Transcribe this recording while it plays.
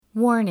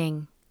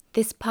Warning: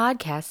 this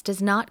podcast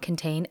does not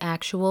contain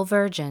actual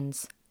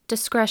virgins.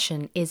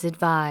 Discretion is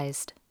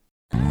advised.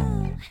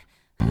 The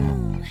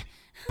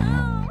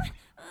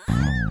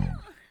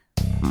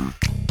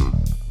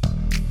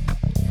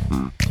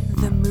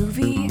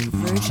movie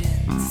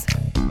Virgins.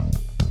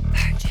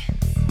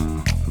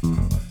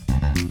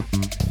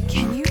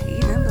 Can you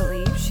even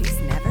believe she's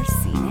never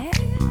seen it?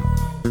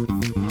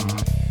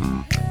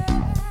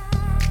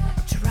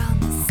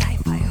 Drama,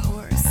 sci-fi,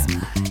 horror,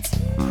 smut.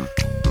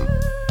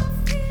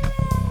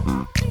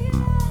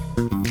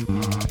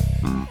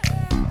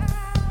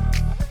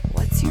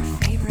 What's your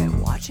favorite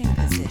watching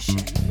position?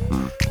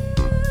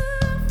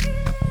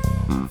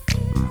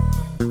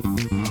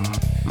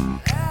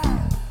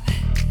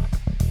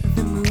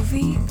 The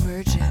movie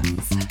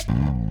Virgins.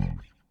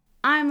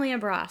 I'm Leah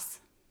Bross,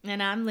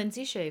 And I'm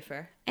Lindsay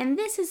Schaefer. and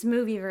this is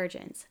Movie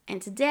Virgins.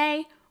 And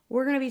today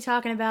we're going to be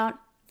talking about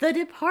The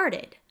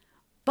Departed,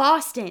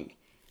 Boston,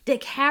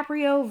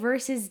 DiCaprio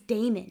versus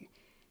Damon,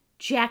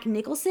 Jack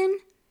Nicholson,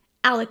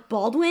 Alec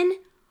Baldwin,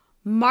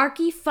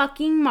 Marky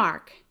fucking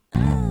Mark.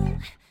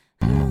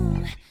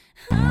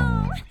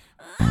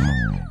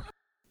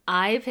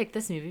 I picked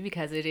this movie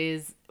because it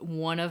is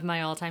one of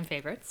my all-time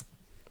favorites.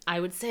 I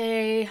would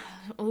say,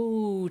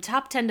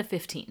 top 10 to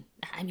 15.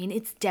 I mean,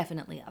 it's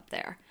definitely up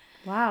there.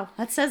 Wow,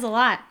 that says a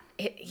lot.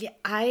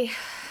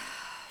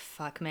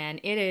 Fuck,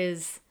 man.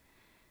 It's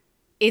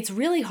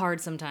really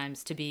hard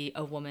sometimes to be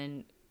a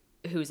woman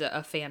who's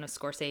a fan of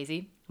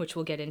Scorsese, which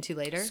we'll get into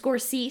later.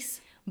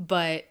 Scorsese.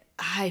 But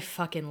I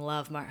fucking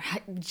love Mark.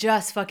 I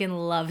just fucking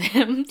love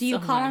him. Do you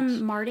call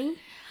him Marty?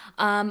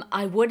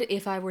 I would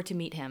if I were to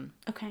meet him.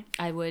 Okay.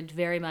 I would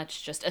very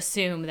much just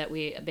assume that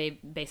they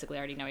basically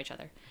already know each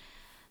other.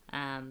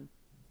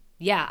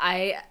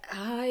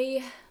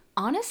 I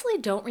honestly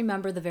don't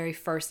remember the very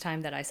first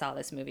time that I saw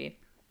this movie,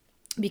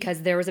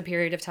 because there was a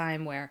period of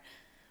time where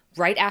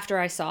right after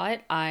I saw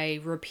it,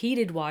 I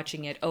repeated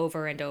watching it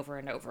over and over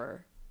and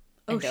over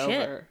and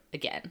over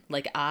again.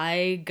 Like,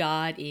 I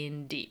got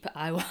in deep.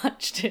 I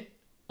watched it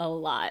a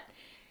lot.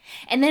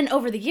 And then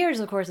over the years,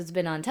 of course, it's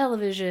been on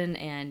television,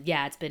 and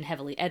yeah, it's been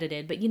heavily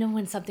edited. But you know,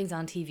 when something's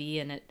on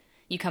TV and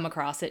you come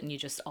across it and you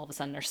just all of a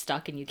sudden are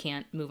stuck and you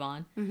can't move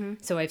on. Mm-hmm.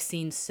 So I've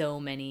seen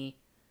so many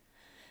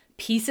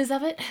pieces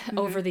of it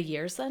over the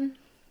years then.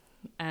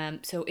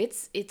 So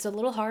it's a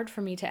little hard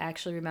for me to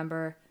actually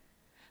remember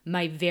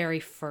my very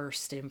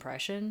first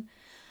impression,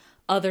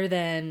 other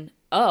than,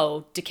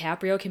 oh,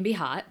 DiCaprio can be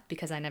hot,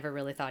 because I never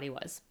really thought he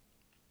was.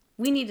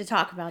 We need to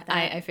talk about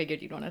that. I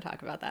figured you'd want to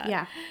talk about that.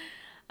 Yeah.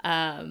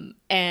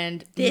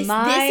 And This is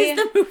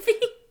the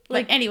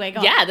movie? Anyway, go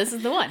on. Yeah, this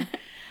is the one.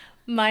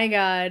 My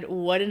God,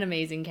 what an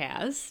amazing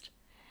cast.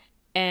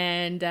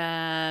 And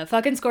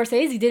fucking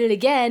Scorsese did it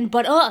again,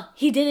 but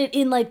he did it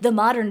in like the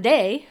modern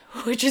day,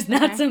 which is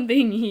not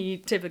something he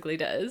typically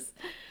does.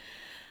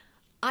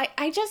 I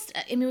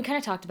mean, we kind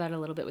of talked about it a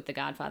little bit with The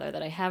Godfather,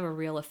 that I have a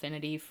real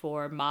affinity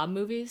for mob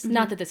movies. Mm-hmm.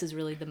 Not that this is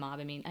really the mob.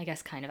 I mean, I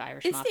guess kind of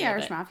Irish Mafia. It's the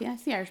Irish Mafia.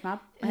 It's the Irish mob.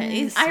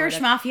 Irish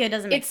Mafia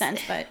doesn't make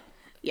sense, but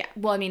yeah.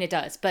 Well, I mean, it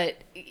does,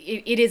 but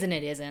it is and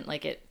it isn't.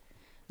 Like, it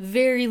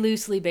very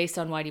loosely based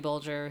on Whitey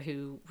Bulger,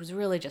 who was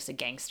really just a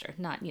gangster,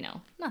 not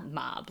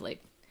mob,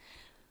 like.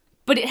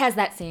 But it has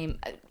that same,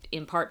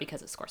 in part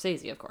because of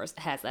Scorsese, of course, it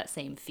has that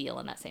same feel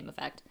and that same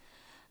effect.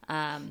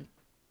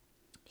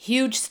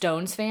 Huge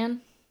Stones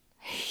fan.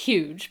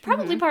 Huge.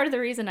 Probably part of the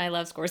reason I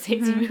love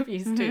Scorsese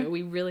movies, too.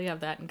 We really have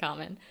that in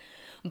common.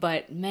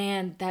 But,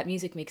 man, that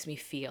music makes me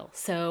feel.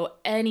 So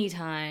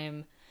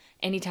anytime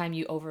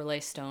you overlay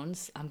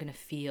Stones, I'm going to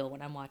feel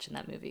when I'm watching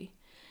that movie.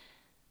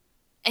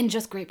 And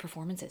just great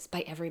performances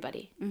by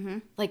everybody. Mm-hmm.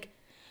 Like,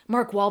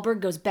 Mark Wahlberg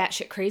goes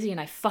batshit crazy,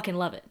 and I fucking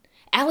love it.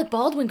 Alec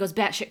Baldwin goes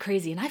batshit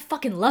crazy, and I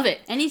fucking love it.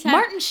 Anytime.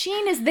 Martin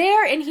Sheen is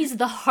there, and he's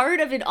the heart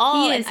of it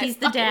all. He is. And He's I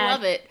the dad.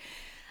 love it.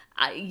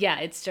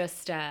 It's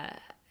just, I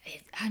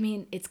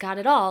mean, it's got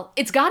it all.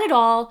 It's got it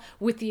all,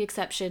 with the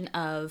exception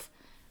of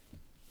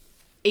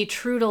a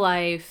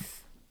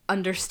true-to-life,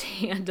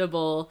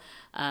 understandable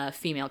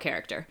female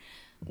character,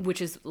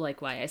 which is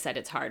like why I said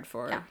it's hard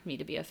for me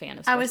to be a fan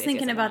of Scorsese. I was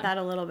thinking about that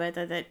a little bit,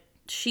 that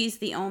she's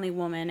the only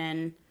woman,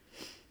 and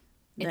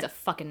it's a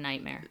fucking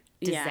nightmare.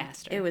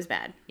 Disaster. Yeah, it was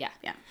bad. Yeah.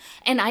 Yeah.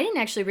 And I didn't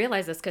actually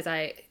realize this because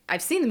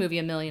I've seen the movie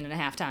 1.5 million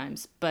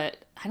times, but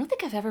I don't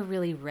think I've ever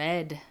really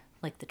read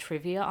like the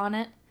trivia on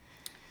it.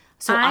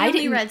 So I only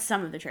didn't read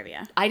some of the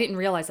trivia. I didn't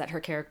realize that her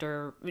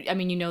character, I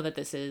mean, you know that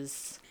this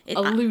is a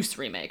loose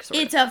remake, sort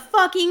of. It's a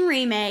fucking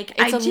remake.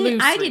 It's a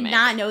loose I did remake.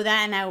 not know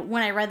that, and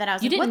when I read that, I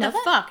was You like, didn't what know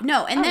the that? fuck?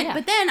 No. And Oh,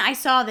 but then I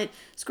saw that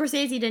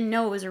Scorsese didn't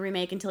know it was a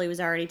remake until he was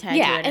already tagged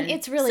to it. And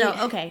it's really... So,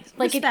 okay,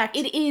 like respect.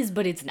 it is,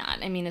 but it's not.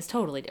 I mean, it's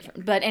totally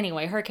different. But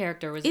anyway, her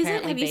character was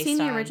apparently Have you based seen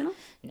the on... original?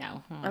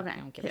 No. Okay. I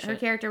don't give a Her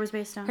shit. character was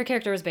based on? Her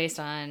character was based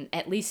on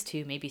at least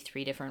 2, maybe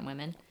 3 different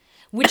women.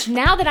 Which,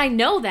 now that I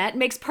know that,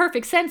 makes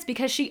perfect sense,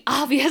 because she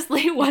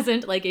obviously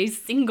wasn't like a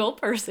single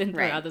person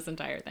throughout this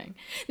entire thing.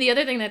 The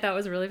other thing that I thought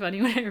was really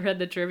funny when I read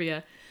the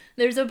trivia,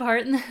 there's a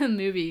part in the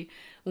movie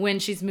when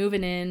she's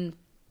moving in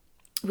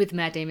with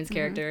Matt Damon's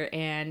character,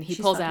 and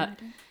he pulls out...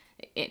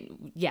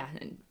 Yeah,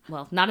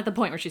 well, not at the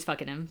point where she's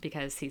fucking him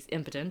because he's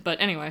impotent, but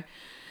anyway.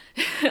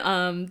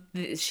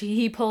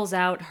 He pulls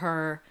out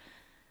her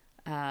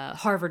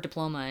Harvard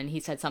diploma, and he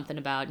said something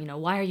about,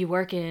 why are you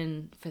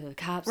working for the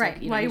cops?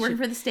 Right. Like, Why are you working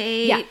for the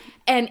state? Yeah.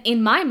 And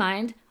in my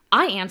mind,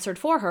 I answered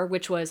for her,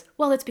 which was,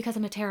 well, it's because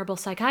I'm a terrible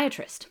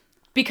psychiatrist.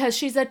 Because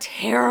she's a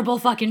terrible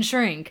fucking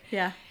shrink.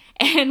 Yeah.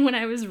 And when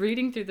I was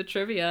reading through the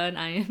trivia on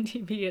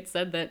IMDb, it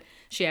said that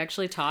she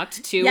actually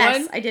talked to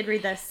Yes, one. I did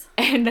read this.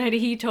 And that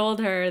he told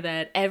her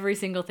that every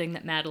single thing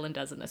that Madeline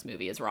does in this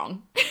movie is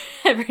wrong.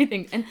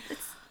 Everything. And,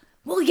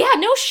 well, yeah,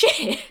 no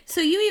shit.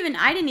 So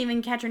I didn't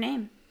even catch her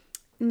name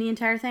in the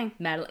entire thing.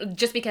 Madeline,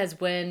 just because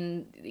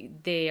when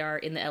they are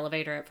in the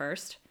elevator at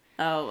first.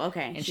 Oh,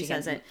 okay. And she she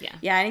says can- it. yeah.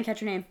 Yeah, I didn't catch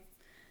her name.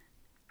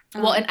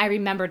 Well, and I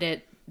remembered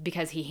it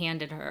because she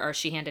handed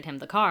him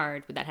the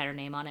card that had her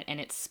name on it, and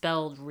it's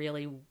spelled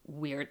really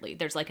weirdly.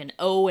 There's like an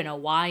O and a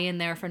Y in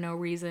there for no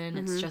reason.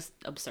 It's just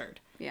absurd.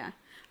 Yeah.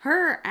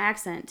 Her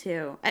accent,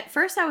 too. At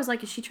first, I was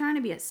like, is she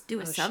trying to do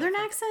a southern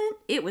accent?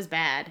 It was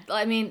bad.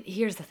 I mean,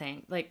 here's the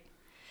thing. Like,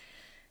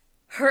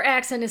 her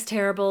accent is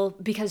terrible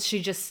because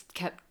she just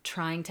kept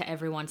trying to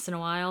every once in a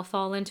while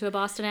fall into a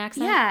Boston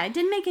accent. Yeah, it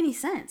didn't make any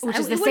sense. Which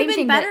is the it would same have been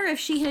thing better if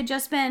she had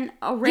just been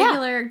a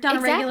regular,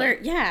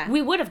 yeah.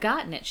 We would have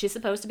gotten it. She's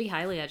supposed to be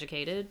highly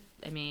educated.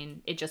 I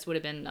mean, it just would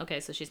have been, okay,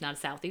 so she's not a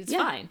Southie. It's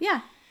fine.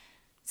 Yeah.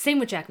 Same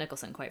with Jack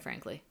Nicholson, quite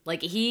frankly.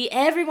 Like,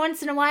 every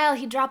once in a while,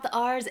 he'd drop the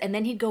R's, and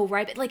then he'd go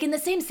right, like, in the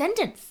same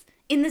sentence.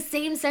 In the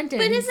same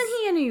sentence. But isn't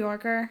he a New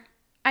Yorker?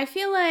 I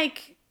feel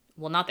like,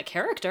 Well, not the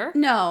character.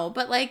 no,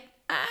 but like,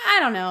 I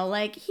don't know,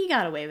 like, he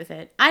got away with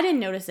it. I didn't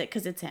notice it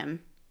because it's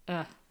him.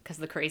 Because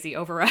the crazy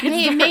overrides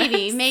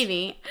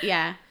Maybe,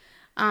 yeah.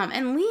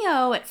 And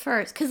Leo at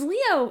first, because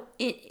Leo,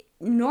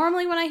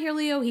 normally when I hear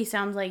Leo, he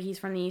sounds like he's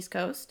from the East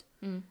Coast.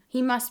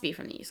 He must be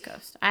from the East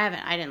Coast.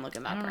 I didn't look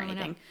him up or really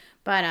anything.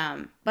 But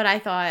I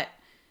thought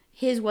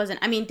his wasn't.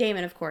 I mean,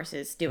 Damon, of course,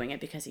 is doing it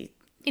because he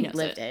knows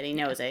lived it. He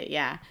knows it.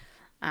 Yeah.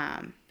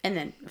 And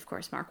then, of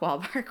course, Mark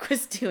Wahlberg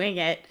was doing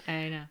it.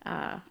 I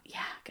know.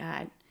 Yeah,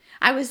 God.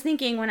 I was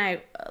thinking when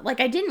I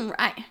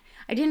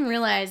didn't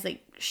realize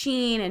like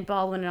Sheen and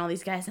Baldwin and all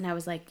these guys, and I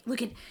was like,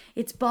 look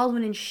it's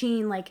Baldwin and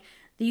Sheen, like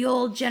the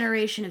old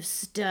generation of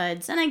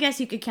studs. And I guess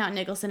you could count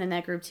Nicholson in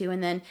that group too.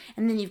 And then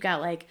you've got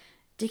like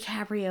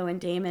DiCaprio and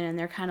Damon, and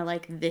they're kind of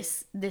like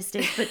this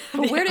stage.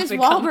 But where does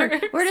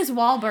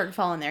Wahlberg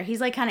fall in there?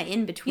 He's like kind of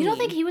in between. You don't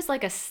think he was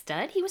like a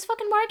stud? He was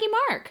fucking Marky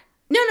Mark.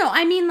 No,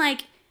 I mean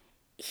like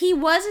he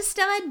was a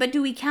stud, but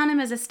do we count him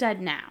as a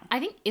stud now? I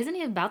think, isn't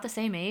he about the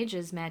same age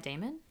as Matt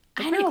Damon?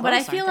 They're I pretty know, but I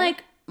close, feel aren't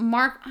they? like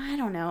Mark, I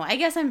don't know. I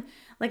guess I'm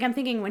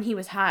thinking when he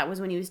was hot was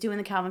when he was doing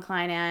the Calvin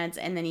Klein ads,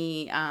 and then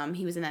he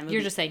was in that movie.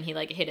 You're just saying he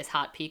like hit his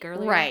hot peak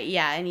earlier? Right,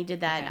 yeah, and he did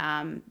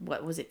that,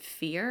 what was it,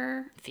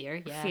 Fear?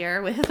 Fear, yeah.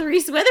 Fear with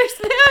Reese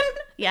Witherspoon?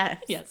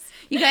 Yes. Yes.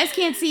 You guys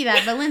can't see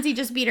that, but Lindsay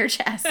just beat her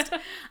chest.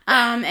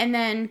 And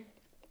then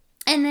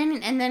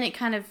it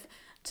kind of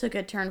took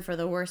a turn for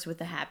the worse with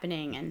The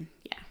Happening, and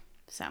yeah,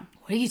 so.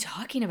 What are you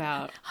talking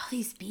about? All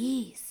these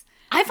bees.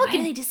 I Why are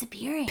fucking they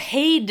disappearing?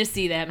 paid to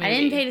see that movie. I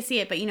didn't pay to see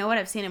it, but you know what?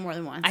 I've seen it more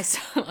than once. I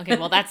saw. Okay,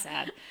 well that's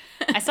sad.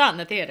 I saw it in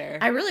the theater.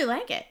 I really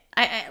like it.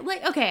 I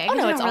like. Okay, Oh,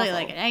 no, I it's don't really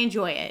awful. like it. I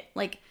enjoy it.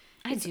 Like,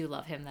 I do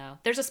love him though.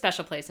 There's a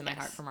special place in my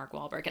heart for Mark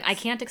Wahlberg, and I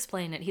can't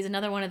explain it. He's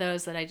another one of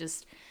those that I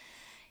just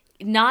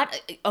not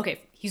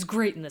okay. He's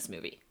great in this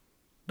movie,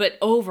 but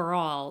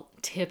overall,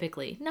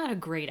 typically not a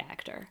great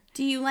actor.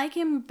 do you like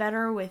him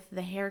better with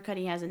the haircut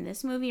he has in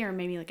this movie, or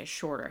maybe like a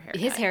shorter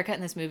haircut? His haircut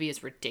in this movie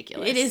is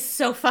ridiculous. It is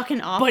so fucking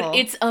awful. But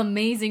it's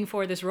amazing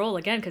for this role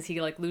again because he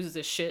like loses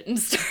his shit and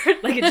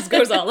like it just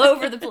goes all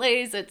over the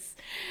place.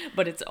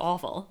 But it's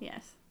awful.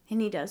 yes, and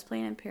he does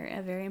play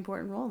a very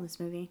important role in this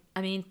movie.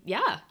 I mean,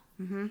 yeah,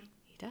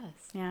 he does.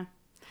 Yeah.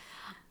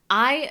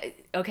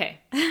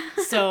 Okay,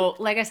 so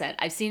like I said,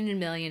 I've seen it 1.5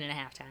 million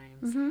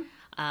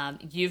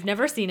times. You've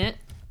never seen it.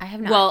 I have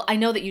not. Well, I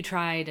know that you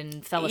tried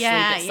and fell asleep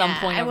at some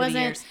point over the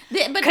years.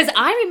 Because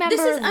I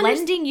remember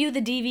lending you the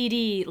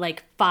DVD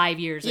like 5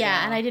 years ago.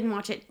 Yeah, and I didn't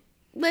watch it.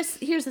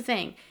 Here's the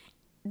thing.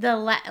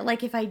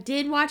 Like if I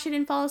did watch it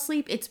and fall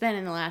asleep, it's been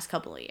in the last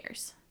couple of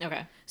years.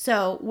 Okay.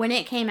 So when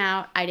it came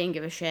out, I didn't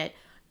give a shit.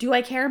 Do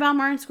I care about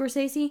Martin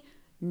Scorsese?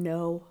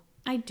 No,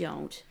 I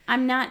don't.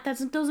 I'm not.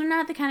 Those are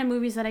not the kind of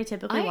movies that I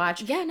typically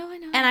watch. Yeah, no, I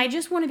know. And I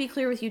just want to be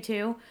clear with you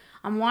too.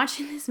 I'm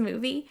watching this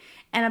movie,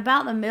 and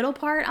about the middle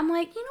part, I'm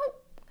like,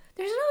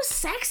 there's no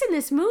sex in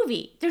this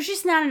movie. There's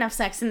just not enough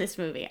sex in this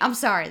movie. I'm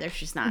sorry, there's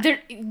just not. There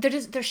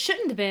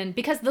shouldn't have been,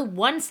 because the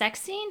one sex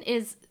scene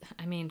is,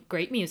 I mean,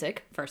 great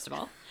music, first of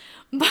all.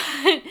 But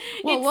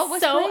Well, what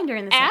was playing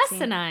during the sex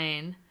scene?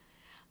 asinine.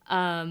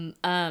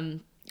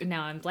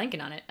 Now I'm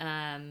blanking on it.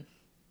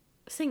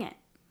 Sing it.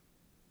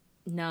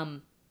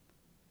 Numb.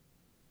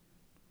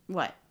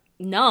 What?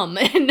 Numb.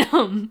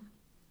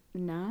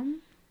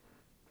 Numb?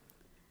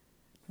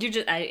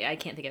 I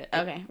can't think of it.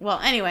 Okay. Well,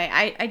 anyway,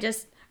 I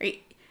just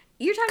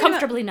you're talking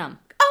Comfortably numb.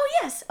 Oh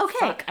yes. Okay.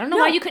 Fuck. I don't know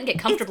why you couldn't get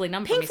comfortably It's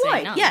numb for Pink me saying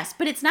Floyd, no. yes,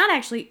 but it's not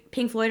actually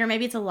Pink Floyd, or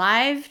maybe it's a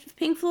live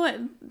Pink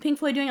Floyd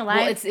doing a live.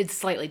 Well, it's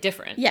slightly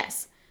different.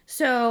 Yes.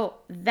 So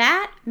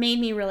that made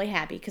me really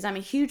happy because I'm a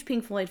huge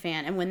Pink Floyd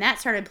fan. And when that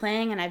started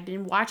playing, and I've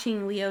been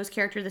watching Leo's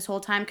character this whole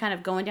time kind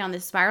of going down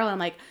this spiral, I'm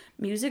like,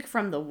 music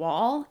from the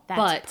wall,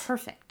 that's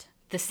perfect.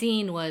 The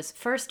scene was,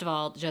 first of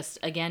all, just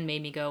again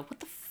made me go, what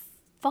the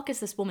fuck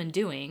is this woman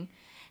doing?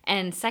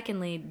 And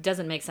secondly,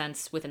 doesn't make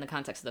sense within the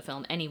context of the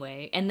film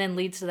anyway. And then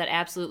leads to that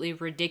absolutely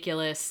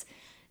ridiculous,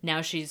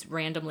 now she's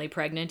randomly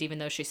pregnant, even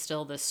though she's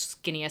still the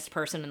skinniest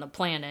person in the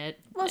planet.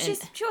 Well, she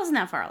wasn't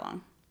that far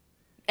along.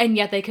 And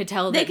yet they could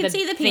tell They that could the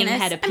see the thing penis.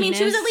 had a penis. I mean,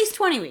 she was at least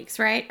 20 weeks,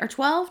 right? Or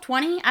 12,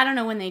 20? I don't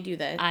know when they do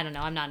that. I don't know.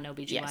 I'm not an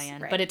OBGYN.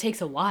 Yes, right. But it takes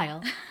a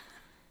while.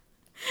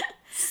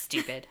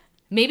 Stupid.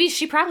 Maybe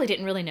she probably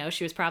didn't really know.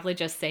 She was probably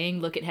just saying,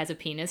 look, it has a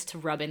penis, to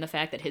rub in the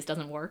fact that his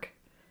doesn't work.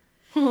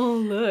 Oh,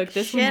 look,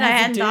 this one Shit, has I a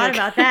hadn't thought dick.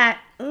 about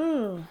that.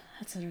 Ooh,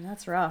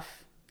 that's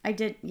rough. I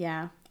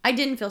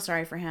didn't feel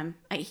sorry for him.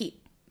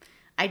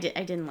 I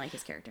didn't like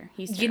his character.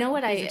 He's terrible. You know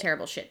what He's a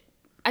terrible shit.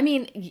 I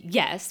mean,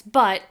 yes,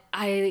 but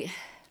I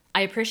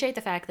appreciate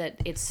the fact that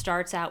it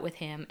starts out with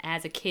him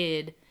as a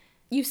kid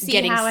You see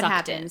getting how it sucked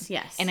happens, in.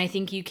 yes. And I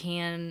think you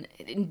can.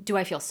 Do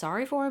I feel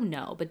sorry for him?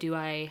 No. But do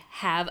I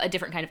have a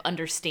different kind of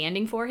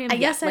understanding for him? I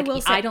guess I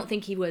will say- I don't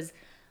think he was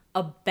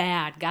a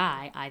bad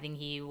guy. I think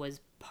he was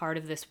part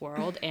of this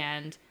world.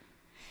 And,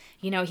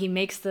 you know, he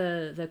makes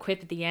the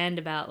quip at the end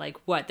about, like,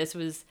 what? This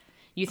was.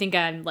 You think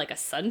I'm like a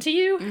son to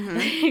you?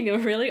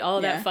 Like, really?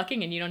 All Yeah. that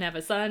fucking and you don't have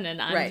a son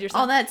and I'm right. your son?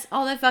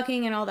 All that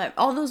fucking and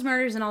all those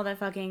murders and all that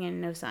fucking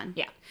and no son.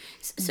 Yeah.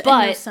 And no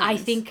But sons.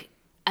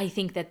 I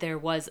think that there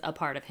was a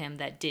part of him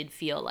that did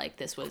feel like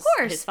this was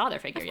course. his father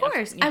figure. Of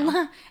course.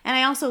 And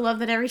I also love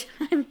that every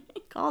time he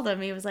called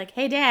him, he was like,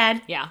 "Hey,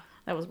 Dad." Yeah.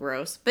 That was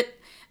gross. But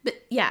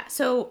yeah,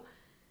 so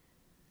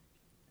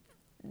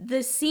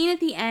the scene at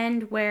the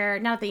end where,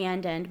 not the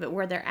end, but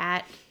where they're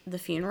at the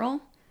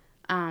funeral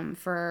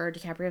for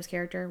DiCaprio's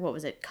character. What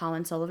was it?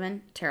 Colin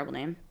Sullivan? Terrible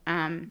name.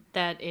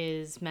 That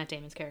is Matt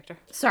Damon's character.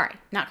 Sorry,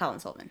 not Colin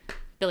Sullivan.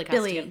 Billy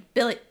Costigan.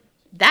 Billy.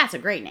 That's a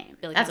great name.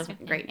 Billy That's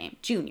Costigan, a great name.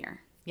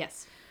 Junior.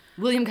 Yes.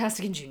 William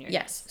Costigan Jr.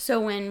 Yes. So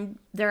when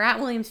they're at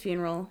William's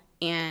funeral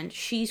and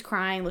she's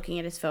crying looking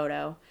at his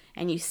photo,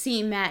 and you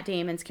see Matt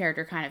Damon's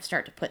character kind of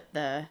start to put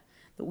the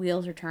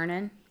wheels are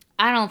turning.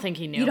 I don't think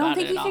he knew. You don't about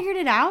think it he at all. figured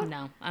it out?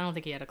 No, I don't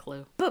think he had a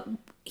clue. But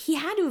he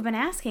had to have been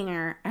asking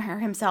her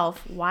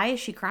himself, why is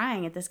she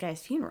crying at this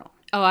guy's funeral?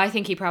 Oh, I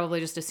think he probably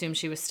just assumed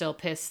she was still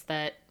pissed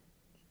that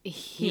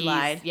He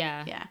lied.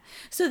 Yeah. Yeah.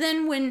 So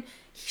then when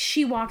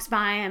she walks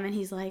by him and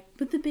he's like,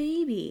 but the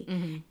baby.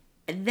 Mm-hmm.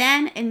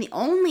 Then, and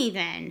only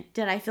then,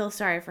 did I feel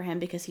sorry for him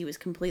because he was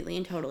completely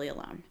and totally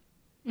alone.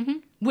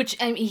 Which,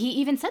 I mean, he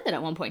even said that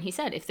at one point. He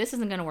said, if this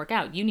isn't going to work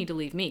out, you need to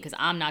leave me because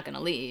I'm not going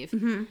to leave.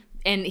 Mm-hmm.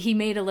 And he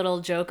made a little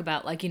joke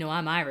about, like, you know,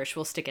 I'm Irish,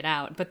 we'll stick it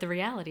out. But the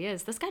reality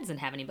is, this guy doesn't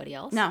have anybody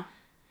else. No.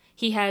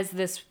 He has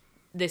this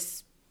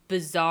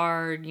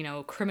bizarre, you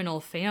know, criminal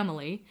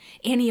family.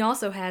 And he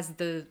also has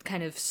the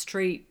kind of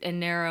straight and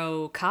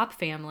narrow cop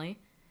family.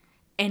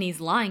 And he's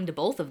lying to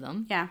both of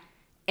them. Yeah.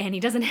 And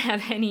he doesn't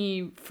have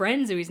any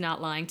friends who he's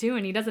not lying to.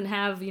 And he doesn't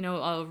have, you know,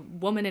 a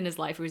woman in his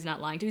life who he's not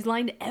lying to. He's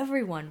lying to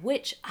everyone,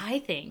 which I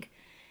think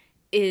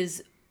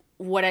is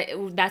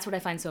that's what I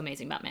find so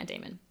amazing about Matt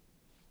Damon.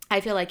 I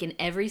feel like in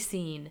every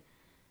scene,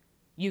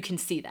 you can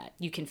see that.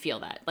 You can feel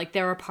that. Like,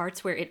 there are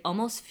parts where it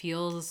almost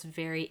feels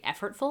very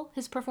effortful,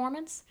 his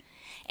performance.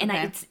 And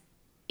Okay.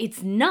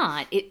 it's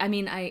not.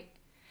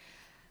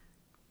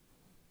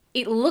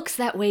 It looks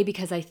that way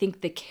because I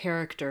think the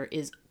character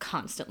is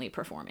constantly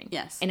performing.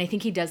 Yes. And I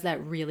think he does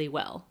that really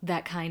well.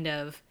 That kind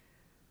of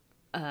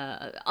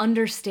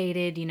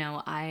understated, you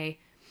know,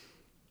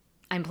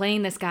 I'm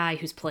playing this guy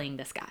who's playing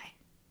this guy.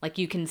 Like,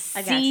 you can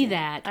see you.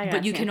 that, I got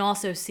but you you. can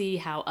also see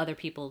how other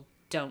people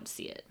don't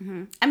see it.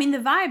 I mean, the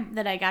vibe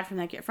that I got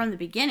from the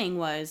beginning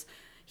was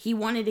he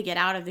wanted to get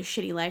out of the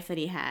shitty life that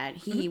he had.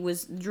 He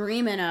was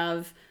dreaming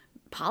of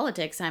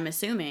politics, I'm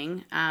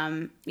assuming.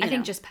 I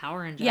think just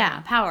power in general.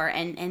 Yeah, power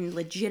and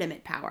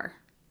legitimate power.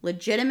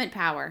 Legitimate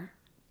power.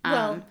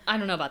 Well, I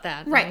don't know about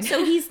that. but- Right.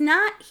 So he's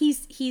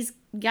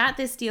got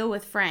this deal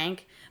with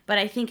Frank, but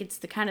I think it's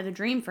the kind of the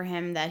dream for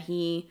him that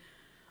he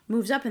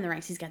moves up in the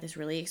ranks. He's got this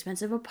really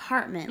expensive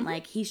apartment.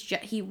 Like,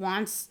 he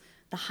wants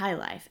the high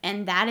life.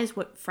 And that is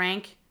what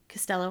Frank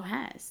Costello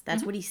has.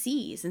 That's what he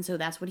sees. And so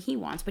that's what he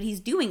wants. But he's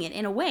doing it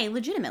in a way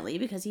legitimately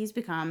because he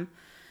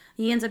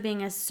ends up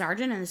being a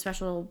sergeant in a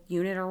special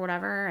unit or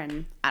whatever.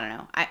 And I don't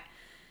know.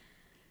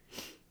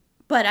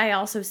 But I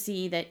also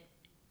see that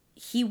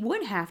he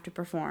would have to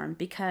perform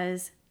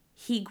because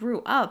he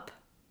grew up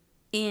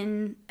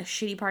in a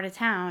shitty part of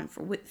town,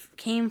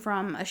 came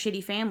from a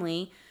shitty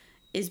family,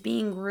 is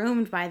being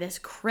groomed by this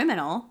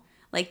criminal,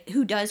 like,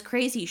 who does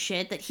crazy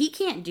shit that he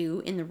can't do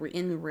in the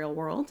real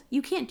world.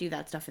 You can't do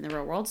that stuff in the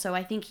real world. So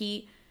I think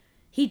he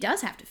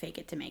does have to fake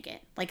it to make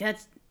it. Like,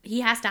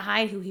 he has to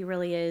hide who he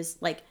really is,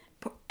 like,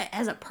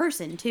 as a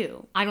person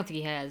too. I don't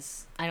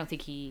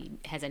think he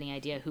has any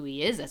idea who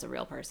he is as a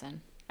real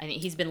person. I mean,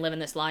 he's been living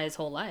this lie his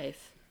whole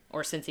life,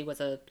 or since he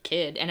was a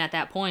kid. And at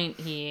that point,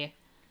 he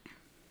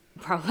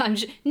probably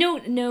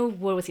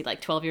what was he,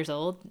 like 12 years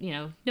old? You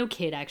know, no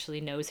kid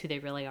actually knows who they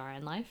really are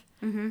in life.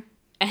 Mm-hmm.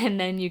 And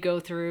then you go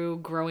through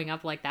growing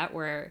up like that,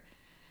 where,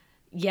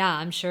 yeah,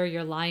 I'm sure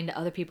you're lying to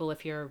other people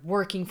if you're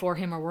working for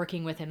him or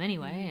working with him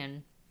anyway.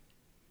 And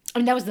I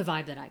mean, that was the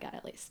vibe that I got,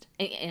 at least.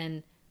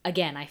 And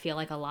again, I feel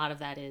like a lot of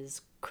that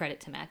is credit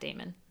to Matt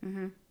Damon.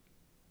 Mm-hmm.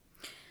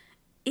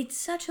 It's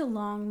such a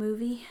long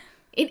movie.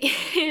 It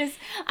is.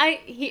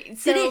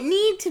 Did it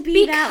need to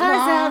be that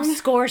long? Because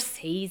of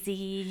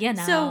Scorsese, you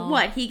know. So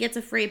what? He gets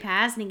a free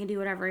pass and he can do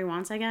whatever he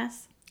wants, I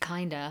guess?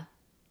 Kinda.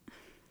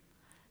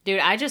 Dude,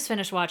 I just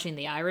finished watching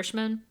The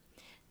Irishman.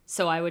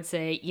 So I would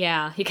say,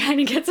 yeah, he kind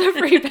of gets a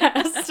free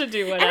pass to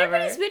do whatever.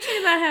 Everybody's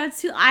bitching about how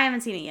it's too... I haven't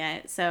seen it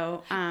yet,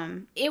 so...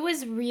 It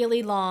was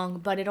really long,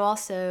 but it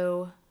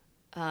also...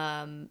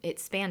 it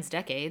spans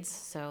decades,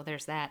 so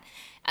there's that.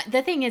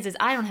 The thing is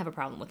I don't have a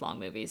problem with long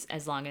movies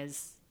as long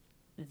as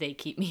they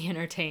keep me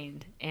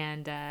entertained.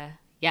 And,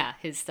 yeah,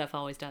 his stuff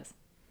always does.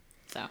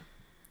 So...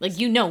 Like,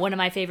 you know, one of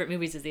my favorite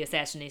movies is The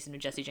Assassination of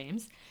Jesse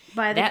James.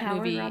 By the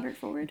coward Robert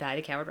Ford? By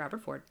the coward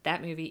Robert Ford.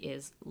 That movie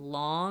is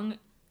long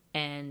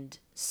and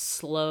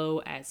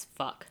slow as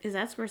fuck. Is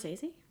that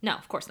Scorsese? No,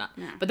 of course not.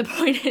 No. But the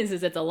point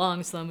is it's a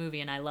long, slow movie,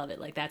 and I love it.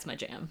 Like, that's my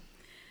jam.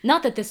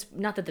 Not that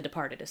The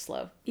Departed is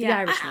slow. Yeah,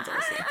 The Irishman's a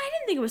little slow. I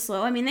didn't think it was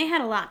slow. I mean, they had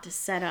a lot to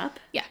set up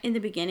Yeah. in the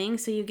beginning,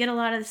 so you get a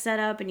lot of the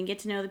setup, and you get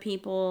to know the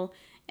people,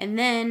 and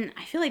then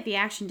I feel like the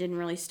action didn't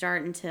really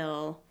start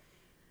until...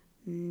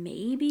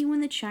 maybe when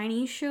the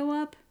Chinese show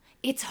up.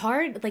 It's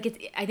hard.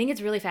 Like, I think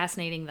it's really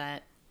fascinating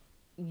that,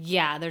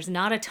 yeah, there's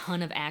not a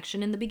ton of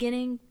action in the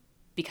beginning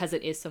because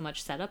it is so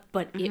much setup,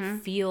 but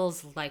it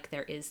feels like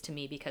there is to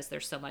me because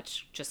there's so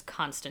much just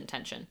constant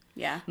tension.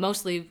 Yeah.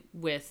 Mostly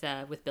with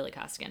Billy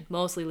Costigan.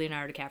 Mostly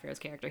Leonardo DiCaprio's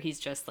character. He's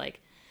just,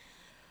 like,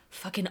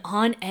 fucking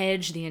on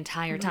edge the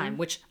entire time,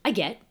 which I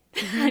get.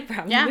 I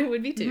probably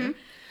would be too.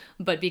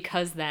 But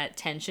because that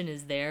tension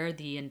is there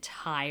the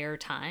entire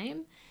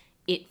time,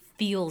 it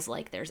feels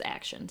like there's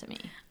action to me.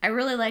 I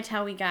really liked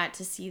how we got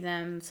to see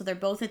them. So they're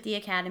both at the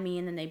academy,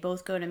 and then they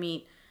both go to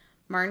meet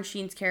Martin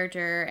Sheen's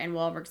character and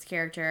Wahlberg's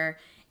character.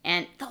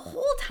 And the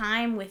whole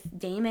time with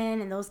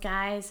Damon and those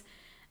guys,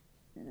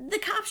 the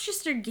cops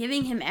just are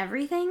giving him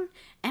everything.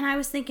 And I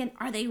was thinking,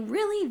 are they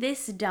really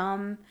this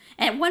dumb?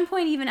 And at one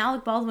point, even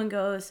Alec Baldwin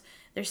goes,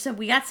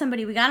 we got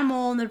a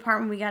mole in the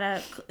department, we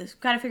gotta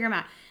figure him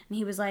out. And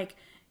he was like,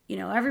 you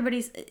know,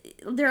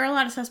 there are a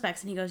lot of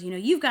suspects. And he goes, you know,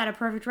 you've got a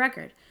perfect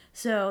record.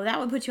 So that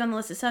would put you on the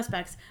list of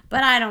suspects.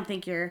 But I don't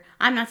think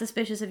I'm not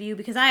suspicious of you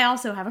because I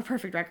also have a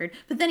perfect record.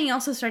 But then he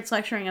also starts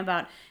lecturing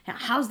about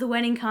how's the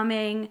wedding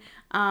coming.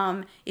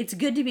 It's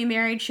good to be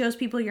married. Shows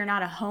people you're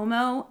not a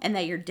homo and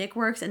that your dick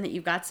works and that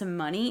you've got some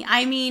money.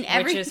 I mean,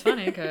 which is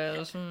funny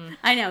because...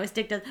 I know, his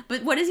dick does.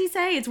 But what does he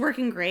say? It's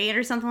working great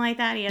or something like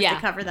that. He has to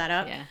cover that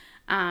up.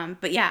 Yeah.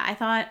 But yeah, I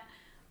thought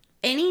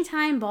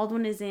anytime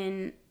Baldwin is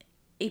in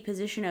a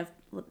position of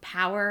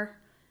power,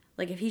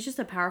 like if he's just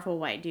a powerful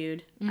white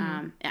dude,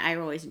 I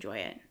always enjoy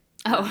it.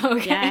 Oh,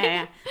 okay.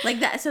 Yeah.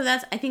 Like that. So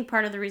that's, I think,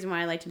 part of the reason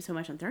why I liked him so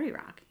much on 30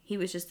 Rock. He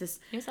was just this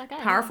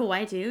powerful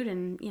white dude,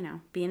 and you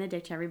know, being a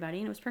dick to everybody,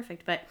 and it was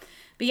perfect. But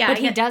yeah. But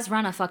he does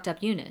run a fucked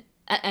up unit.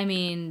 I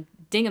mean,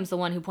 Dingham's the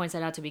one who points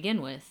that out to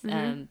begin with.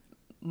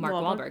 Mark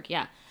Wahlberg.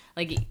 Yeah.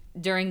 Like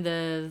during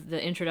the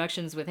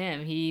introductions with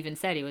him, he even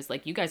said, he was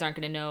like, "You guys aren't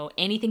going to know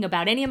anything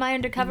about any of my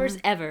undercovers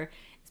ever.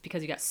 It's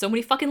because you got so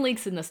many fucking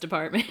leaks in this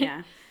department."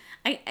 Yeah.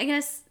 I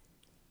guess.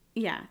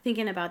 Yeah.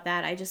 Thinking about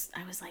that, I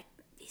was like,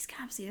 these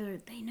cops either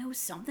they know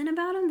something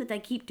about him that they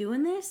keep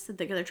doing this, that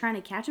they're trying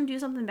to catch him do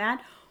something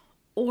bad,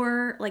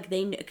 or like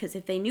because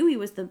if they knew he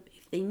was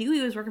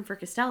working for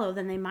Costello,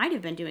 then they might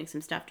have been doing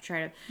some stuff to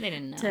try to they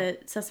didn't know to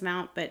suss him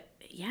out. But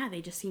yeah,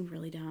 they just seemed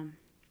really dumb.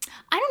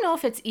 I don't know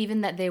if it's even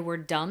that they were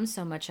dumb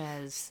so much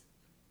as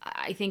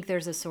I think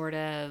there's a sort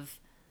of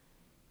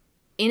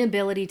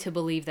inability to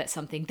believe that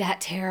something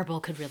that terrible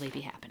could really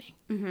be happening.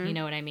 You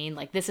know what I mean?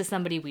 Like, this is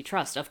somebody we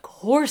trust. Of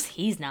course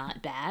he's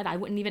not bad. I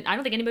don't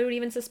think anybody would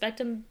even suspect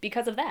him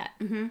because of that.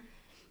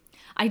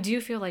 I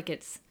do feel like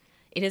it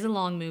is a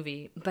long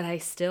movie, but I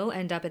still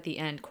end up at the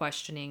end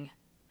questioning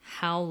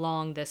how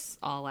long this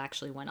all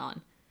actually went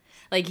on.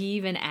 Like, he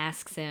even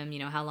asks him, you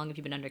know, how long have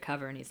you been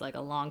undercover? And he's like,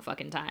 a long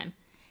fucking time.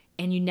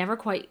 And you never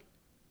quite...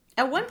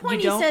 At one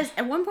point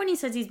he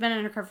says he's been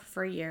undercover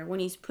for a year when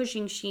he's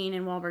pushing Sheen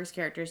and Wahlberg's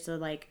characters to,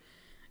 like,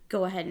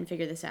 go ahead and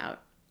figure this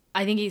out.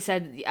 I think he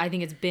said, I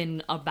think it's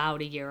been about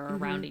a year or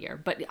around a year.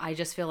 But I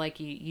just feel like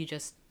you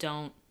just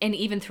don't... And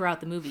even throughout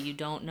the movie, you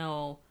don't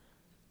know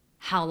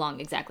how long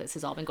exactly this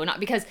has all been going on.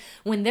 Because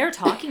when they're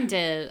talking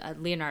to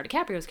Leonardo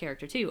DiCaprio's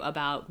character, too,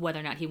 about whether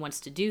or not he wants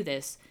to do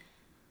this,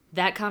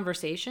 that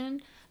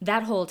conversation,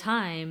 that whole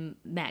time,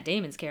 Matt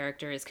Damon's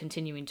character is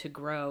continuing to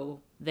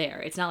grow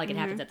there. It's not like it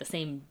happens at the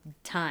same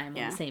time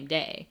on the same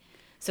day.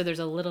 So there's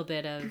a little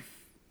bit of...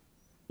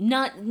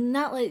 Not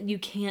like you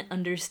can't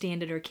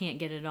understand it or can't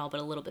get it at all, but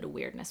a little bit of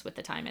weirdness with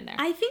the time in there.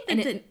 I think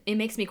that it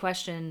makes me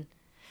question...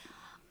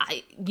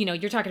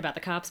 you're talking about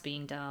the cops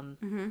being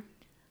dumb.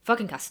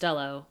 Fucking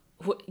Costello.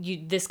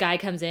 This guy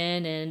comes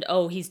in and,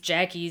 he's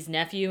Jackie's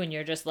nephew, and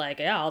you're just like,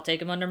 yeah, I'll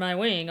take him under my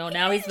wing. Oh,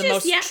 now he's the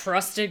most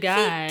trusted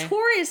guy. He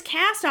tore his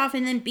cast off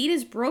and then beat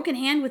his broken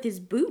hand with his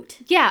boot.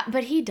 Yeah,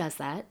 but he does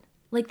that.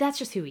 Like, that's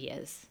just who he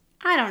is.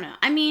 I don't know.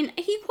 I mean,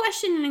 he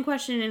questioned it and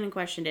questioned it and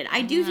questioned it.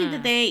 I do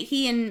think that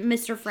he and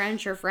Mr.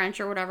 French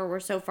or whatever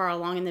were so far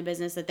along in the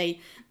business that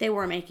they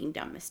were making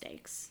dumb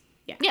mistakes.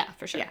 Yeah. Yeah,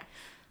 for sure. Yeah.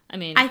 I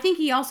mean, I think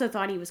he also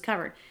thought he was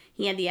covered.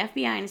 He had the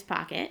FBI in his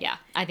pocket. Yeah,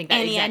 I think that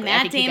and exactly. he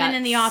had Matt Damon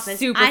in the office.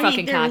 Super I fucking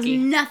think there cocky.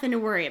 was nothing to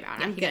worry about.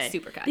 Yeah, I'm he good. got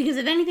super cocky. Because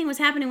if anything was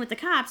happening with the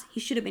cops, he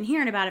should have been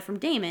hearing about it from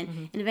Damon.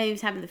 Mm-hmm. And if anything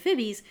was happening to the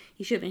Fibbies,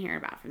 he should have been hearing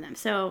about it from them.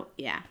 So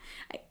yeah,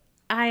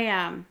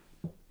 I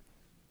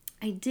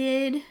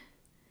did.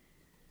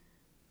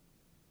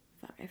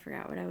 Fuck, I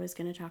forgot what I was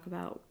going to talk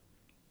about.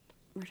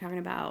 We're talking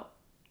about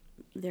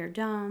they're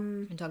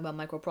dumb. And talk about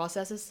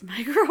microprocessors.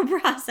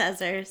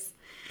 Microprocessors.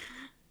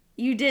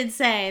 You did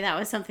say that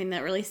was something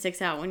that really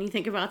sticks out when you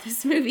think about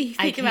this movie.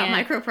 Think about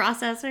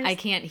microprocessors. I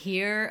can't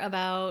hear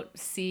about,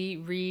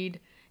 read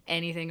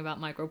anything about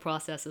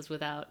microprocessors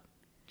without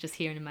just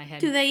hearing in my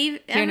head. Do they even...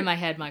 Hearing in my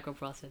head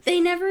microprocessors. They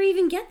never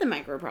even get the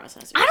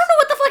microprocessors. I don't know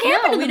what the fuck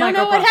happened to the we don't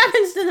know what microprocessors.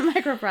 happens to the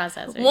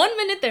microprocessors. 1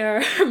 minute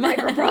they're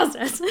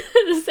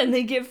microprocessors, and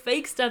they give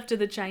fake stuff to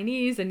the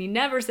Chinese, and he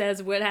never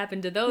says what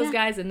happened to those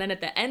guys, and then at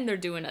the end they're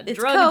doing a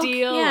drug Coke,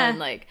 deal, yeah. and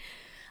like,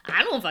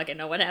 I don't fucking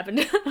know what happened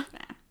to them.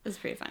 It was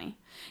pretty funny.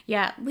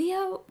 Yeah,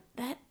 Leo,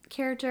 that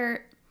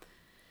character,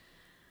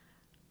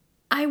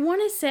 I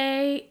want to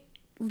say,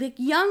 the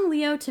young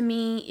Leo to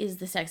me is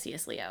the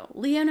sexiest Leo.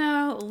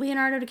 Leonardo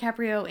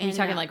DiCaprio and... You're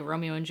talking like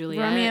Romeo and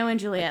Juliet? Romeo and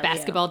Juliet like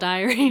Basketball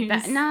Diaries?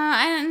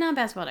 Not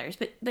Basketball Diaries,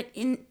 but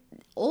in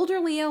older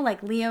Leo,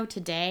 like Leo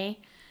today,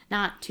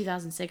 not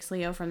 2006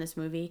 Leo from this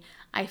movie,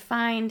 I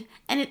find,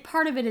 and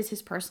part of it is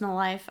his personal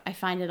life, I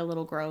find it a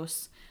little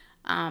gross.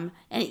 And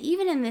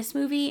even in this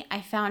movie,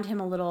 I found him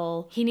a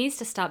little... He needs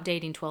to stop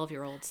dating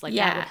 12-year-olds. Like,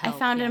 yeah, that would help. I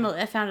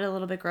found it a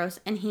little bit gross.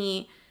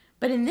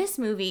 But in this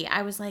movie,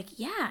 I was like,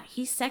 yeah,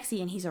 he's sexy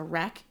and he's a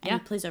wreck. And he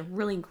plays a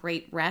really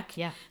great wreck.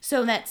 Yeah.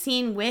 So that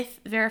scene with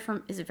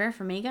is it Vera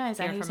Farmiga? Is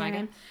that how you say her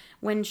name?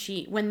 When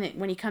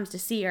he comes to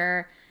see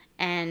her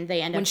and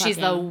they end up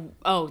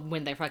fucking.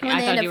 When they're fucking.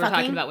 I thought you were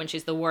talking about when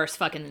she's the worst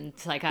fucking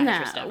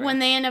psychiatrist ever. When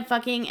they end up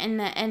fucking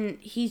and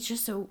he's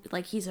just so,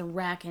 like, he's a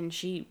wreck and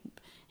she...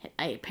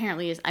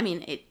 apparently is, I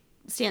mean, it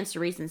stands to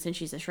reason since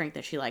she's a shrink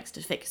that she likes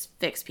to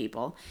fix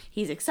people.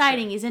 He's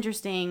exciting, he's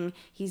interesting,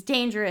 he's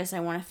dangerous, I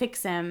want to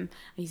fix him.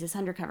 He's this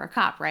undercover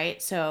cop, right?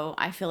 So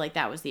I feel like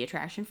that was the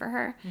attraction for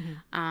her.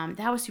 Mm-hmm.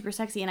 That was super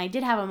sexy, and I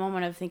did have a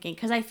moment of thinking,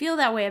 because I feel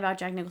that way about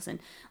Jack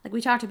Nicholson. Like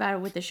we talked about it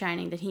with The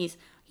Shining, that he's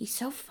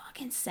so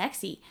fucking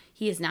sexy.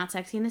 He is not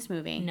sexy in this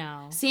movie.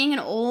 No. Seeing an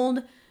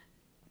old,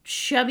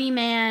 chubby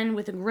man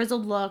with a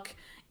grizzled look,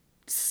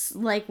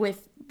 like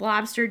with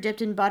lobster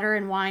dipped in butter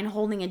and wine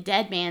holding a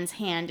dead man's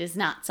hand is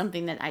not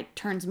something that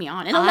turns me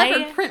on. And a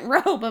leopard print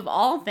robe of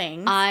all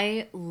things.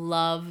 I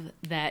love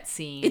that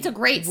scene. It's a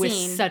great with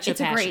scene. Such a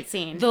passion. Great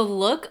scene. The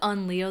look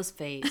on Leo's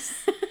face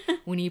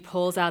when he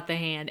pulls out the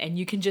hand, and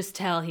you can just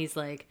tell he's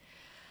like,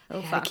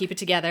 I gotta keep it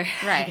together.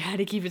 Right. I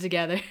gotta keep it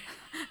together.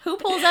 Who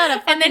pulls out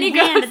a fucking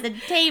hand at the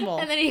table?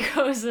 And then he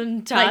goes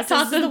and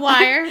tosses the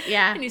wire.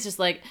 Yeah. And he's just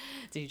like,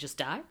 did you just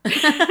die?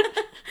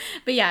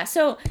 But yeah,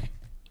 so...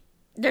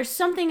 there's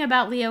something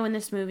about Leo in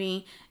this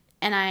movie,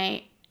 and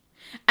I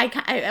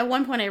at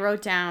one point I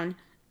wrote down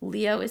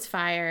Leo is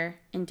fire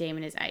and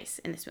Damon is ice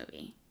in this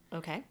movie.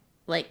 Okay.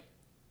 Like,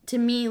 to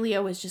me,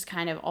 Leo is just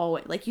kind of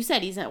always, like you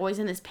said, he's always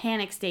in this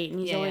panic state,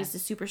 and he's always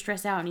this super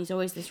stressed out, and he's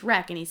always this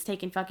wreck, and he's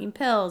taking fucking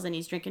pills, and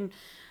he's drinking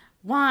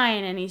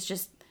wine, and he's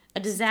just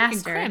a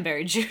disaster.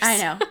 Cranberry juice. I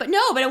know.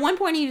 But at one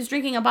point he was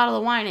drinking a bottle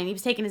of wine, and he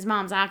was taking his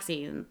mom's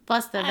Oxy,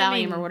 plus the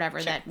Valium or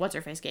whatever that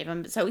What's-Her-Face gave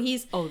him. So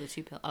he's... Oh, the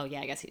 2 pill. Oh, yeah,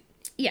 I guess he...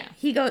 Yeah,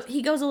 he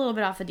goes a little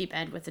bit off the deep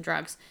end with the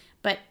drugs,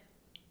 but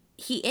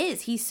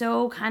he's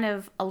so kind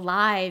of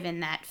alive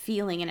in that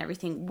feeling and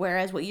everything,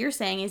 whereas what you're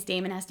saying is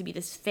Damon has to be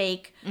this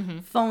fake,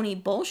 phony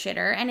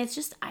bullshitter, and it's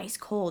just ice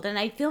cold. And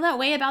I feel that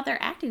way about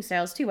their acting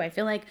styles too. I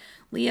feel like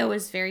Leo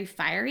is very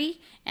fiery,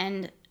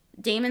 and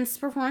Damon's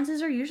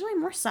performances are usually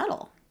more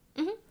subtle.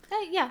 Mm-hmm.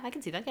 Yeah, I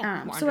can see that.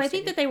 Yeah. So I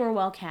think that they were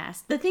well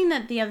cast. The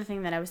other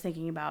thing that I was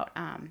thinking about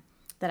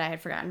that I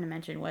had forgotten to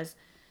mention was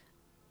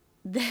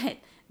that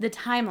the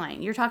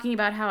timeline. You're talking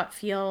about how it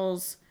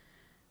feels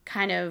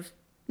kind of,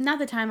 not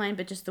the timeline,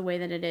 but just the way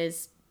that it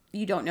is.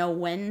 You don't know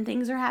when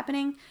things are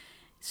happening.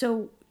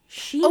 So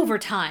she... over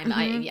time,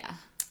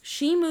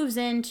 She moves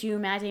into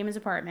Matt Damon's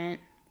apartment,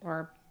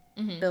 or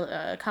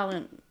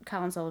Colin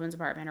Sullivan's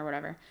apartment or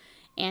whatever,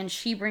 and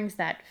she brings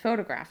that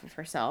photograph of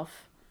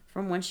herself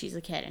from when she's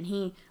a kid, and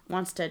he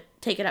wants to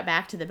take it up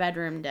back to the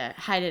bedroom to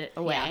hide it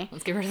away. Yeah,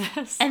 let's get rid of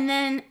this. And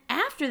then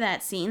after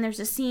that scene, there's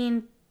a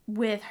scene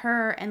with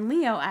her and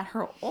Leo at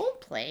her old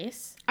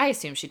place. I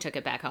assume she took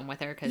it back home with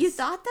her because you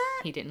thought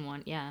that he didn't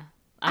want. Yeah,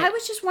 I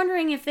was just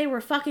wondering if they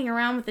were fucking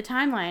around with the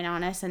timeline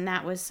on us, and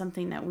that was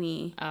something that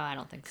we... Oh, I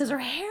don't think so. Because her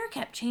hair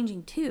kept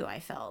changing, too, I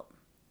felt.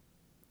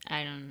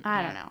 I don't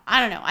know.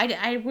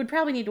 I would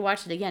probably need to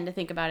watch it again to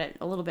think about it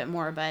a little bit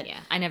more, but... Yeah,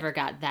 I never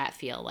got that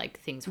feel like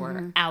things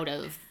were out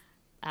of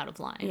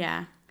line.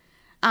 Yeah.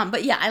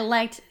 But yeah, I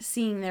liked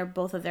seeing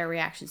both of their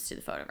reactions to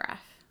the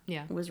photograph.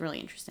 Yeah. It was really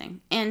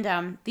interesting.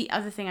 And the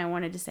other thing I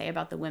wanted to say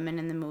about the women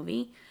in the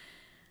movie,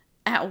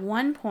 at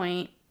one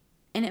point,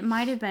 and it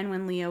might have been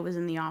when Leo was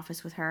in the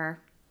office with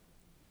her,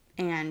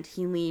 and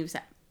he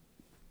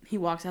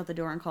walks out the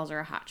door and calls her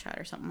a hotshot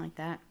or something like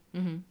that.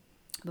 Mm-hmm.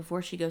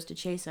 Before she goes to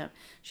chase him,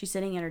 she's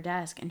sitting at her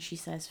desk and she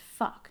says,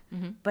 fuck,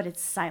 but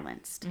it's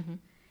silenced. Mm-hmm.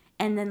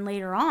 And then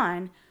later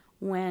on,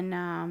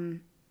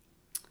 when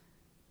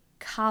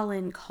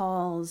Colin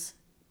calls,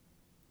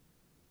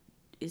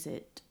 is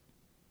it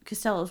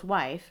Costello's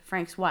wife,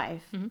 Frank's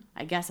wife,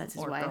 I guess that's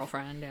his wife. Or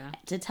girlfriend, yeah.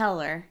 To tell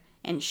her,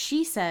 and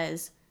she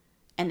says,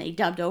 and they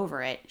dubbed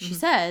over it, she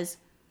says,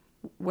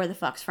 where the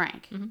fuck's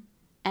Frank? Mm-hmm.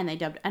 And they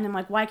dubbed, and I'm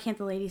like, why can't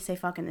the lady say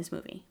fuck in this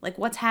movie? Like,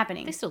 what's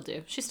happening? They still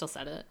do. She still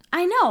said it.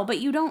 I know, but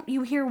you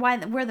hear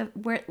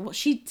well,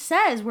 she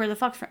says where the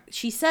fuck's Frank.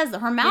 She says that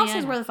her mouth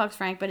says where the fuck's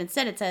Frank, but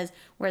instead it says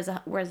where's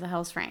the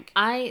hell's Frank.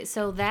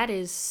 So that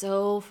is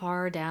so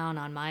far down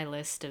on my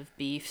list of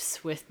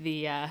beefs with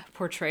the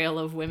portrayal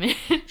of women.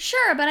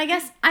 Sure, but I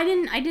guess I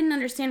didn't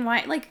understand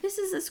why. Like, this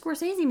is a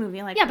Scorsese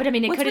movie. Like, yeah, but I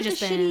mean, it could have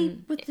just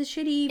been with the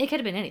shitty. It could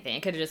have been anything.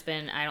 It could have just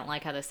been, I don't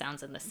like how this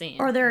sounds in the scene,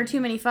 or there are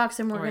too many fucks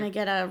and we're gonna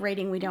get a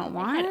rating we don't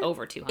want. It had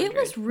over 200. It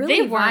was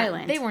really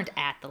violent. They weren't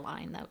at the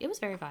line though. It was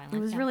very violent. It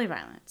was really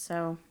violent.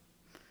 So,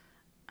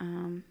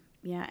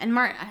 yeah. And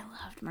I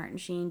loved Martin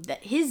Sheen.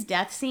 His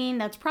death scene.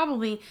 That's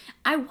probably.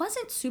 I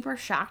wasn't super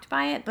shocked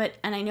by it,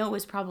 and I know it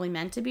was probably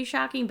meant to be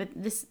shocking. But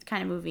this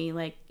kind of movie,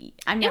 like,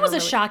 it was a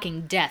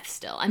shocking death.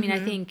 Still, I mean, I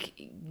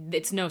think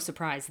it's no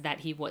surprise that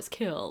he was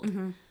killed,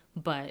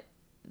 but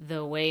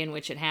the way in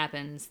which it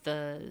happens,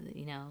 the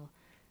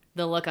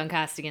look on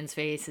Costigan's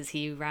face as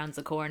he rounds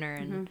the corner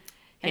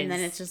and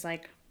then it's just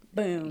like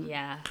boom.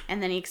 Yeah.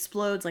 And then he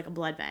explodes like a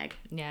blood bag.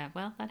 Yeah,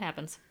 well, that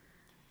happens.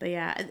 But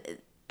yeah,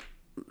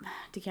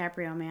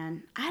 DiCaprio,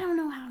 man, I don't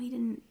know how he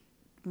didn't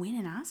win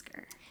an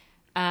Oscar.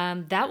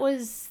 That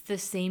was the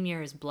same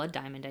year as Blood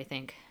Diamond, I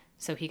think.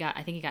 So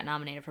I think he got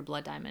nominated for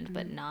Blood Diamond,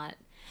 but not.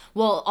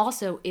 Well,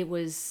 also it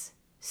was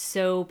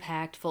so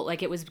packed full,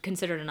 like it was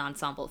considered an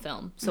ensemble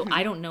film. So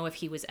I don't know if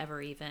he was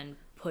ever even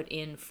put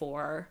in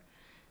for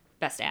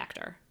Best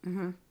Actor.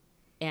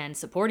 And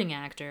supporting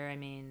actor, I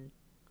mean,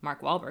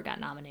 Mark Wahlberg got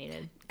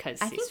nominated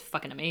because he's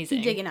fucking amazing.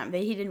 He did get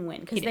nominated. He didn't win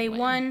because they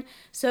won.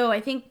 So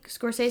I think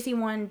Scorsese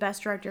won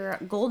Best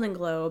Director, Golden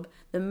Globe.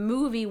 The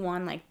movie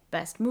won like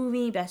Best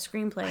Movie, Best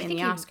Screenplay in the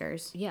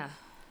Oscars. Yeah.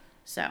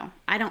 So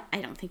I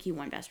don't think he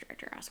won Best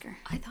Director Oscar.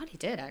 I thought he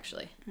did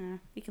actually.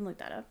 We can look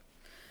that up.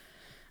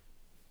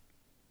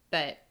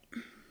 But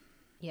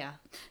yeah.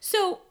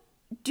 So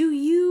do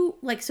you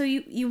like? So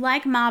you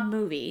like mob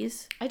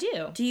movies? I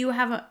do. Do you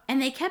have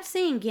and they kept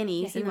saying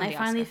Guineas, and I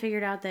finally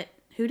figured out that.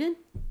 Who did?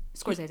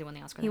 Scorsese won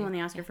the Oscar. He won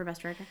the Oscar for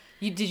Best Director.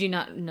 Did you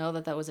not know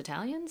that was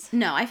Italians?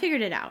 No, I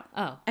figured it out.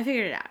 Oh. I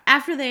figured it out.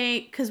 After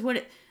they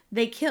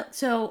killed,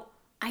 so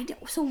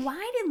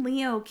why did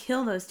Leo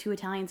kill those two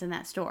Italians in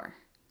that store?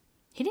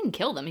 He didn't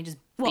kill them, he just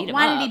beat them up.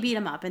 Why did he beat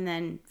them up and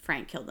then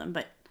Frank killed them?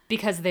 But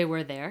because they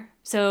were there.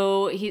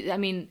 So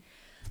the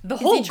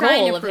whole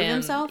goal of him,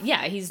 himself?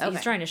 Yeah, he's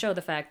trying to show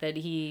the fact that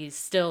he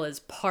still is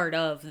part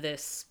of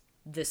this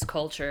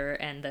culture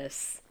and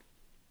this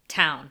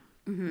town,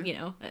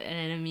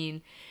 and I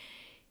mean,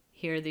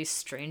 here are these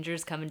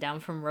strangers coming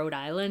down from Rhode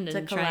Island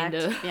and trying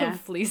to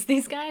fleece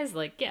these guys,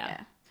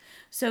 yeah.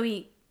 So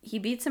he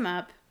beats him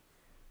up,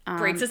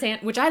 breaks his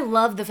hand, which I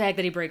love the fact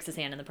that he breaks his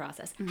hand in the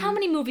process. How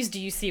many movies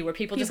do you see where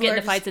people just get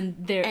into fights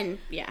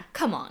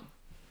come on.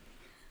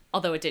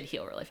 Although it did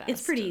heal really fast.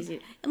 It's pretty easy.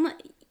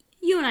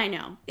 You and I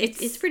know.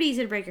 It's pretty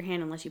easy to break your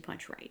hand unless you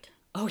punch right.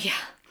 Oh, yeah.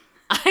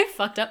 I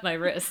fucked up my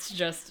wrist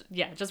just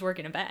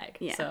working a bag.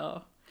 Yeah.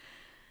 So,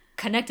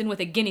 connecting with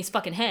a Guinea's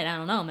fucking head, I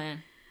don't know,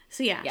 man.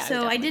 So,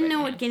 so I didn't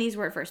know what Guineas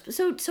were at first.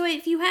 So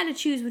if you had to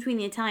choose between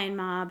the Italian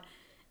mob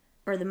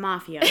or the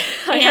mafia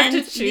and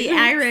the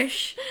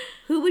Irish,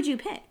 who would you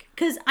pick?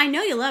 Because I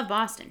know you love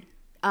Boston.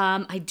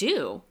 I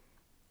do.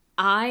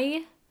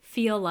 I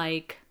feel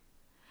like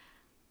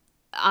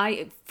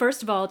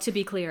first of all, to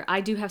be clear,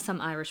 I do have some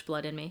Irish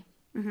blood in me.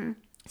 Mm-hmm.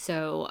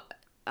 So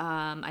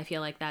I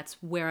feel like that's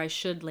where I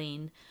should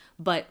lean.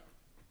 But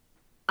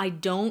I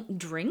don't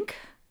drink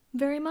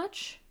very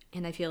much.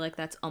 And I feel like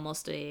that's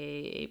almost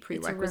a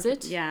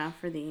prerequisite.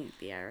 For the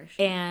Irish.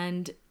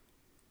 And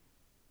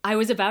I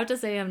was about to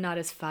say I'm not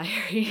as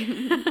fiery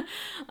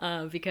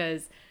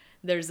because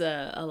there's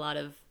a lot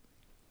of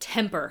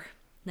temper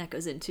that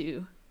goes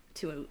into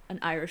an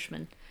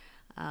Irishman.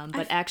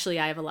 But actually,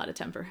 I have a lot of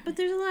temper. But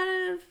there's a lot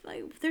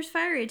of, there's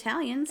fiery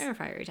Italians. There are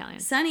fiery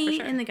Italians.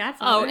 Sonny in The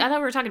Godfather. Oh, I thought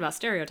we were talking about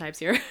stereotypes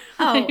here.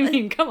 Oh. I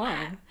mean, come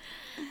on.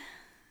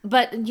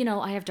 But, you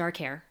know, I have dark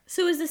hair.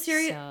 So is the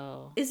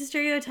So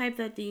stereotype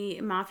that the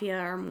mafia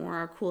are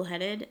more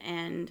cool-headed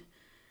and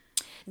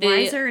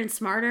wiser and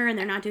smarter, and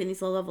they're not doing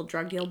these low-level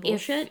drug deal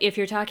bullshit? if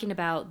you're talking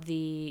about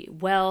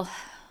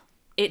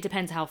it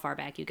depends how far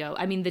back you go.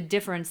 I mean,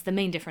 the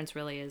main difference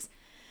really is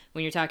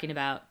when you're talking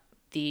about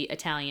the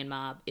Italian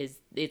mob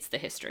it's the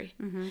history.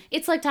 Mm-hmm.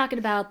 It's like talking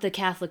about the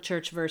Catholic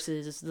Church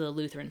versus the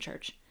Lutheran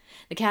Church.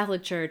 The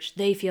Catholic Church,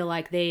 they feel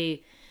like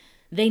they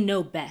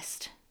know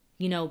best.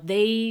 You know,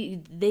 they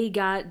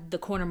got the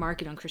corner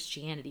market on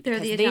Christianity because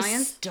They're the they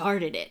Italians?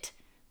 started it.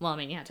 Well, I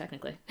mean, yeah,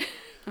 technically.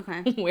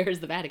 Okay. Where's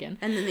the Vatican?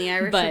 And then the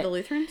Irish But- are the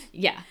Lutherans?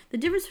 Yeah. The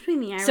difference between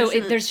the Irish So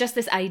and there's just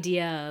this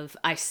idea of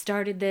I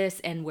started this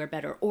and we're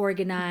better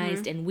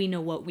organized Mm-hmm. and we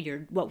know what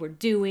we're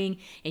doing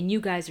and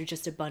you guys are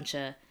just a bunch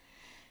of,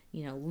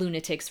 you know,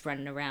 lunatics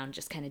running around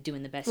just kind of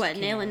doing the best you What,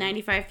 can. nailing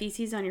 95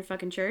 theses on your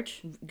fucking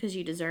church? Because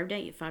you deserved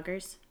it, you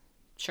fuckers.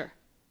 Sure.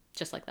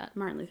 Just like that.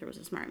 Martin Luther was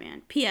a smart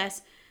man.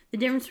 P.S. The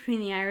difference between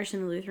the Irish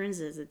and the Lutherans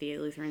is that the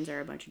Lutherans are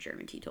a bunch of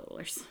German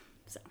teetotalers.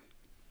 So,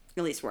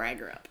 at least where I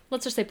grew up.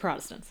 Let's just say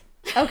Protestants.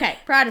 Okay,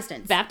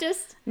 Protestants.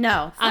 Baptist? No,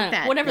 I fuck don't know.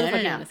 that. Whatever the no, fuck no,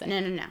 you no. wanna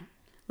say. No.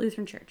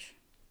 Lutheran Church.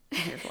 I'm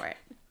here for it.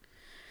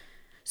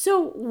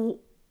 So,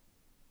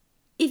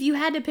 if you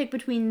had to pick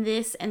between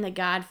this and The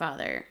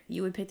Godfather,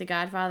 you would pick The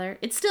Godfather.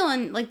 It's still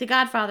in, like, The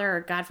Godfather or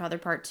Godfather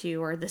Part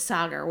 2 or The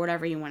Saga or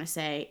whatever you want to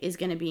say is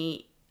going to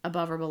be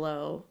above or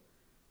below.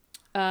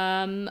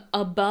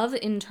 Above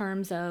in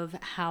terms of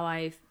how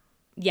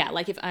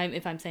like if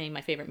I'm saying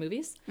my favorite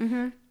movies,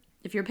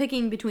 If you're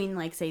picking between,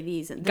 like, say,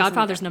 these and this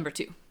Godfather's number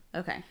 2.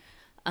 Okay.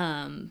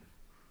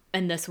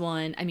 And this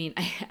one, I mean,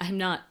 I'm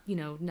not, you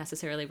know,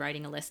 necessarily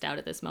writing a list out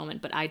at this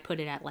moment, but I'd put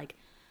it at like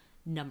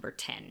number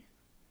 10.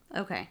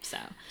 Okay.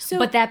 So,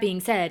 but that being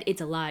said,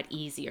 it's a lot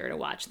easier to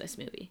watch this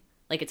movie.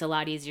 Like, it's a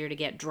lot easier to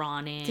get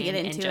drawn in. To get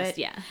into and just,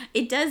 it. Yeah.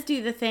 It does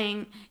do the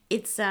thing.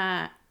 It's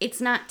not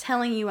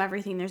telling you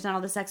everything. There's not all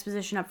this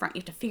exposition up front. You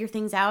have to figure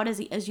things out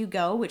as you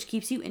go, which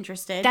keeps you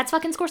interested. That's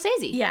fucking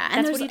Scorsese. Yeah,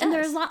 and That's what he does.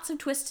 there's lots of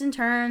twists and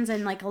turns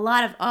and like a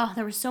lot of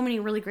there were so many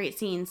really great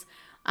scenes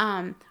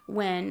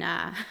when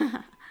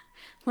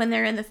when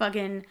they're in the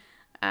fucking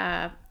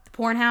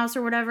porn house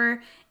or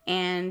whatever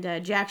and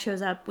Jack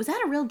shows up. Was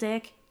that a real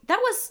dick? That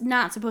was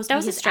not supposed to That be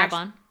was a his strap act-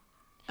 on.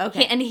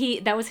 Okay. And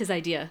that was his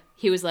idea.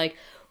 He was like,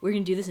 we're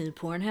going to do this in a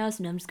porn house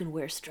and I'm just going to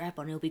wear a strap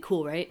on. It'll be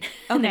cool, right?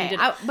 And then he Okay,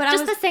 did it. but I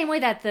just was- the same way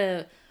that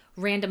the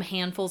random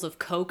handfuls of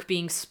coke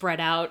being spread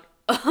out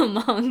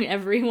among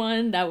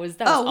everyone. That was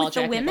all with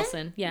Jack the women?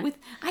 Nicholson. Yeah.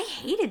 I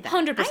hated that.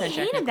 100% I Jack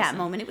hated that Nicholson.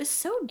 moment. It was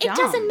so dumb. It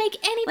doesn't make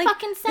any Like,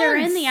 fucking sense. They're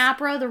in the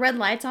opera, the red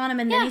lights on him,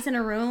 and then Yeah. he's in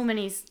a room and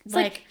he's It's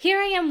like, here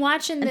I am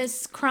watching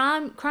this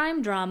crime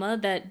drama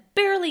that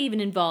barely even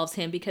involves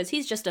him because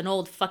he's just an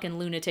old fucking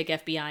lunatic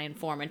FBI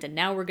informant, and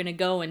now we're gonna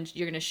go and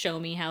you're gonna show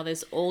me how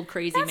this old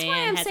crazy that's why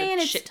man I'm has saying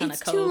a it's, shit ton it's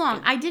of coke. too long.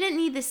 and- I didn't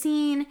need the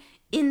scene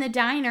in the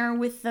diner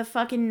with the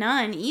fucking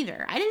nun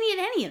either. I didn't need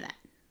any of that.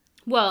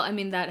 Well, I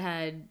mean,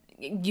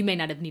 you may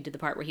not have needed the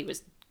part where he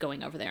was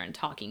going over there and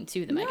talking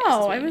to them. I guess, is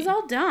No, what it you was mean.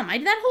 all dumb.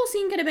 That whole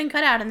scene could have been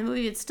cut out and the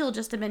movie would still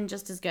just have been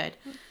just as good.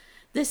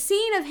 The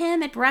scene of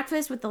him at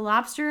breakfast with the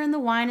lobster and the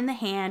wine in the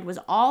hand was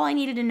all I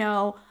needed to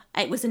know.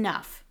 It was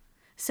enough.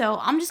 So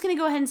I'm just going to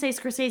go ahead and say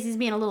Scorsese's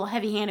being a little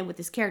heavy-handed with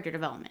his character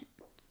development.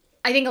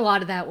 I think a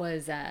lot of that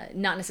was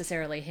not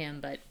necessarily him,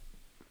 but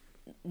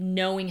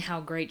knowing how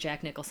great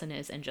Jack Nicholson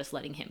is and just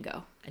letting him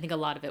go. I think a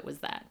lot of it was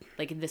that.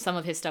 Like, some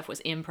of his stuff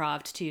was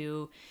improv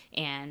too,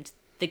 and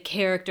the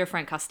character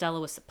Frank Costello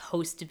was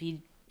supposed to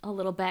be a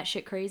little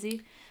batshit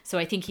crazy. So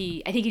I think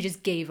he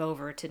just gave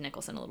over to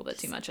Nicholson a little bit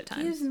too much at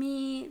times. Give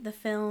me the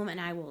film and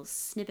I will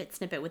snip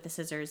it with the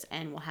scissors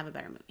and we'll have a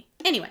better movie.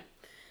 Anyway,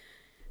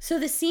 so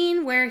the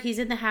scene where he's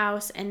in the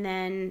house and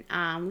then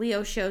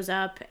Leo shows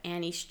up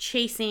and he's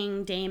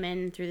chasing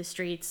Damon through the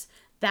streets,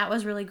 that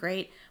was really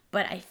great.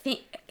 But I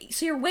think,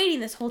 so you're waiting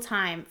this whole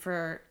time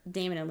for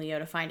Damon and Leo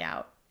to find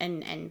out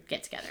and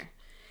get together.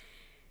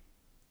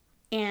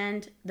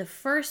 And the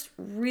first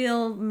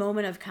real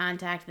moment of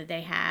contact that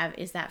they have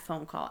is that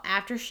phone call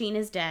after Sheen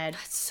is dead.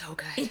 That's so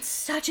good. It's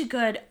such a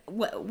good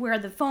where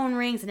the phone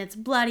rings and it's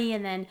bloody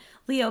and then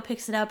Leo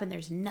picks it up and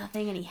there's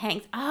nothing and he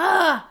hangs.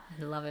 I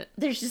love it.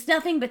 There's just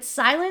nothing but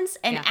silence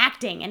and Yeah.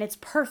 acting and it's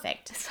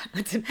perfect.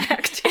 It's an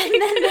acting.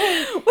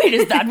 Wait,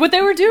 is that what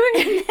they were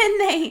doing?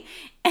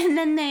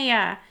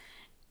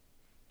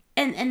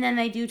 And then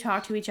they do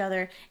talk to each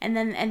other and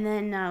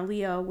then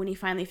Leo, when he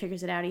finally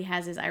figures it out, he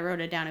has I wrote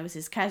it down, it was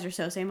his Kaiser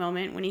Sose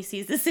moment when he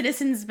sees the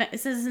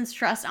Citizens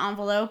Trust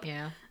envelope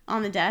Yeah.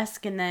 on the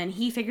desk and then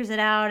he figures it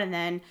out and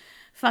then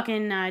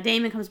fucking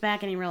Damon comes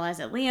back and he realizes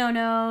that Leo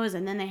knows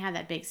and then they have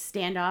that big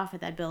standoff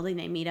at that building,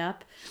 they meet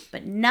up,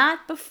 but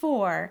not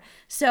before.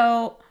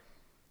 So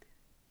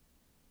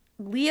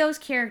Leo's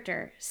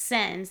character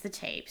sends the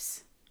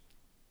tapes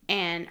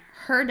and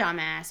her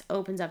dumbass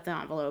opens up the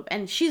envelope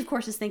and she of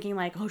course is thinking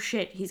like, oh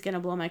shit, he's gonna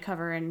blow my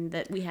cover and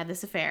that we had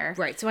this affair.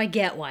 Right, so I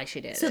get why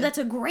she did So it. that's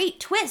a great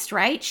twist,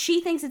 right? She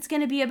thinks it's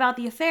gonna be about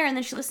the affair and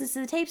then she listens to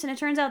the tapes and it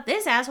turns out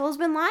this asshole's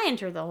been lying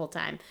to her the whole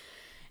time.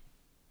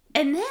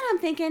 And then I'm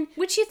thinking,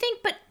 Which you think,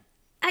 but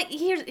I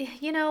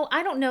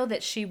don't know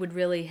that she would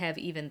really have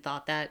even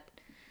thought that.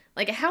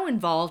 Like, how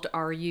involved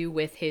are you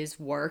with his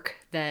work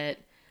that...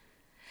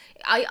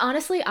 I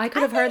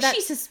could have heard that.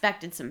 she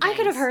suspected some I things.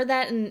 could have heard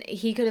that, and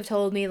he could have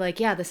told me, like,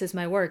 yeah, this is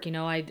my work.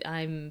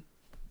 I'm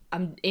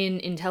in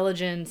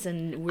intelligence,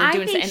 and we're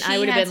doing... And I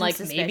would have been like,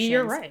 maybe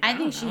you're right. I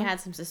think she had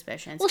some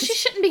suspicions. Well, she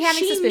shouldn't be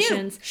having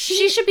suspicions.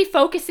 She should be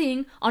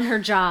focusing on her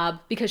job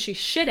because she's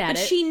shit at it.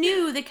 She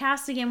knew that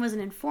Costigan was an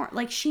informant.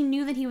 Like, she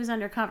knew that he was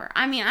undercover.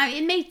 I mean,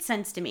 it made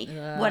sense to me.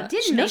 What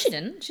didn't No, she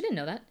didn't. She didn't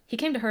know that. He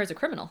came to her as a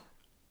criminal.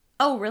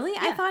 Oh, really?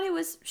 I thought it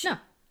was... No.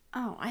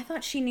 Oh, I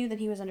thought she knew that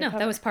he was undercover. No,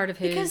 that was part of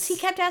his... Because he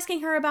kept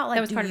asking her about, like,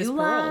 that was part of his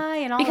parole. Lie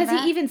and all because of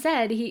that. he even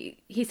said,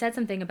 he said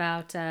something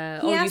about, He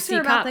you asked see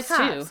her about cops, the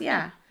cops, too.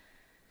 yeah.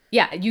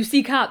 Yeah, you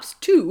see cops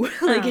too.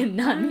 Like, Oh.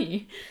 not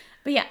me.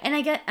 But yeah, and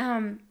I get,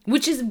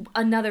 Which is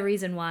another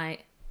reason why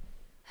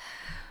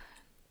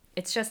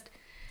it's just,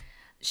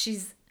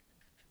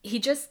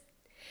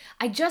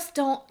 I just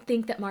don't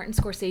think that Martin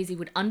Scorsese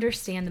would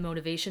understand the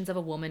motivations of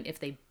a woman if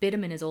they bit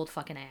him in his old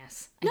fucking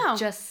ass. No.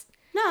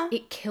 No.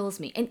 It kills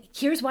me. And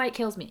here's why it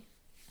kills me.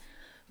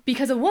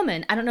 Because a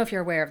woman, I don't know if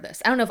you're aware of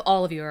this. I don't know if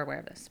all of you are aware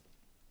of this.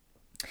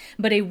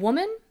 But a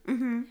woman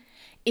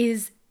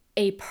is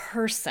a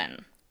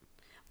person.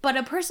 But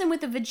a person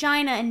with a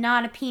vagina and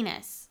not a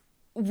penis.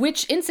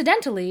 Which,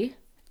 incidentally,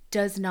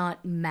 does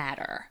not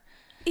matter.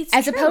 It's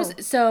As true.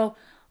 opposed, so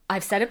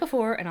I've said it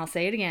before and I'll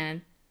say it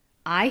again.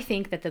 I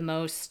think that the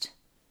most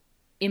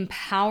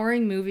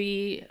empowering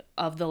movie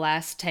of the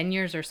last 10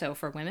 years or so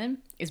for women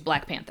is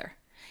Black Panther.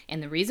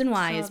 And the reason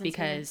why is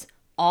because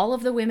all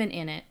of the women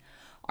in it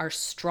are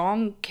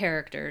strong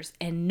characters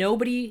and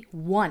nobody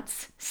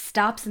once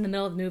stops in the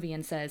middle of the movie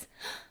and says,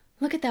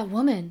 look at that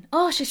woman.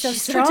 Oh, she's so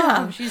strong.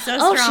 tough. She's so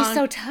Oh, strong. she's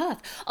so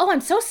tough. Oh,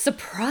 I'm so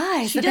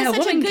surprised She that does that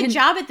such a woman good can...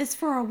 job at this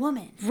for a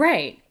woman.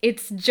 Right.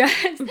 It's just,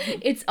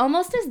 it's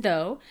almost as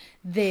though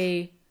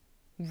they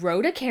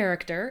wrote a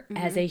character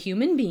as a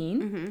human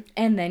being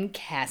and then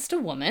cast a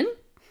woman.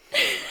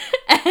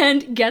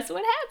 And guess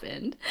what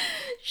happened?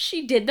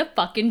 She did the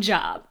fucking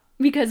job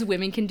because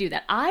women can do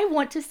that. I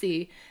want to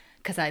see,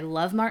 because I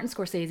love Martin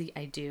Scorsese,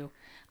 I do.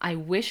 I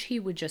wish he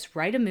would just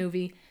write a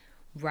movie,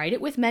 write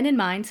it with men in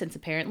mind, since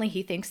apparently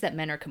he thinks that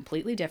men are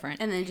completely different.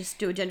 And then just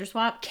do a gender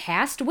swap.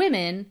 Cast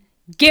women.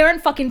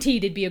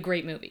 Guaranteed it'd be a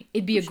great movie.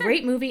 It'd be a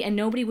great movie and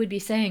nobody would be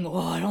saying, oh,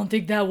 I don't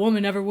think that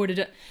woman ever would have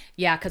done.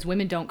 Yeah, because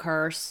women don't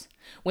curse.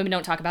 Women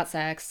don't talk about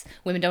sex.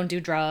 Women don't do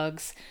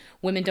drugs.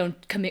 Women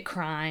don't commit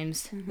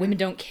crimes. Women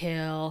don't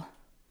kill.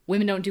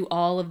 Women don't do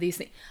all of these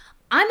things.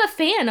 I'm a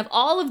fan of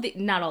all of the...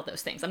 Not all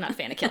those things. I'm not a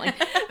fan of killing.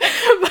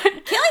 But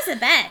Killing's the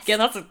best. yeah,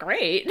 that's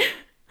great.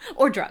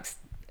 Or drugs.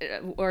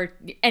 Or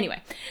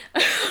anyway.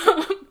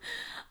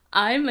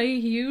 I'm a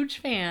huge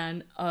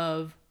fan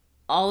of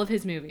all of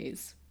his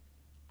movies.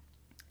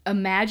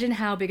 Imagine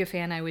how big a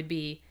fan I would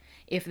be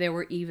if there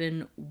were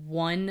even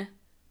one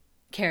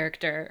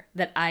character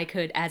that I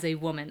could, as a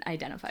woman,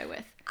 identify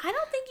with. I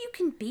don't think you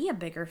can be a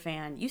bigger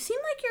fan. You seem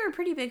like you're a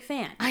pretty big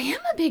fan. I am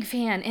a big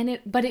fan,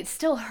 but it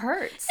still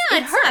hurts. No,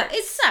 it hurts.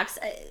 It sucks.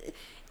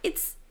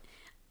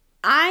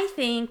 I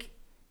think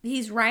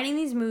he's writing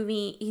these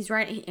movies. He's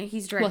directing.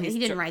 Well, he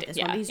didn't write this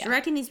one, but he's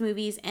directing these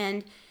movies,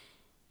 and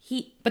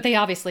But they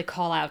obviously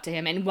call out to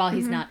him, and while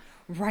he's not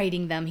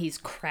writing them, he's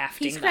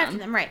crafting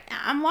them. right.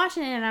 I'm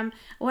watching it, and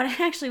what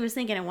I actually was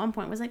thinking at one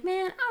point was like,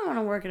 man, I want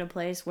to work at a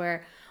place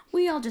where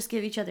we all just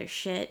give each other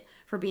shit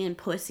for being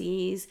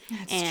pussies.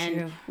 That's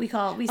true.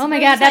 Oh my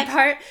God, that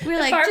part. We're the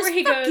like, part just where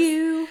he fuck goes.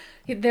 you.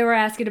 They were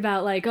asking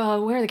about, like,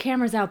 oh, where are the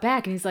cameras out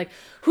back? And he's like,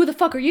 who the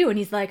fuck are you? And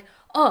he's like,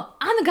 oh,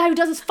 I'm the guy who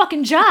does his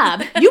fucking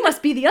job. You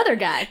must be the other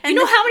guy. You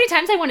know how many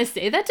times I want to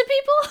say that to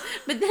people?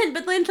 But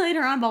then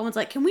later on, Baldwin's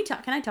like, can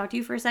I talk to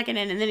you for a second?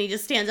 And then he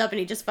just stands up and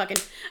he just fucking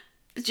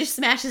just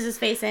smashes his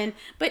face in.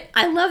 But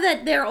I love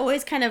that they're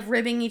always kind of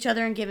ribbing each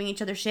other and giving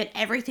each other shit.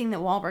 Everything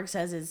that Wahlberg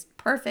says is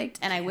perfect,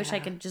 and I wish I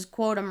could just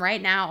quote him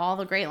right now, all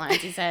the great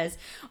lines he says.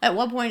 At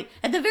one point,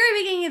 at the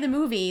very beginning of the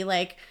movie,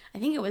 like, I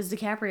think it was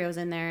DiCaprio's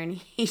in there, and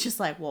he's just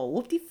like, well,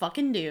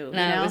 whoop-de-fucking-do, you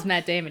No, know? it was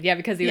Matt Damon. Yeah,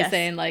 because he was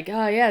saying, like,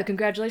 oh, yeah,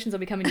 congratulations on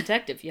becoming a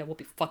detective. Yeah,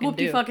 whoop-de-fucking-do.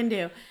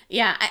 Whoop-de-fucking-do.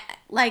 Yeah,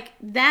 like,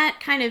 that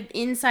kind of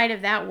inside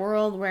of that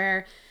world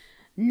where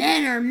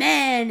men are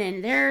men,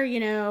 and they're,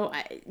 you know,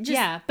 just...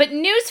 Yeah, but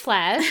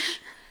newsflash,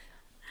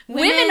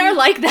 women are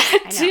like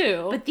that,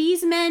 too. But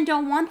these men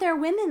don't want their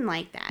women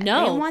like that.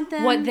 No, they want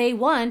them... what they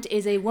want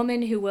is a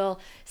woman who will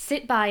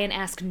sit by and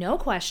ask no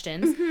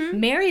questions,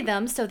 marry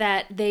them so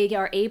that they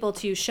are able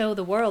to show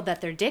the world that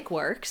their dick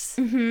works.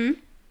 Mm-hmm.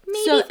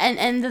 Maybe So,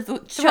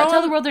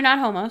 tell the world they're not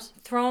homos.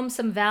 throw them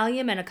some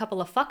Valium and a couple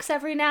of fucks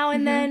every now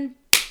and then.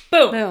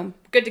 Boom. Boom.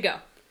 Good to go.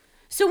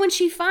 So when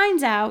she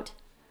finds out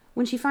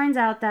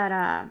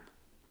that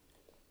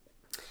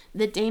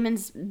that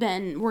Damon's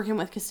been working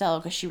with Costello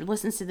because she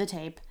listens to the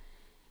tape,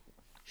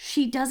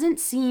 she doesn't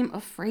seem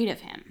afraid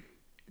of him.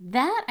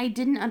 That I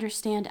didn't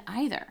understand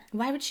either.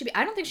 Why would she be?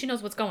 I don't think she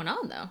knows what's going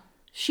on, though.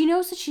 She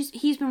knows that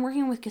he's been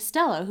working with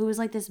Costello, who was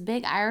like this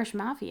big Irish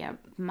mafia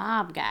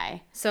mob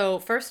guy. So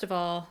first of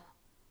all,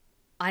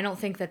 I don't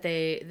think that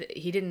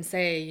he didn't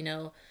say, you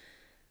know,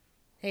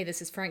 hey,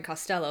 this is Frank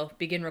Costello,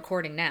 begin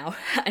recording now.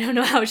 I don't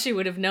know how she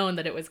would have known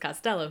that it was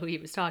Costello who he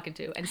was talking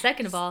to. And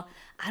second of all,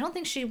 I don't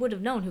think she would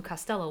have known who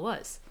Costello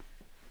was.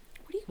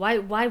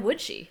 Why would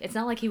she? It's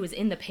not like he was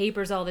in the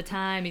papers all the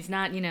time. He's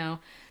not, you know,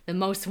 the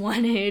most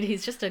wanted.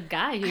 He's just a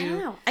guy who I don't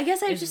know. I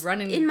guess I is just,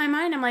 running... in my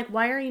mind, I'm like,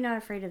 why are you not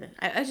afraid of this?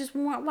 I just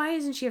want, why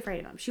isn't she afraid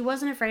of him? She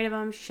wasn't afraid of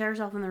him. She shut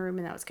herself in the room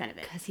and that was kind of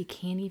it. Because he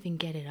can't even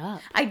get it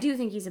up. I do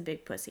think he's a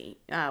big pussy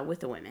with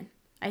the women.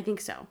 I think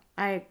so.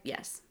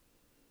 Yes.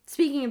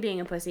 Speaking of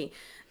being a pussy,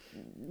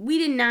 we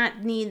did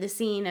not need the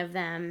scene of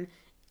them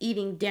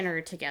eating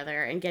dinner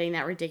together and getting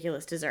that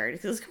ridiculous dessert.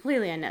 It was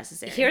completely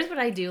unnecessary. Here's what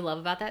I do love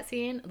about that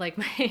scene. Like,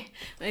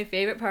 my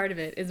favorite part of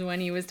it is when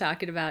he was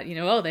talking about, you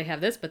know, oh, they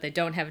have this, but they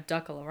don't have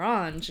duck à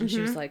l'orange. And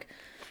she was like,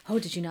 oh,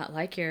 did you not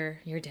like your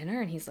dinner?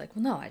 And he's like,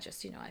 well, no, I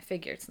just, you know, I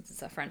figured since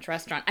it's a French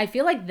restaurant. I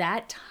feel like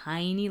that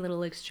tiny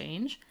little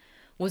exchange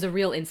was a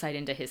real insight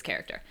into his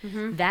character.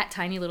 That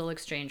tiny little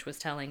exchange was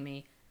telling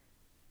me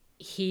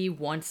he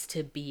wants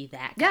to be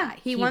that guy. Yeah,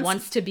 he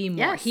wants to be more.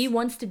 Yes. He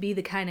wants to be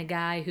the kind of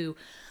guy who...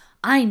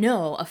 I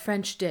know a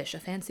French dish, a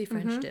fancy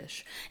French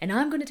dish, and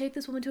I'm going to take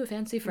this woman to a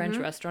fancy French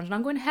restaurant, and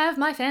I'm going to have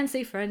my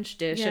fancy French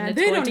dish, Yeah, and it's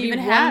they going don't to be even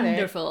have it.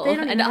 wonderful. They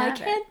don't And even I have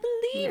it. can't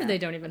believe Yeah. they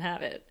don't even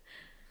have it.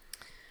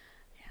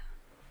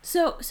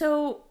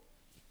 So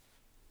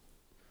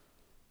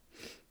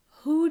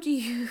who do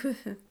you...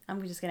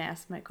 I'm just going to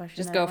ask my question.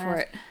 Just that go I for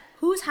asked. it.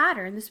 Who's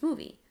hotter in this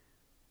movie?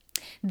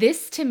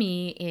 This, to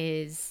me,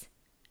 is...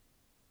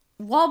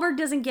 Wahlberg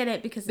doesn't get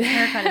it because his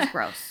haircut is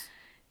gross.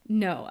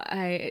 No,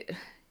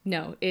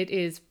 it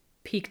is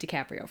peak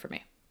DiCaprio for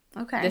me.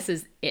 Okay. This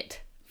is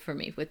it for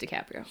me with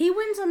DiCaprio. He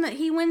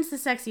wins the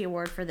sexy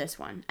award for this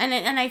one. And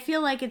I feel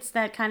like it's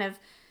that kind of,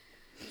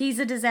 he's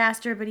a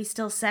disaster, but he's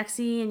still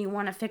sexy and you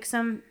want to fix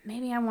him.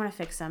 Maybe I want to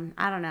fix him.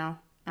 I don't know.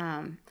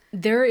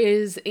 There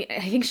is...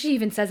 I think she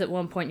even says at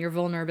one point, your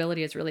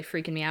vulnerability is really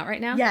freaking me out right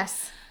now.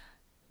 Yes.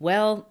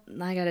 Well,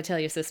 I gotta tell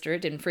you, sister,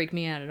 it didn't freak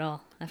me out at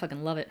all. I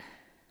fucking love it.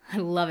 I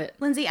love it.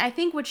 Lindsay, I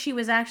think what she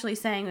was actually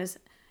saying was,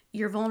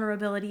 your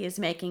vulnerability is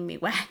making me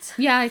wet.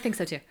 Yeah, I think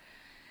so too.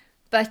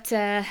 But,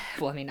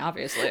 well, I mean,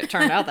 obviously it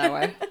turned out that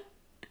way.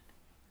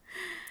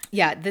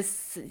 Yeah,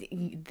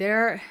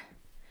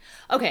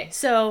 okay,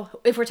 so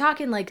if we're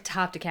talking like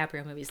top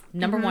DiCaprio movies,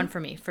 number one for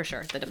me, for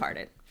sure, The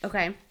Departed.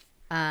 Okay.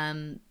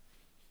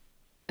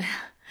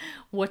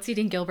 What's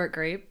Eating Gilbert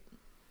Grape?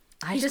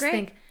 He's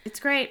great. It's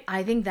great.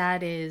 I think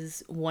that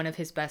is one of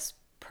his best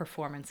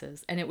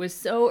performances. And it was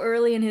so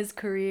early in his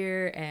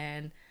career,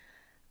 and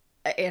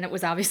it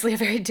was obviously a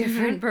very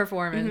different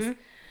performance.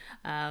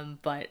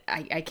 But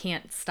I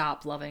can't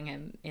stop loving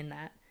him in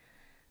that.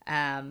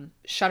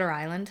 Shutter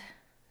Island.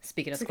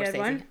 Speaking of That's a good Scorsese,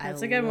 one.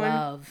 That's a good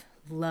one.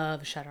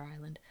 love Shutter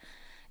Island.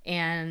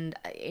 And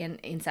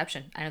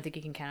Inception. I don't think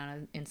you can count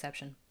on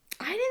Inception.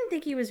 I didn't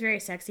think he was very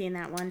sexy in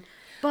that one.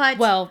 But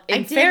Well, in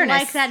I did fairness,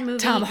 like that movie.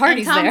 Tom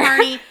Hardy's and Tom there.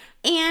 Hardy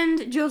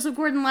and Joseph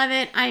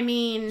Gordon-Levitt. I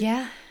mean,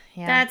 Yeah.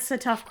 that's a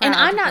tough crowd And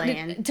I'm to not, play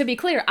in. to be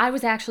clear, I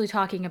was actually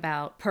talking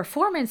about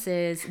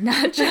performances,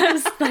 not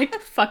just like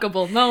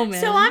fuckable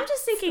moments. So I'm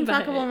just thinking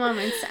But- fuckable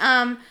moments.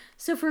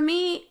 So for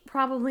me,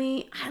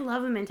 probably, I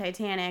love him in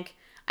Titanic.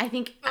 I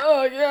think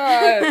Oh,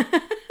 yeah.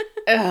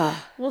 Ugh.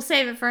 we'll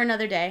save it for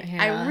another day.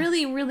 Yeah. I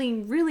really, really,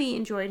 really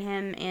enjoyed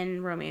him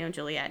in Romeo and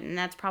Juliet, and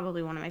that's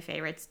probably one of my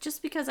favorites,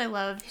 just because I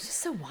love He's just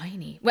so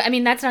whiny. Well, I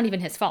mean, that's not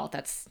even his fault.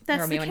 That's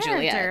Romeo the and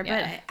character. Juliet.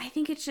 But Yeah. I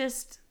think it's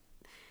just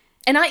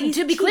And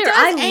to be clear, he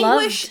does I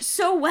anguish loved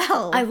so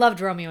well. I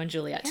loved Romeo and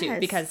Juliet too, Yes.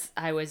 because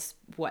I was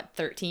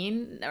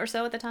 13 or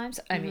so at the time.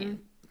 So, I mean,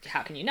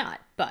 how can you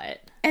not?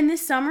 But And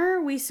this summer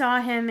we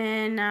saw him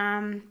in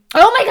oh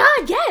my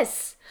God,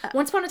 yes!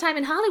 Once Upon a Time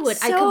in Hollywood.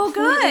 I so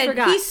completely good.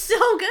 forgot. He's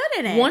so good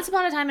in it. Once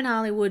Upon a Time in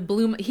Hollywood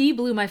blew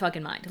my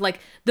fucking mind. Like,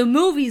 the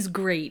movie's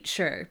great,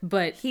 sure,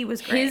 but He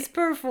was great. His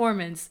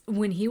performance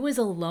when he was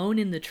alone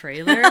in the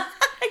trailer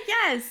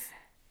Yes.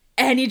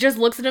 and he just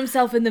looks at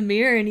himself in the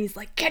mirror and he's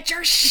like, "Get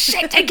your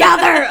shit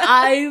together!"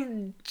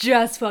 I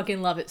just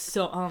fucking love it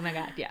so. Oh my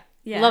God,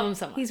 yeah, love him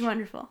so much. He's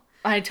wonderful.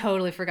 I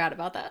totally forgot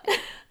about that.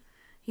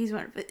 He's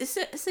wonderful.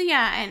 So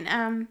yeah,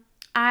 and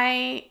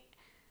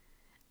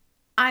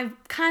I've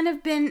kind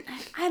of been,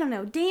 I don't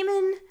know,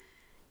 Damon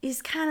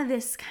is kind of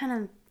this kind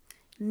of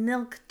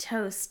milk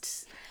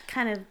toast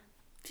kind of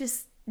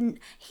just,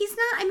 he's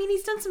not, I mean,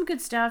 he's done some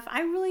good stuff.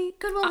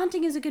 Good Will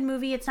Hunting is a good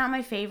movie. It's not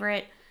my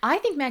favorite. I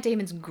think Matt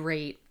Damon's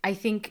great. I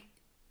think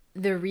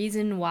the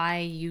reason why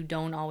you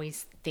don't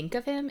always think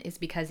of him is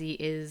because he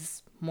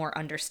is more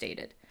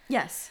understated.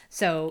 Yes.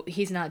 So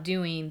he's not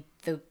doing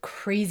the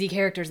crazy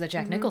characters that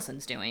Jack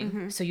Nicholson's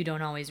doing. So you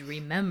don't always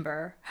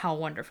remember how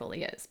wonderful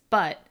he is.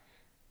 But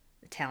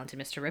the talented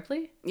Mr.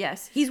 Ripley,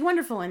 Yes. He's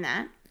wonderful in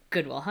that.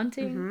 Good Will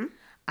Hunting.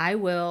 I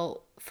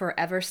will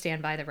forever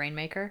stand by The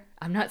Rainmaker.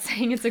 I'm not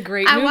saying it's a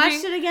great I movie.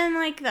 watched it again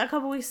like a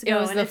couple weeks ago. It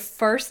was the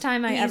first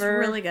time I he's ever...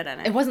 really good at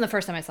it. It wasn't the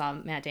first time I saw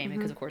Matt Damon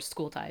because, of course,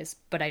 School Ties.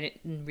 But I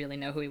didn't really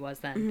know who he was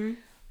then.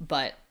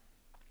 But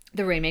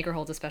The Rainmaker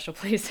holds a special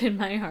place in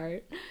my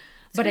heart.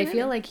 But I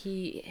feel like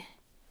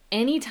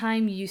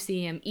anytime you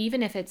see him,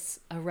 even if it's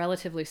a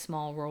relatively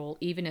small role,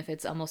 even if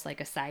it's almost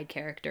like a side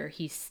character,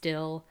 he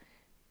still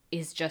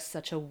is just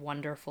such a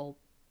wonderful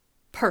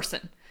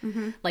person.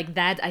 Like,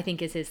 that, I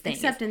think, is his thing.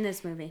 Except in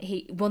this movie.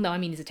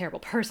 He's a terrible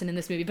person in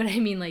this movie, but I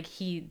mean, like,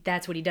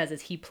 that's what he does,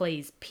 is he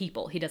plays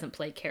people. He doesn't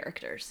play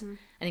characters.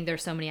 I think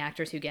there's so many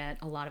actors who get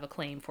a lot of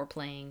acclaim for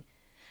playing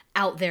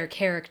out there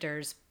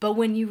characters, but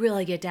when you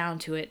really get down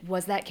to it,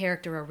 was that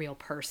character a real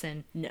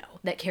person? No.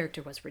 That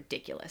character was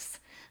ridiculous.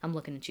 I'm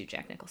looking at you,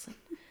 Jack Nicholson.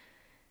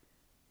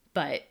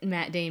 But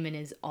Matt Damon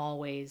is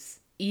always,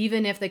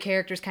 even if the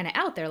character's kind of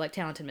out there, like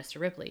Talented Mr.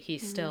 Ripley,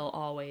 he's still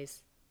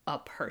always a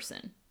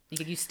person.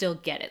 You still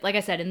get it. Like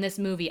I said, in this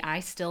movie, I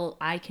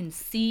can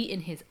see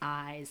in his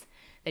eyes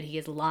that he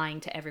is lying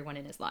to everyone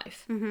in his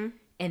life.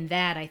 And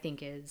that, I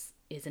think, is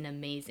an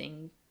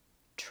amazing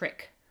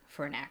trick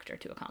for an actor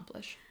to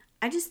accomplish.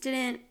 I just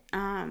didn't,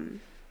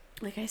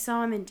 I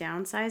saw him in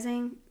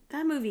Downsizing.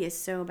 That movie is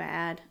so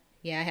bad.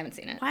 Yeah, I haven't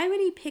seen it. Why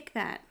would he pick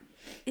that?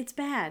 It's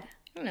bad.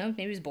 I don't know.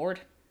 Maybe he's bored.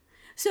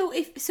 So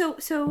we've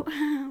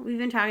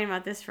been talking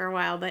about this for a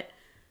while, but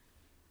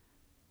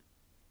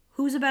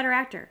who's a better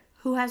actor?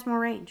 Who has more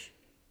range?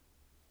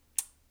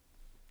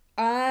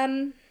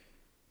 I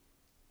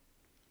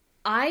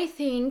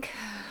think...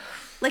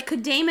 Like,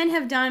 could Damon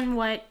have done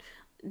what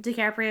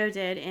DiCaprio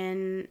did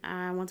in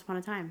Once Upon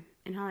a Time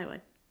in Hollywood?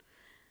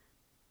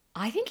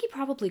 I think he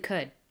probably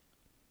could.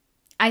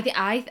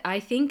 I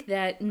think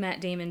that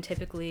Matt Damon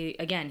typically,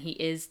 again, he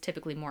is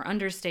typically more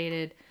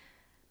understated,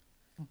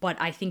 but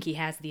I think he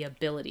has the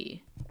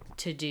ability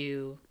to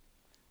do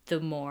the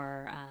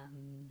more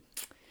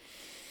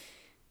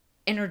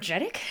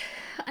energetic,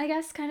 I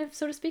guess, kind of,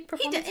 so to speak,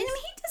 performances. He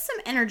does some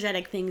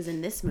energetic things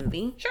in this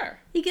movie. Sure.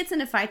 He gets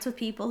into fights with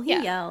people. He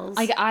yells.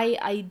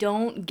 I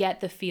don't get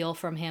the feel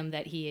from him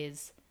that he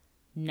is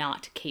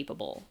not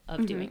capable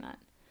of doing that.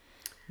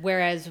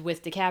 Whereas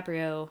with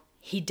DiCaprio,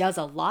 he does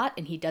a lot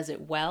and he does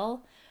it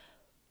well,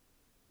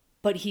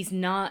 but he's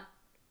not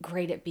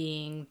great at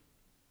being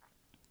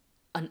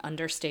an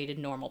understated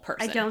normal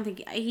person. I don't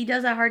think he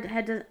does a hard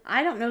head.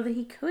 I don't know that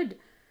he could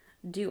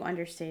do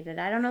understated.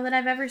 I don't know that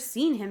I've ever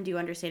seen him do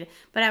understated.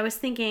 But I was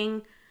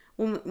thinking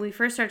when we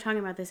first started talking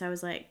about this, I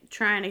was like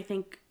trying to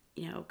think,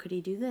 could he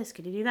do this?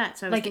 Could he do that?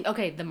 So I was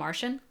okay, The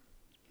Martian.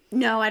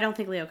 No, I don't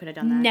think Leo could have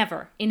done that.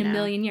 Never in a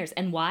million years.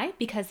 And why?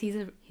 Because he's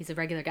a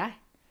regular guy.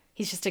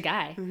 He's just a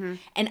guy.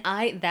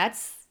 And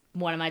that's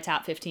one of my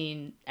top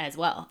 15 as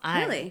well.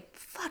 Really? I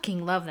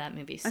fucking love that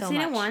movie so much. I've seen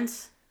it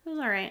once. It was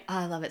all right.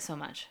 I love it so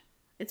much.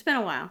 It's been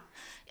a while.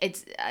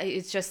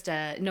 It's just,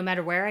 no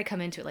matter where I come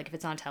into it, like if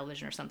it's on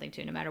television or something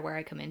too, no matter where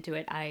I come into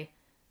it, I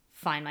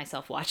find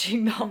myself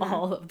watching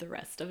all of the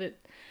rest of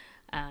it.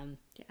 And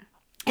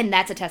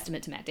that's a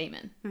testament to Matt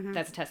Damon.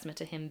 That's a testament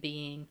to him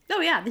being...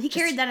 Oh, yeah. He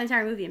carried that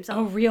entire movie himself.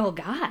 A real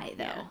guy,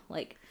 though. Yeah.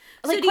 Like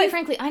So quite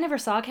frankly, I never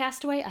saw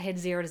Castaway. I had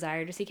zero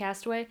desire to see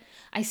Castaway.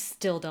 I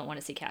still don't want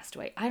to see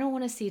Castaway. I don't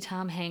want to see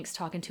Tom Hanks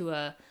talking to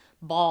a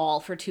ball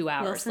for 2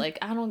 hours. Wilson? Like,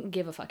 I don't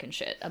give a fucking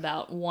shit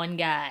about one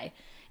guy.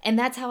 And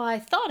that's how I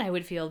thought I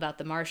would feel about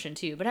The Martian,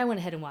 too. But I went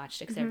ahead and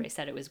watched it because everybody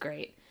said it was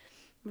great.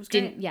 It was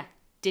great.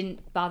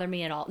 Didn't bother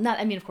me at all.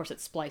 Of course,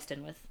 it's spliced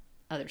in with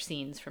other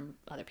scenes from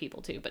other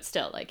people, too. But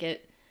still,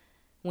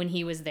 when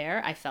he was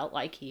there, I felt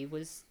like he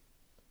was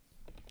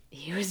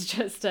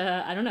just,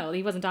 I don't know,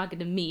 he wasn't talking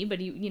to me, but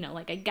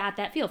I got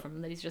that feel from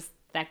him that he's just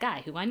that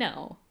guy who I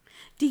know.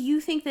 Do you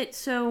think that,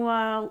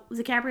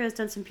 DiCaprio's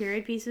done some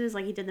period pieces,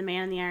 like he did The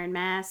Man in the Iron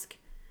Mask.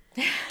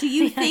 Do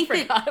you think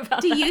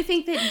you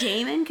think that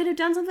Damon could have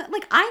done something?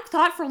 Like, I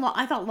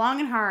thought long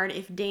and hard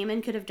if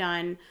Damon could have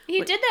done...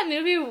 He did that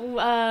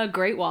movie,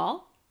 Great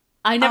Wall.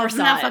 I never saw it.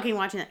 I'm not fucking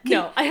watching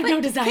that. I have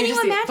no desire to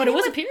see it, but it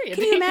was a period.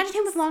 Can you imagine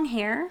him with long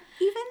hair,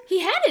 even?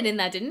 He had it in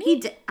that, didn't he? He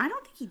did. I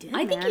don't think he did.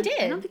 I think he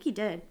did. I don't think he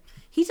did.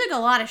 He took a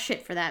lot of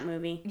shit for that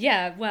movie.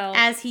 Yeah, well...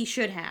 As he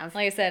should have.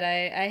 Like I said,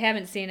 I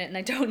haven't seen it, and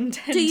I don't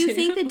intend to. Do you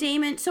think that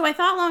Damon... So I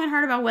thought long and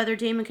hard about whether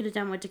Damon could have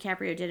done what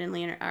DiCaprio did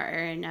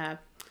in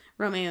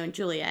Romeo and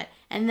Juliet.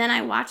 And then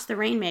I watched The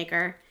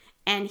Rainmaker,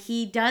 and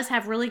he does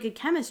have really good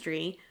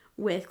chemistry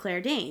with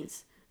Claire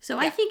Danes. So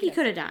I think he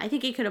could have done. I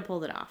think he could have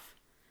pulled it off.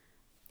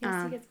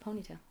 Yes, he gets a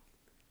ponytail.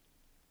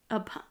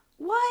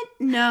 What?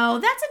 No,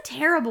 that's a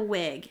terrible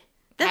wig.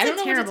 That's I don't a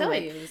know terrible what to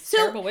wig. tell you. It's a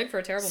terrible wig for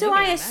a terrible movie. So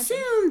I imagine.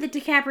 assume that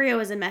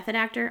DiCaprio is a method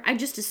actor. I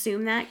just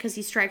assume that because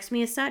he strikes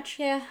me as such.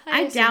 Yeah,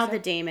 I assume doubt so.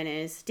 that Damon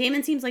is.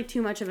 Damon seems like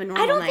too much of a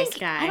normal nice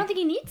guy. I don't think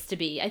he needs to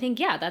be. I think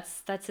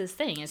that's his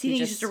thing. So you think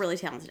he's just a really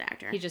talented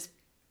actor? He just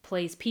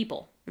plays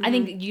people. I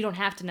think you don't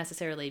have to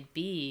necessarily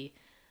be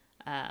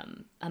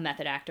a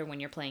method actor when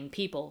you're playing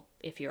people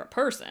if you're a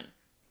person.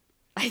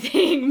 I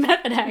think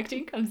method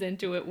acting comes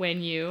into it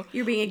when you're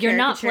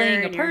not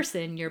playing a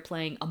person, you're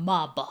playing a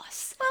mob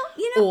boss. Well,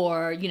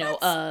 or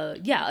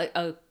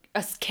a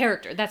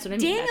character. That's what I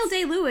mean. Daniel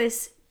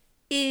Day-Lewis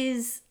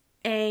is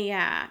a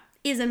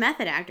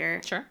method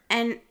actor. Sure.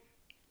 And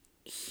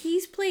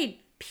he's played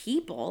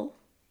people.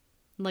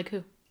 Like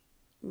who?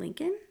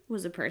 Lincoln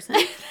was a person.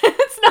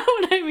 That's not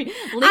what I mean.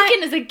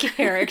 Lincoln is a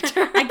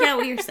character. I get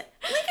what you're saying.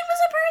 Lincoln was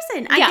a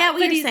person. I Yeah, get what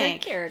but you're he's a saying.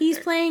 character. He's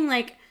playing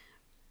like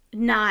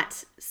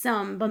not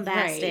some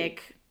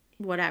bombastic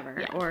whatever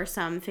Yeah. or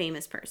some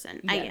famous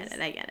person. Yes.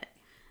 I get it.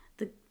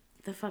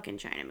 The fucking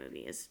China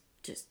movie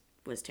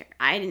was terrible.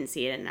 I didn't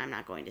see it, and I'm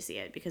not going to see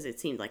it because it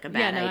seemed like a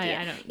bad idea.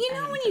 I don't. You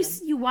know when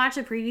you watch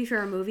a preview for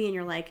a movie and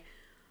you're like,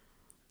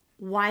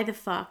 why the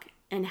fuck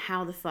and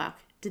how the fuck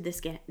did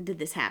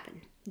this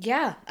happen?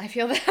 Yeah, I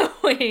feel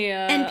that way.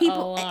 And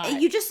people, a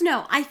lot. you just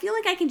know. I feel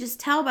like I can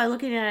just tell by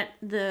looking at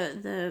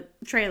the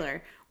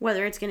trailer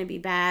whether it's going to be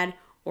bad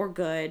or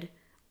good,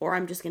 or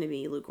I'm just going to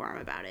be lukewarm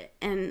about it.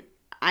 And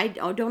I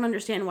don't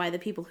understand why the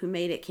people who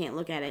made it can't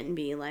look at it and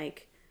be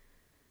like,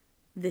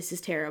 this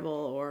is terrible,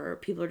 or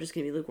people are just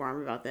going to be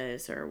lukewarm about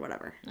this, or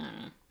whatever.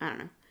 I don't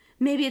know.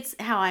 Maybe it's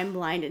how I'm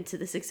blinded to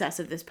the success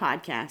of this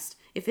podcast.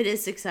 If it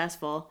is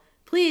successful,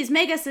 please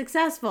make us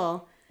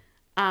successful.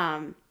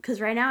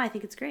 Because right now I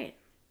think it's great.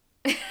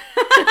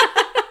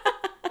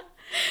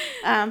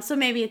 So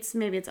maybe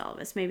it's all of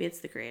us. Maybe it's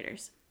the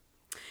creators.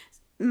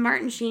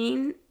 Martin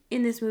Sheen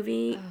in this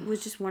movie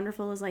was just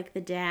wonderful as like the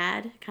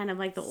dad, kind of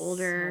like the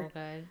older, So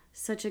good.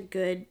 such a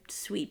good,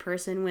 sweet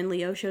person. When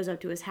Leo shows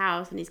up to his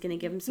house and he's gonna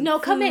give him some No,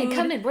 come food.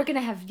 in. We're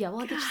gonna have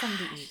we'll get you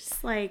something to eat.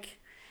 Just like,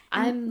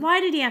 why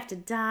did he have to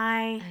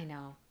die? I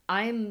know.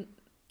 I'm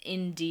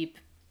in deep,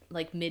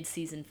 like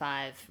mid-season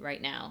 5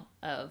 right now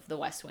of The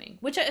West Wing,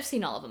 which I've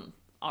seen all of them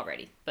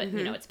already, but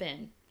it's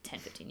been 10,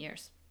 15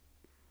 years.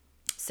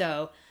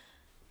 So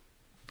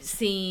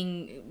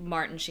seeing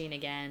Martin Sheen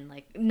again,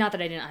 like, not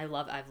that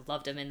I've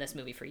loved him in this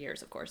movie for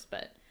years, of course,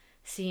 but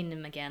seeing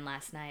him again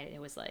last night, it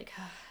was like,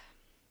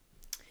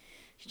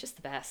 he's just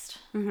the best.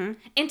 Mm-hmm.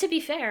 And to be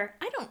fair,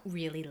 I don't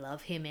really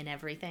love him in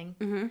everything.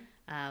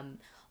 Mm-hmm.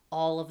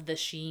 All of the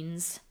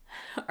Sheens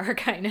are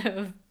kind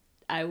of,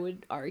 I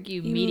would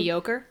argue,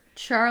 mediocre.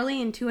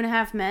 Charlie in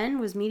 2.5 Men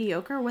was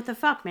mediocre. What the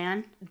fuck,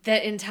 man?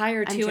 That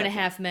entire Two and a joking.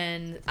 Half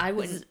Men, I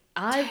wouldn't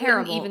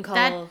terrible. even call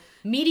That-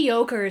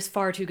 mediocre is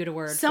far too good a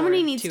word.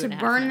 Somebody for needs Two to and a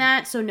Half burn Men.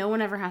 that so no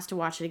one ever has to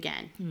watch it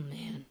again. Oh,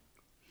 man.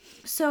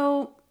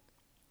 So,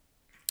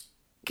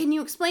 can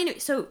you explain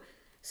it? So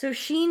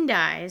Sheen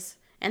dies,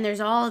 and there's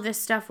all of this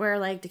stuff where,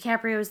 like,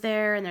 DiCaprio's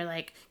there, and they're,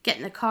 like, get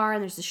in the car,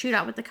 and there's the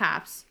shootout with the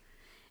cops.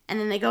 And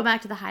then they go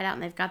back to the hideout,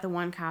 and they've got the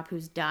one cop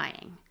who's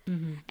dying.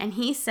 Mm-hmm. And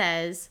he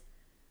says,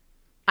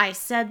 I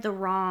said the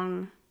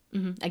wrong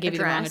I gave you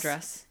the wrong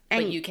address,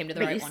 but you came to the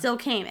right But you one. still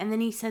came. And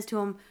then he says to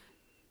him,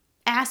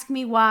 ask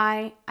me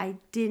why I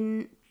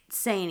didn't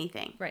say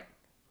anything. Right.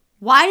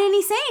 Why didn't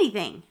he say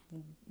anything?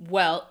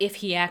 Well, if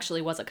he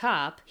actually was a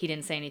cop, he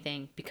didn't say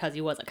anything because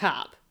he was a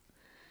cop.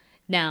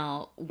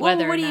 Now,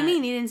 whether What or do you not-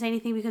 mean he didn't say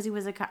anything because he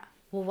was a cop?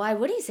 Well, why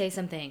would he say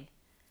something?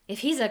 If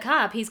he's a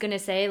cop, he's going to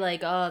say,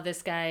 like, oh,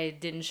 this guy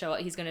didn't show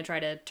up. He's going to try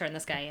to turn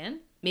this guy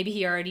in. Maybe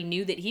he already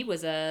knew that he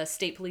was a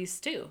state police,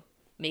 too.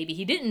 Maybe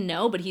he didn't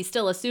know, but he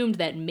still assumed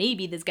that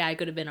maybe this guy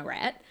could have been a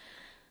rat.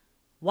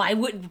 Why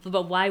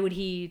would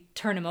he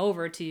turn him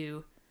over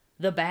to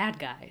the bad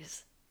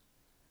guys?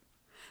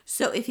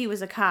 So if he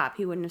was a cop,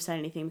 he wouldn't have said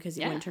anything because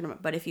he Yeah. wouldn't turn him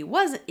up. But if he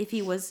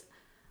was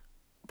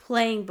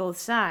playing both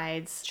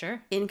sides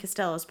Sure. in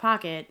Costello's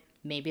pocket,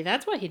 Maybe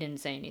that's why he didn't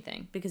say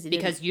anything. Because he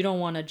because you don't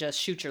want to just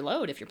shoot your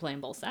load if you're playing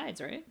both sides,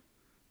 right?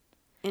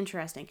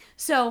 interesting.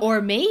 So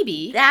Or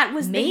maybe That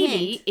was the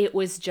maybe hint. it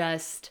was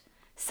just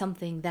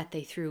something that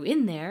they threw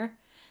in there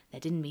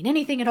that didn't mean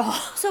anything at all.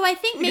 So I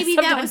think maybe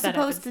Because that was sometimes that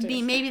supposed to happens, be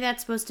too. maybe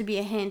that's supposed to be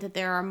a hint that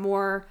there are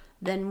more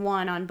than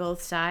one on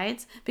both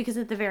sides, because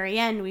at the very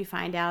end we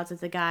find out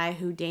that the guy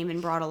who Damon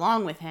brought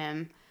along with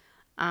him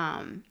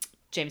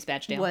James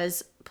Badgedale.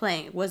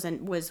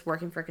 was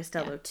working for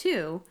Costello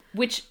too.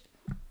 Which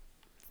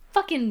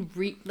fucking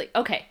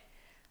okay.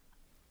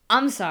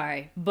 I'm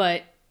sorry,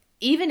 but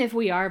even if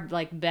we are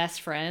like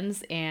best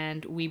friends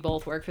and we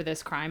both work for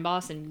this crime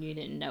boss and you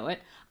didn't know it,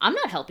 I'm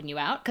not helping you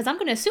out because I'm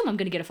going to assume I'm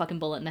going to get a fucking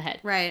bullet in the head.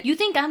 Right. You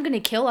think I'm going to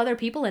kill other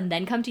people and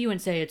then come to you and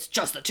say it's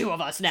just the two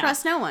of us now?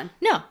 Trust no one.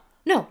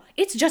 No,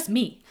 it's just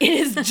me. It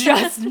is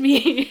just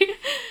me.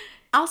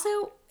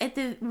 Also,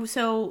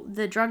 so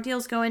the drug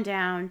deal's going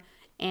down,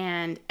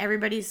 and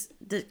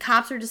the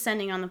cops are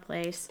descending on the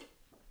place,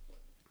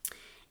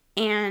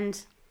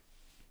 and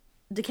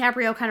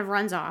DiCaprio kind of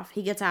runs off.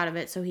 He gets out of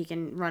it so he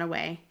can run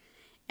away,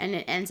 and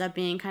it ends up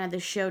being kind of the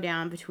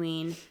showdown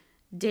between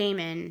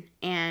Damon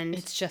and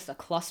It's just a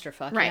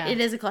clusterfuck. right. yeah. It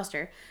is a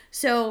cluster.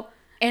 So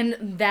And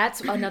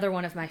that's another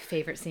one of my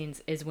favorite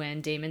scenes is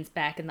when Damon's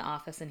back in the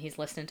office and he's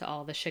listening to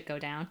all the shit go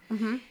down.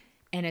 Mm-hmm.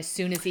 And as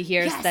soon as he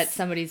hears Yes. that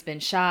somebody's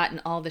been shot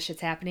and all the shit's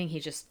happening, he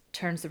just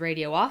turns the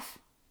radio off,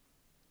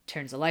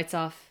 turns the lights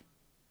off,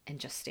 and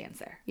just stands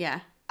there. yeah,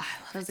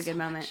 that was a good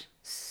moment.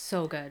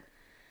 So good.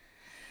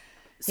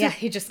 Yeah,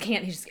 I just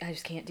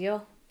can't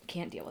deal.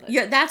 Can't deal with it.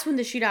 Yeah, that's when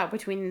the shootout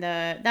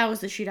that was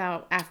the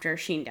shootout after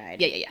Sheen died.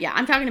 Yeah. Yeah,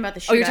 I'm talking about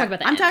the shootout. Oh, you're talking about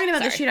the I'm end. talking about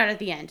Sorry. the shootout at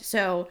the end.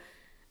 So,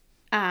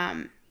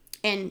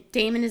 and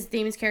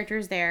Damon's character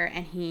is there,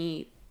 and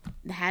he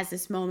has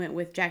this moment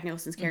with Jack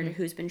Nicholson's character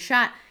who's been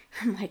shot.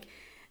 I'm like,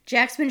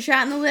 Jack's been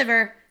shot in the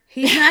liver.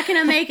 He's not going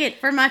to make it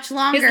for much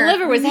longer. His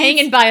liver was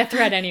hanging by a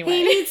thread anyway.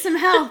 He needs some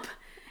help.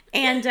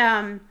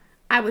 And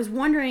I was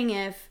wondering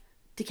if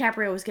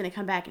DiCaprio was going to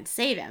come back and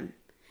save him.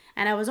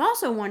 And I was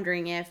also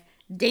wondering if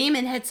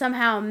Damon had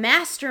somehow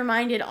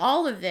masterminded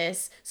all of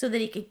this so that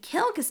he could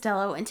kill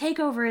Costello and take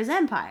over his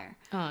empire.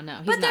 Oh, no.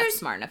 He's But not there's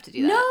smart enough to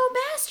do that. No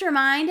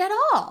mastermind at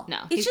all. No,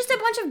 It's he's- just a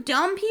bunch of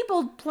dumb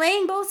people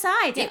playing both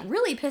sides. It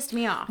really pissed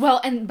me off.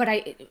 Well,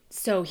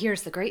 so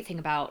here's the great thing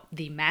about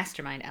the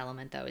mastermind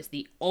element, though, is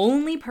the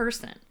only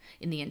person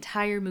in the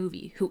entire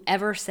movie who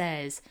ever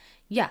says,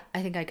 yeah,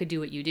 I think I could do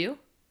what you do,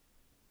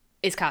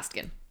 is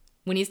Costigan.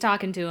 When he's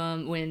talking to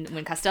him, when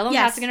Costello and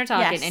Yes, Costigan are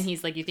talking, yes. and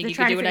he's like, you think They're you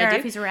could trying do to what figure I out do?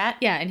 if he's a rat.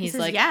 Yeah, and He he's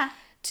says, like, yeah.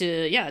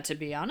 To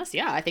be honest,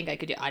 yeah, I think I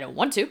could do. I don't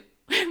want to,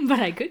 but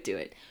I could do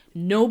it.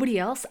 Nobody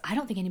else, I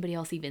don't think anybody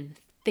else even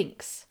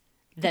thinks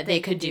that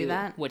they could do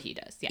that. what he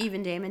does. Yeah.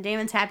 Even Damon.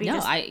 Damon's happy No,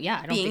 just I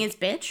don't being think, his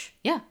bitch.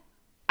 yeah.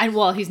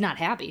 Well, he's not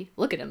happy.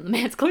 Look at him. The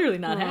man's clearly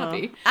not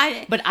happy.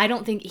 But I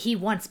don't think he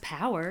wants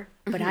power.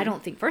 But I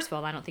don't think, first of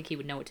all, I don't think he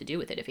would know what to do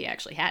with it if he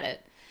actually had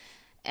it.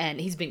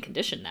 And he's been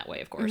conditioned that way,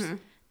 of course.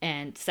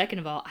 And second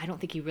of all, I don't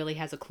think he really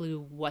has a clue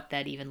what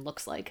that even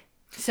looks like.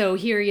 So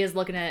here he is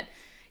looking at,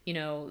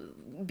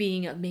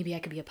 being, maybe I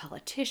could be a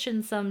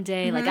politician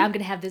someday. Like, I'm going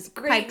to have this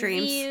great Pipe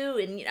dreams. view.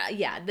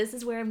 And, this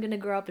is where I'm going to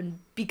grow up and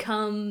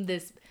become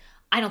this.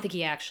 I don't think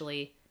he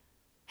actually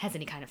has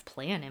any kind of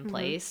plan in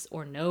place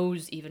or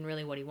knows even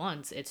really what he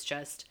wants. It's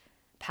just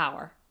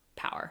power.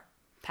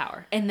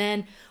 And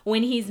then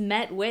when he's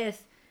met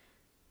with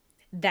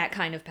that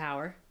kind of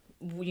power,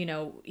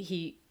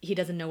 he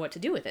doesn't know what to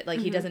do with it. Like,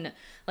 he doesn't,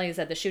 like I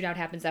said, the shootout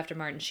happens after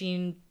Martin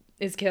Sheen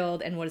is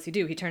killed, and what does he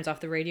do? He turns off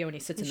the radio and he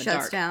sits in the shuts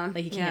dark. down.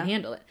 Like, he can't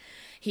handle it.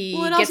 He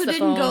Well, it gets also the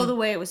didn't go phone. the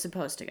way it was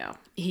supposed to go.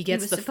 He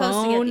gets was the supposed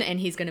to get phone the- and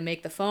he's going to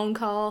make the phone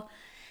call.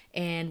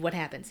 And what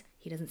happens?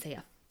 He doesn't say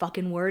a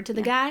fucking word to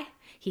the guy.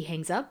 He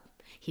hangs up.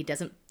 He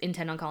doesn't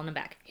intend on calling him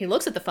back. He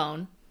looks at the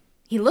phone.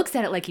 He looks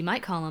at it like he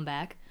might call him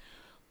back.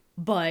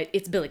 But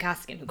it's Billy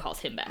Costigan who calls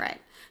him back.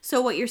 Right. So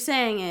what you're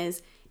saying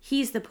is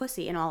he's the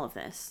pussy in all of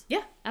this.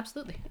 Yeah,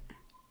 absolutely.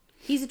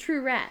 He's a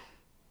true rat.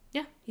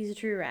 Yeah. He's a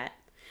true rat.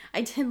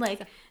 I did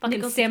like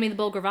Fucking Sammy the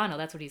Bull Gravano.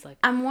 That's what he's like.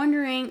 I'm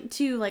wondering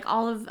too, like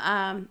all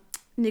of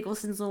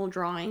Nicholson's little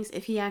drawings,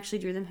 if he actually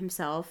drew them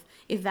himself,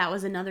 if that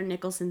was another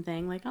Nicholson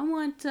thing. Like, I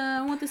want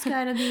this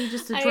guy to be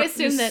just a I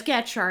assume that-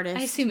 sketch artist.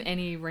 I assume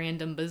any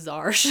random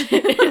bizarre shit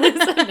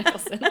is a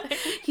Nicholson.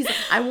 He's like,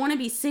 I want to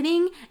be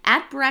sitting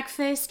at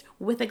breakfast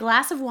with a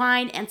glass of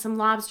wine and some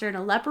lobster in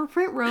a leopard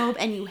print robe,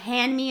 and you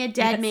hand me a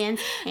dead man's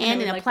hand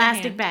would in a like the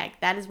plastic hand. bag.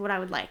 That is what I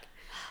would like.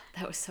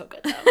 That was so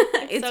good, though.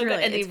 It's so really-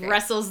 good. And it's he great.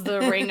 wrestles the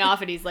ring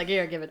off and he's like,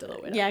 here, give it to the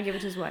widow. Yeah, give it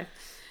to his wife.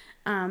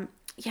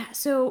 Yeah,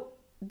 so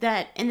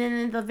that, and then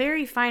in the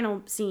very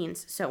final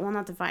scenes, so, well,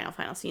 not the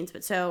final scenes,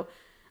 but so,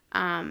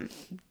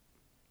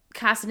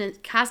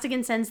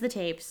 Costigan sends the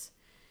tapes,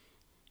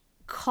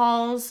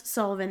 calls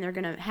Sullivan, they're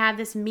gonna have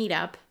this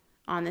meetup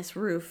on this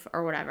roof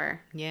or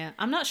whatever. Yeah,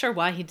 I'm not sure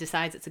why he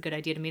decides it's a good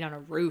idea to meet on a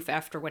roof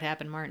after what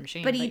happened to Martin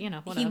Sheen. But But, he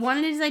whatever.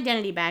 wanted his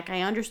identity back.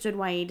 I understood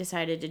why he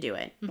decided to do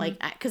it. Like,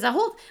 because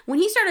when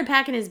he started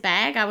packing his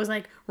bag, I was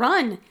like,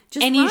 run,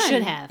 just and run. he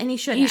should have. And he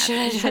should He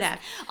have. He should have.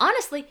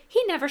 Honestly,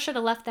 he never should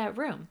have left that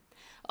room.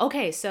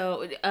 Okay,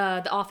 so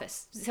the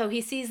office. So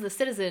he sees the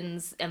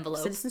Citizens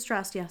envelope. Citizens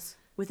Trust, yes,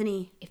 with an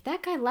E. If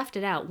that guy left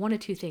it out, one of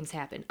two things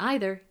happen.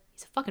 Either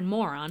he's a fucking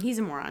moron, He's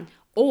a moron.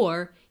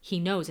 or he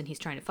knows and he's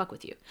trying to fuck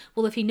with you.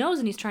 Well, if he knows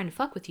and he's trying to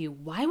fuck with you,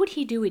 why would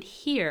he do it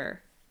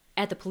here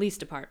at the police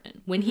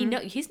department when he know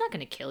he's not going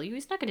to kill you?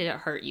 He's not going to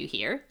hurt you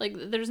here. Like,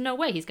 there's no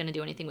way he's going to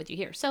do anything with you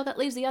here. So that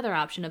leaves the other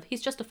option of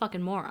he's just a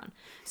fucking moron.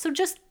 So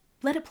just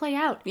let it play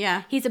out.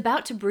 Yeah. He's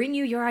about to bring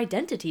you your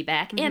identity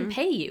back and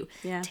pay you.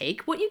 Yeah.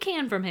 Take what you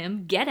can from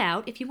him. Get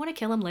out. If you want to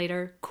kill him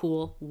later,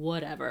 cool,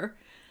 whatever.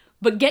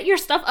 But get your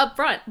stuff up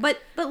front.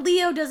 But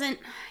Leo doesn't.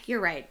 You're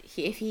right.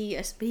 He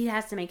has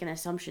to make an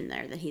assumption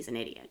there that he's an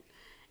idiot,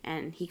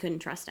 and he couldn't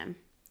trust him.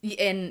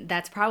 And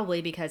that's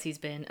probably because he's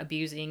been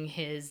abusing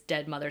his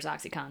dead mother's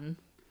OxyContin.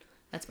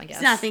 That's my guess.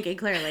 He's not thinking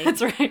clearly.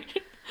 That's right.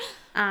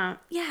 Yeah,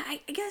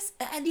 I guess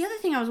the other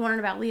thing I was wondering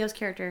about Leo's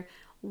character,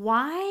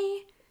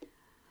 why?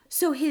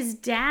 So his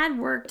dad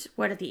worked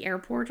at the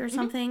airport or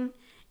something,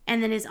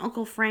 and then his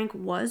uncle Frank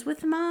was with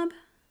the mob.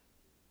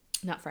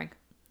 Not Frank.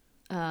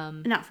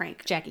 Not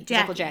Frank. Jackie. His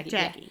Uncle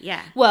Jackie.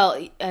 Yeah. Well,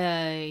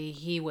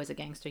 he was a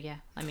gangster, yeah.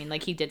 I mean,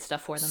 like, he did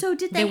stuff for them. So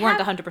did they they weren't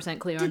have- 100%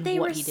 clear Did on they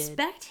what he did.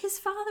 respect his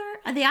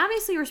father? They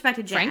obviously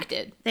respected Jack. Frank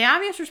did. They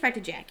obviously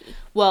respected Jackie.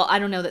 Well, I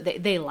don't know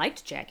that they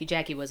liked Jackie.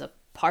 Jackie was a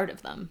part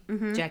of them.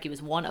 Mm-hmm. Jackie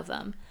was one of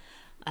them.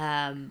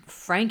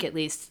 Frank, at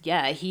least,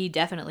 yeah, he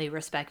definitely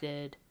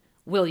respected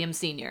William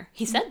Sr.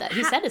 He said that.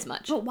 He said as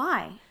much. But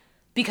why?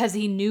 Because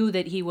he knew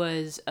that he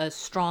was a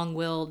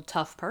strong-willed,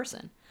 tough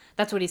person.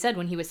 That's what he said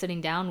when he was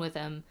sitting down with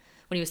him.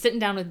 When he was sitting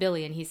down with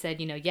Billy, and he said,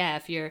 yeah,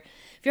 if your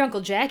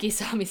Uncle Jackie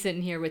saw me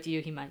sitting here with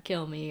you, he might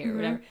kill me or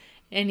whatever.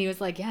 And he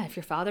was like, yeah, if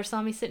your father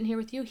saw me sitting here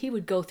with you, he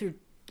would go through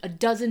a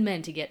dozen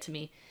men to get to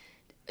me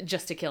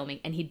just to kill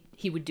me, and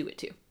he would do it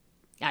too.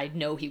 I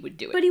know he would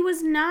do it. But he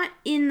was not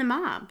in the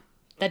mob.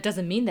 That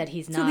doesn't mean that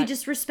he's not. So he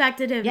just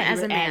respected him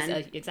as a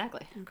man.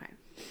 Exactly. Okay.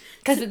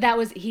 Because that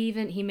was he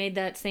made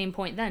that same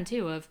point then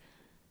too of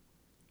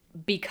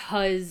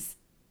because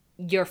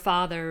your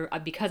father,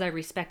 because I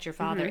respect your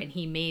father, and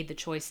he made the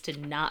choice to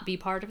not be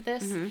part of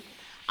this,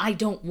 I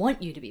don't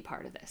want you to be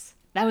part of this.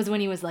 That was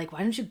when he was like, why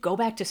don't you go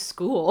back to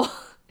school?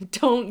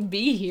 Don't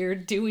be here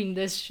doing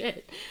this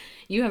shit.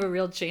 You have a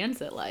real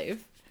chance at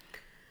life.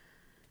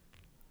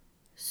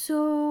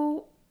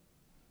 So,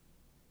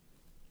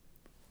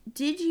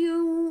 did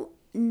you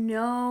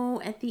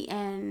know at the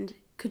end,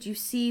 could you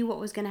see what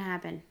was going to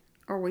happen?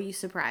 Or were you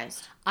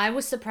surprised? I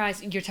was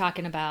surprised. You're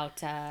talking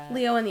about...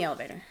 Leo in the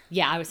elevator.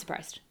 Yeah, I was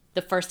surprised.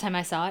 The first time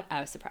I saw it,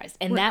 I was surprised.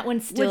 And that one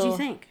still... What'd you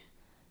think?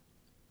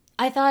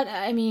 I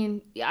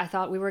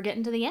thought we were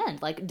getting to the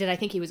end. Like, did I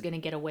think he was going to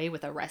get away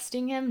with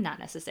arresting him? Not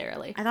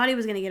necessarily. I thought he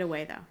was going to get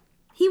away, though.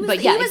 He was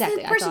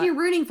exactly. the person you're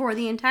rooting for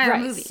the entire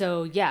movie.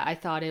 So, yeah, I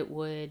thought it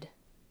would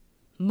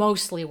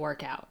mostly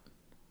work out.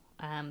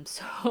 And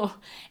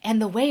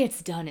the way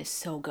it's done is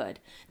so good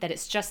that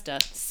it's just a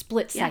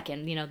split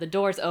second. You know, the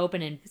doors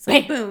open and it's bam!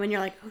 like boom, and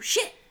you're like, oh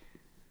shit.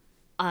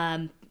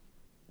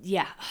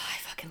 Yeah, I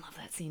fucking love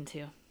that scene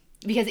too.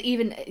 Because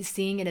even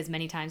seeing it as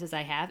many times as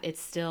I have, it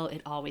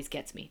always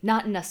gets me.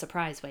 Not in a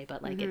surprise way,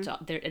 but like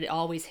it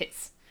always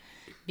hits.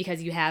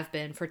 Because you have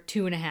been for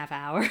 2.5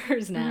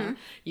 hours now.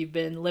 You've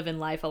been living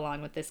life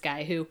along with this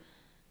guy who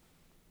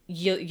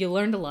you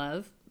learn to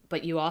love.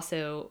 But you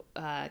also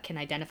can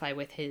identify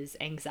with his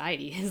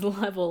anxiety, his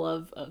level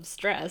of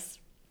stress.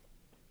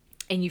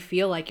 And you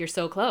feel like you're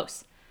so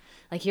close.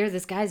 Like here,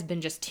 this guy's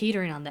been just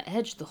teetering on the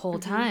edge the whole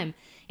time.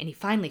 And he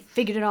finally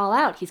figured it all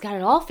out. He's got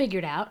it all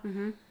figured out.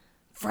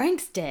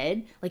 Frank's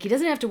dead. Like, he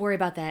doesn't have to worry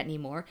about that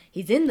anymore.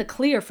 He's in the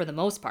clear for the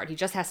most part. He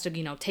just has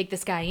to, take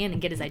this guy in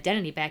and get his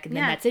identity back. And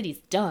then that's it. He's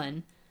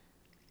done.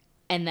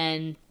 And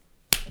then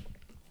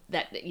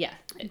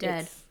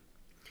dead.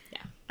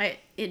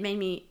 It made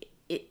me...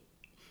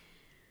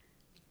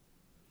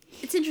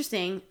 It's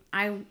interesting.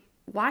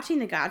 Watching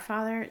The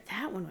Godfather,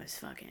 that one was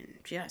fucking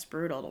just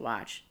brutal to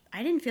watch.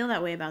 I didn't feel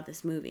that way about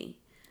this movie.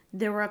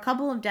 There were a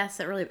couple of deaths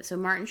that really... So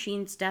Martin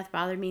Sheen's death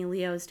bothered me.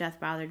 Leo's death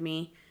bothered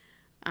me.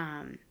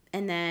 And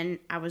then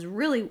I was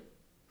really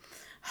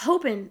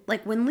hoping...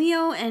 Like, when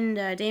Leo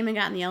and Damon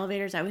got in the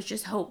elevators, I was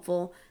just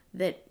hopeful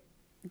that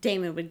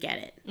Damon would get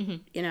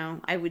it.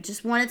 I would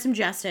just wanted some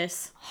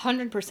justice.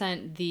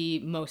 100% the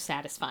most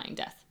satisfying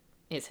death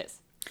is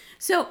his.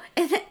 So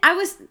I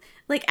was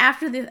like,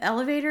 after the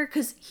elevator,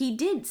 because he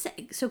did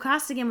say, so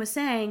Costigan was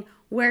saying,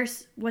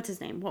 what's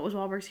his name? What was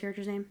Wahlberg's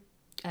character's name?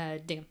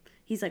 Dingham.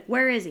 He's like,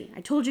 where is he?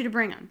 I told you to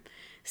bring him.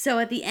 So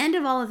at the end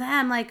of all of that,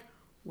 I'm like,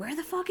 where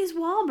the fuck is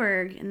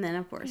Wahlberg? And then,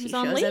 of course, he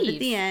shows up at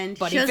the end.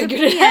 But he figured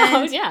it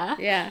out, yeah.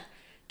 Yeah.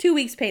 2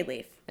 weeks paid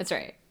leave. That's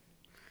right.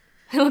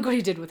 Look what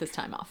he did with his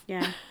time off.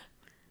 Yeah.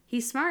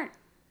 He's smart.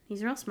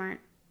 He's real smart.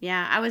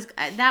 Yeah,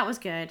 that was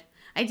good.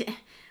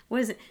 What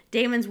is it?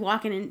 Damon's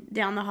walking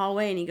down the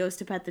hallway and he goes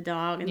to pet the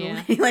dog and the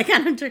lady,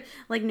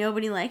 like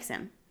nobody likes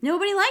him.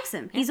 Nobody likes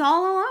him. He's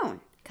all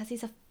alone. Because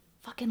he's a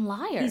fucking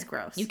liar. He's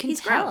gross. You can he's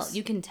tell. Gross.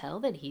 You can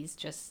tell that he's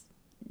just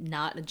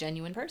not a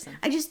genuine person.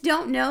 I just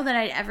don't know that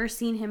I'd ever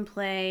seen him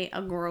play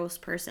a gross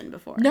person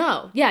before.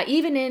 No. Yeah,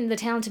 even in The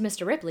Talented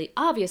Mr. Ripley,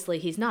 obviously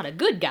he's not a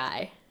good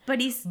guy. But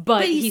he's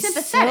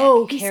sympathetic.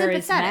 So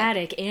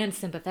charismatic and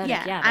sympathetic.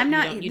 Yeah, I'm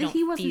not.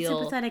 He wasn't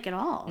sympathetic at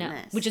all. No,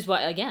 which is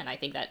why, again, I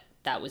think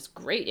that was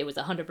great. It was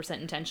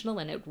 100% intentional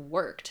and it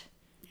worked.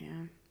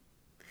 Yeah.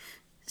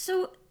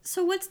 So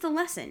what's the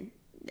lesson?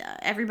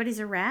 Everybody's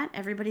a rat.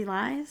 Everybody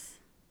lies.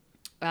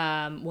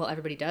 Well,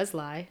 everybody does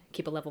lie.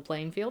 Keep a level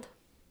playing field.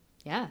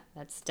 Yeah,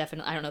 that's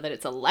definitely. I don't know that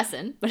it's a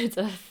lesson, but it's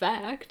a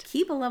fact.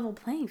 Keep a level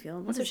playing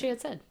field. That's what she had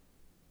said.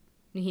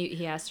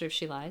 He asked her if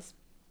she lies.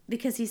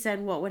 Because he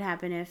said, what would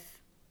happen if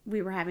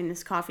we were having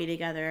this coffee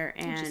together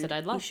and she said,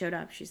 I'd lie. He showed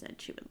up? She said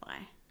she would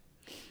lie.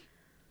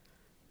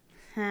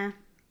 Huh.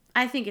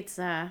 I think it's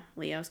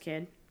Leo's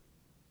kid.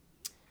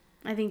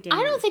 I think Damon.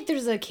 I don't think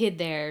there's a kid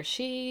there.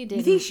 She did.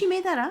 You think she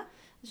made that up?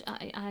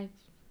 Yeah.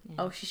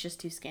 Oh, she's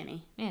just too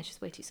skinny. Yeah, she's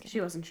way too skinny. She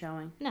wasn't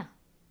showing. No.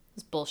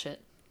 It's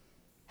bullshit.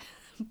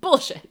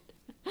 Bullshit.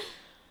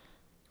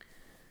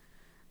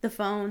 The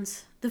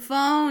phones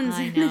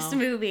in this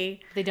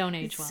movie. They don't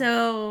age well.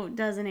 So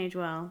doesn't age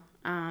well.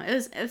 It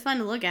was fun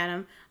to look at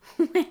them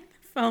when the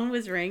phone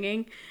was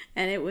ringing,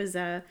 and it was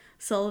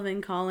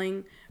Sullivan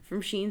calling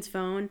from Sheen's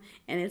phone,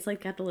 and it's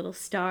like got the little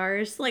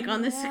stars like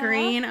on the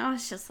screen. I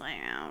was just like,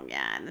 oh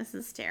god, this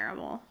is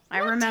terrible. I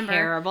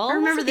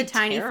remember the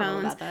tiny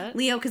phones.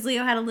 Because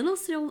Leo had a little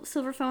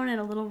silver phone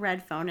and a little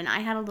red phone, and I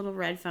had a little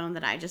red phone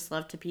that I just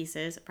loved to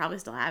pieces. I probably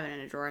still have it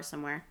in a drawer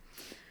somewhere.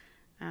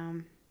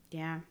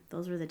 Yeah,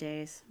 those were the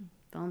days.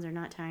 Phones are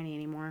not tiny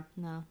anymore.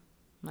 No.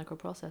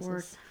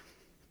 Microprocessors.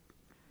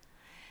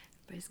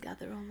 Everybody's got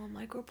their own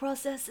little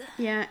microprocessor.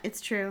 Yeah,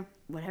 it's true.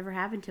 Whatever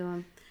happened to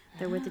them?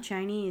 They're with the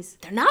Chinese.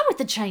 They're not with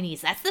the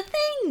Chinese. That's the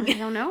I thing.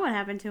 don't know what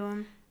happened to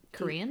them.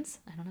 Koreans?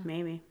 I don't know.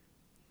 Maybe.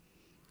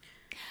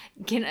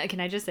 Can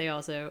I just say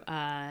also,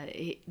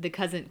 the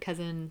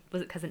cousin,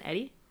 was it Cousin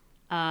Eddie?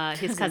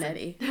 His cousin.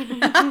 Eddie.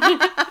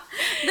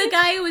 The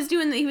guy who was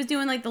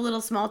doing like the little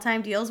small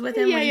time deals with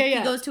him when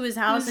he goes to his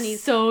house and he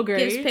so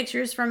great. gives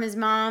pictures from his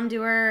mom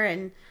to her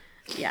and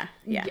yeah.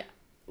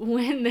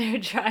 When they're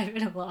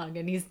driving along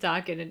and he's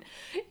talking and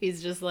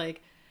he's just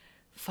like,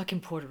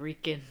 fucking Puerto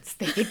Ricans.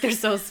 They think they're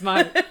so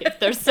smart. If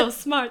they're so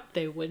smart,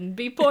 they wouldn't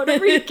be Puerto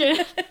Rican.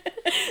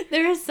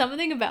 There is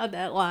something about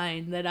that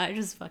line that I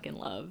just fucking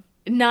love.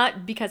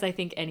 Not because I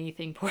think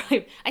anything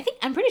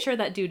I'm pretty sure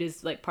that dude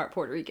is like part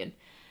Puerto Rican.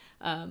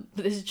 But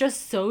it's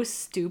just so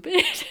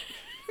stupid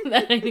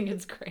that I think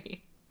it's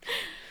great.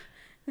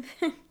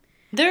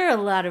 There are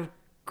a lot of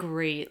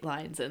great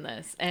lines in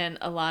this, and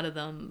a lot of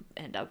them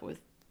end up with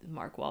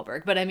Mark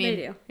Wahlberg. But I mean,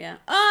 They do, yeah.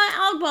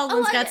 Alec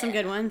Baldwin's got some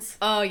good ones.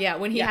 oh yeah,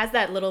 when he has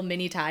that little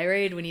mini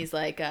tirade when he's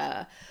like,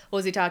 what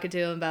was he talking to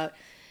him about?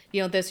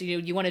 You know, this,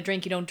 you want to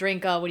drink, you don't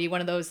drink. What are you,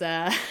 one of those,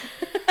 those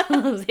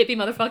hippie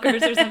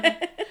motherfuckers or something?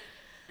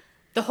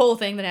 The whole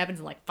thing that happens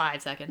in like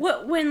 5 seconds.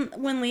 What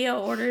when Leo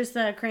orders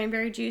the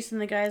cranberry juice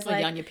and the guy's Like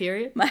like, on your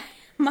period?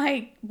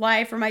 my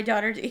wife or my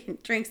daughter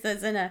drinks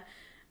this in a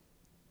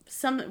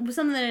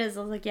something that is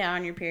like, yeah,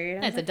 on your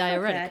period. I was It's a like,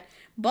 fuck diuretic. that.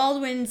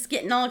 Baldwin's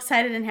getting all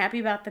excited and happy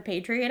about the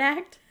Patriot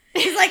Act.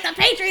 He's like, the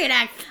Patriot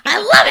Act. I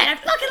love it. I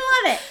fucking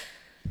love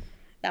it.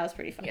 That was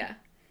pretty funny. Yeah.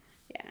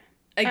 Yeah.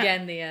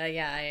 Again,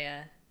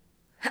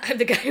 I'm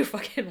the guy who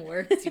fucking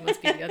works. You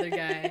must be the other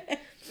guy.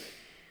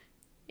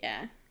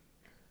 Yeah.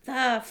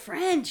 The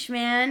French,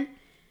 man.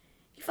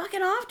 He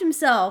fucking offed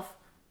himself.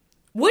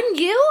 Wouldn't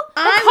you?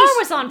 The car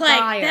was on like,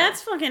 fire.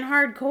 That's fucking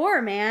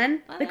hardcore,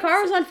 man. Well, the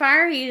car was on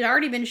fire. He'd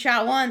already been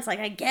shot once. Like,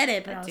 I get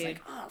it, but I was Dude.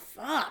 like, oh,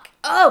 fuck.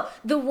 Oh,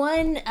 the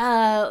one.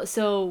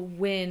 So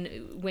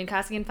when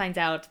Costigan finds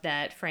out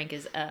that Frank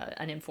is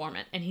an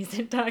informant, and he's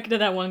talking to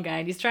that one guy,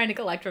 and he's trying to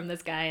collect from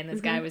this guy, and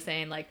this guy was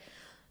saying like,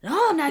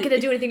 "No, I'm not gonna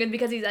do anything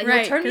because he's Right,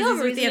 right, turn me 'cause he's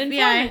over. with He's the an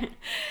FBI." informant."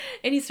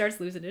 And he starts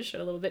losing his shit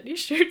a little bit. And he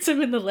shoots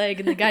him in the leg,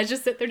 and the guy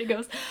just sits there and he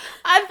goes,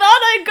 "I thought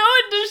I'd go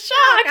into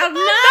shock. I'm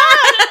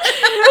not.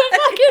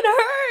 It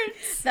fucking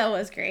hurts." That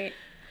was great.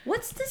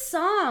 What's the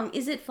song?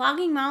 Is it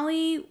Flogging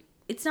Molly?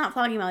 It's not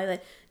Flogging Molly.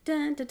 Like,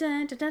 dun, dun,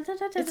 dun, dun, dun, dun,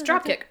 dun, It's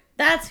dun, Dropkick.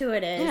 That's who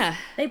it is. Yeah.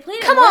 They played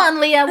it. Come on,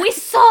 Leah. We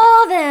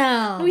saw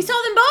them. We saw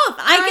them both.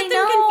 I get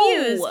them know.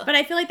 confused, but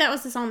I feel like that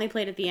was the song they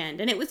played at the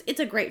end, and it's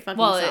a great fucking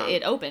Well, song.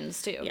 it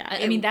opens too. Yeah,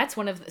 I mean that's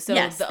one of the,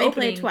 yes, the they opening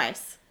play it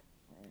twice,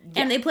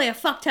 and they play a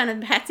fuck ton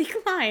of Patsy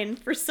Cline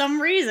for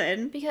some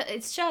reason. because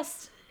it's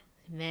just,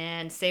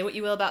 man, say what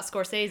you will about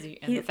Scorsese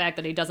and the fact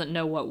that he doesn't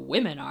know what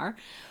women are.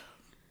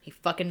 He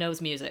fucking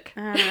knows music.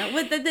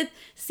 With the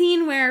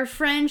scene where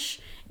French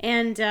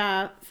and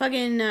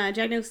fucking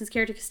Jack Nicholson's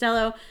character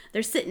Costello,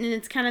 they're sitting and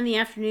it's kind of in the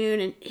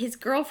afternoon and his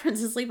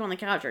girlfriend's asleep on the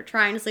couch or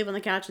trying to sleep on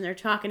the couch and they're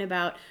talking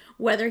about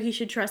whether he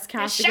should trust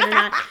Costigan or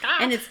not.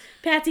 And it's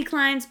Patsy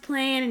Cline's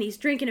playing and he's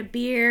drinking a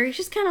beer. He's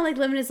just kind of like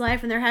living his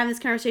life and they're having this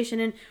conversation.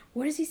 And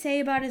what does he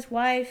say about his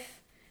wife?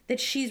 That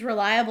she's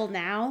reliable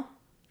now?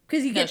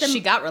 Because you get them.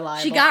 She got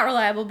reliable. She got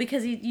reliable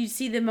because you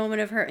see the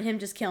moment of him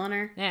just killing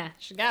her. Yeah,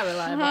 she got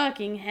reliable.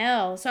 Fucking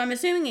hell. So I'm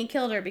assuming he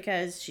killed her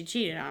because she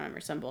cheated on him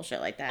or some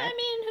bullshit like that. I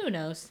mean, who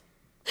knows?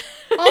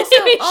 Also,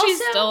 Maybe she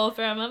also stole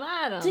from him.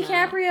 I don't know.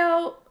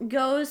 DiCaprio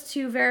goes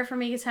to Vera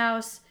Farmiga's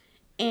house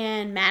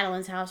and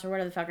Madeline's house or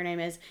whatever the fuck her name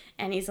is,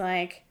 and he's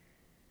like,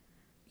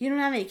 "You don't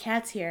have any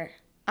cats here.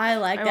 I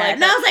like that." like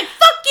and that. I was like,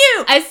 "Fuck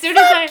you! As soon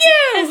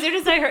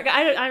as I heard,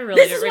 I really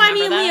This didn't is why remember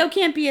me and that. Leo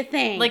can't be a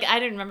thing." Like I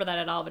didn't remember that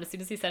at all. But as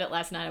soon as he said it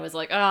last night, I was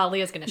like, "Oh,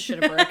 Leah's gonna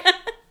shit a brick."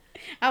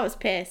 I was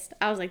pissed.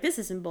 I was like, this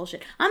is some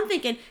bullshit. I'm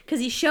thinking, because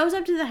he shows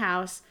up to the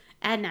house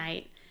at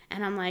night,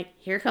 and I'm like,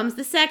 here comes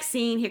the sex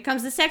scene. Here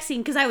comes the sex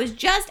scene. Because I was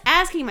just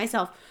asking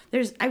myself,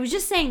 I was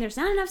just saying, there's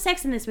not enough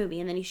sex in this movie.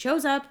 And then he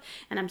shows up,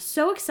 and I'm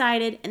so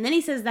excited. And then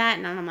he says that,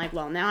 and I'm like,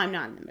 well, now I'm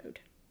not in the mood.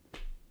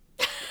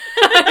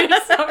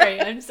 I'm sorry.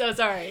 I'm so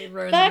sorry.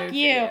 Ruined the mood Fuck for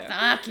you.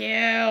 Fuck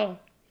you.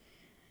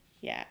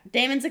 Yeah.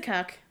 Damon's a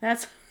cuck.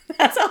 That's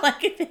all I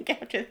can think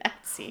after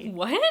that scene.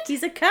 What?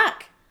 He's a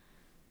cuck.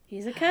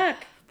 He's a cuck.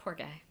 Poor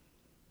guy.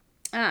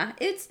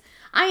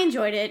 I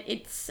enjoyed it.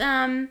 It's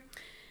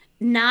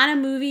not a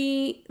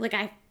movie like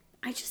I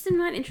just am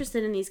not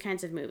interested in these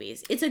kinds of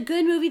movies. It's a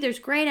good movie. There's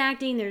great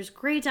acting, there's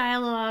great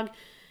dialogue.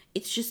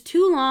 It's just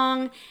too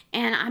long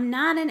and I'm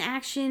not an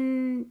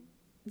action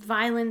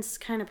violence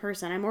kind of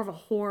person. I'm more of a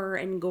horror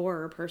and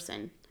gore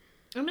person.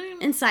 I mean,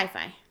 And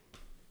sci-fi.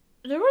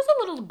 there was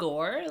a little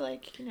gore,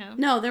 like, you know.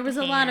 No, there was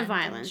a lot of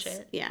hand and violence.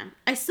 shit. Yeah.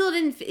 I still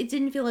it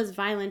didn't feel as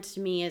violent to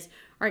me as,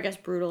 or I guess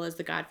brutal as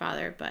The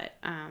Godfather, but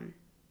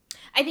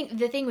I think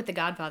the thing with The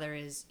Godfather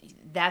is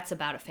that's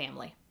about a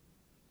family.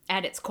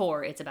 At its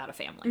core, it's about a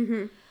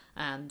family.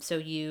 Mm-hmm. So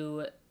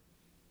you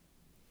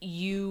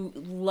you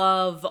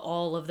love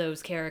all of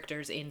those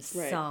characters in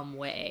some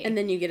way. And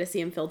then you get to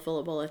see him filled full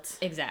of bullets.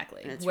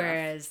 Exactly. And it's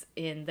Whereas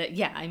in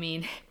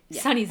the,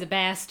 Sonny's a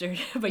bastard,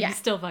 but you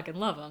still fucking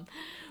love him.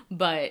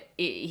 But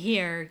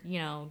here,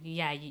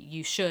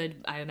 you should,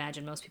 I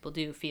imagine most people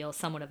do, feel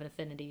somewhat of an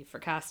affinity for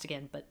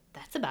Costigan, but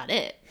that's about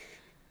it.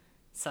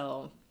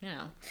 So,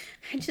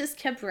 I just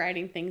kept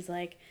writing things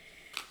like,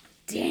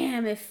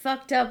 damn, if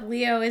fucked up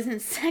Leo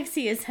isn't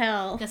sexy as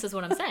hell. This is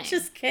what I'm saying.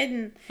 Just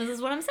kidding. This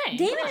is what I'm saying.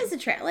 Damon is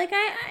attractive. Like,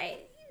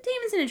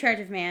 Damon's an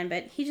attractive man,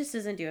 but he just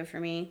doesn't do it for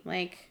me.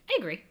 Like, I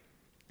agree.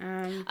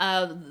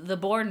 The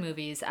Bourne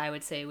movies, I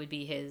would say, would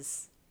be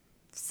his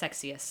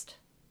sexiest.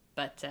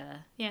 But,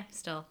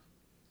 still.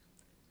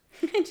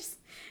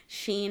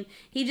 Sheen.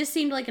 He just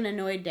seemed like an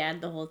annoyed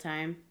dad the whole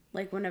time.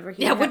 Like, whenever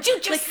he... Yeah, would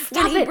you just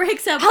stop when he it?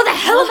 breaks up... How the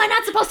hell am I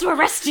not supposed to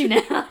arrest you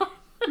now?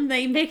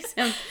 They makes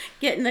him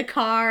get in the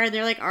car, and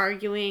they're, like,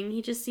 arguing.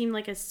 He just seemed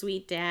like a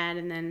sweet dad,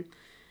 and then...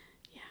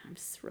 Yeah, I'm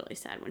just really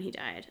sad when he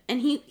died.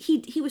 And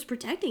he was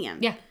protecting him.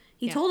 Yeah.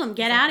 He told him,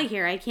 get out of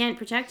here. I can't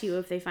protect you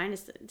if they find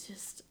us. It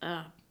just,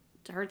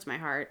 it hurts my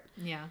heart.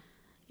 Yeah.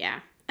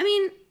 Yeah. I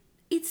mean,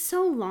 it's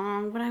so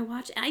long what I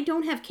watch. I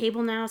don't have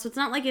cable now, so it's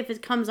not like if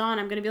it comes on,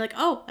 I'm going to be like,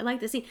 oh, I like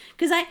this scene.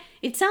 Because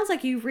it sounds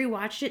like you've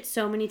rewatched it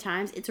so many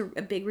times. It's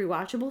a big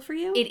rewatchable for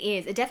you. It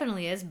is. It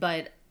definitely is.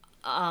 But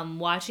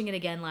watching it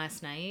again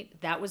last night,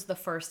 that was the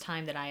first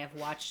time that I have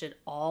watched it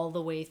all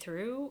the way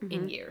through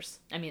in years.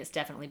 I mean, it's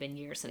definitely been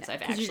years since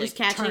I've actually you're just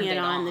catching turned it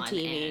on the on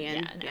TV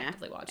and and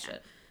actively watched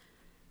it.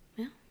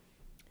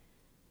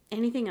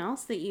 Anything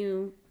else that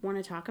you want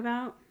to talk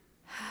about?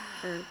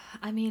 Or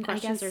I mean,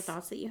 questions I guess, or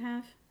thoughts that you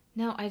have?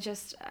 No, I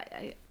just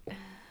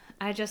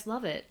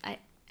love it. I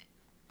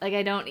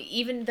don't,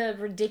 even the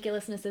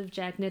ridiculousness of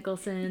Jack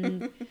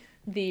Nicholson,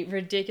 the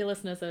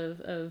ridiculousness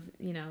of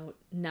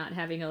not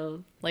having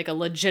a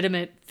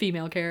legitimate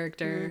female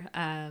character,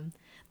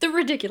 the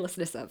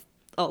ridiculousness of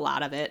a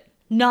lot of it,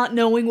 not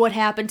knowing what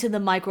happened to the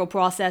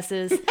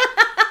microprocesses.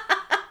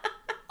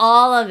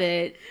 All of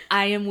it,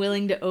 I am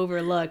willing to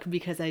overlook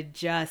because I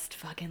just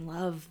fucking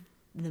love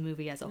the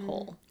movie as a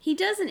whole. He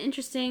does an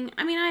interesting...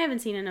 I mean, I haven't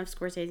seen enough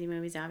Scorsese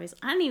movies, obviously.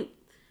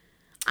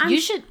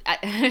 You should...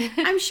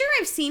 I'm sure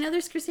I've seen other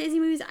Scorsese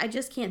movies. I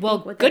just can't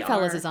think what they are.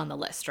 Goodfellas is on the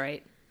list,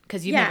 right?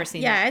 Because you've never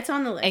seen it. Yeah, it's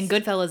on the list. And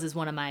Goodfellas is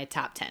one of my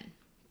top 10.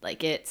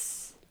 Like,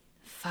 it's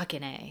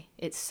fucking A.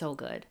 It's so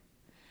good.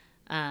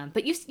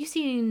 But you've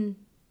seen...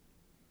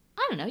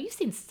 I don't know. You've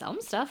seen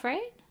some stuff,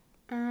 right?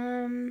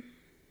 I'm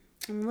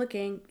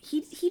looking.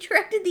 He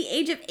directed The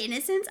Age of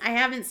Innocence. I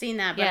haven't seen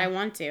that, but I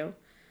want to.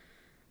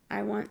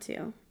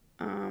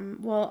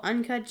 Well,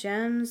 Uncut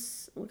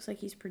Gems looks like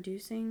he's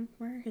producing.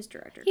 Where are his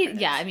director credits?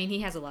 Yeah, I mean,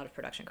 he has a lot of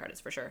production credits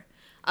for sure.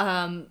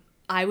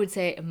 I would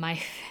say my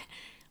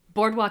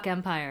Boardwalk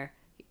Empire,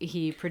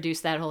 he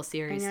produced that whole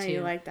series too. I know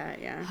you like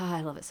that, yeah. Oh,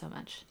 I love it so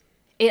much.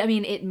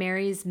 It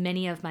marries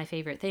many of my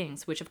favorite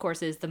things, which of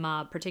course is the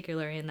mob,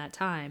 particularly in that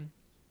time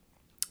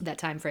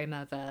frame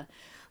of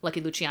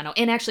Lucky Luciano,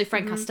 and actually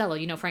Frank Costello.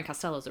 You know, Frank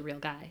Costello's a real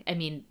guy. I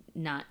mean,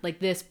 not like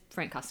this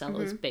Frank Costello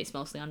is based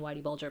mostly on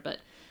Whitey Bulger, but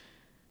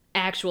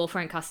actual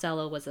Frank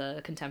Costello was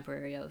a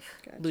contemporary of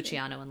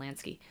Luciano and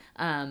Lansky.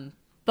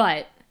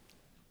 But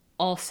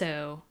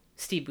also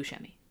Steve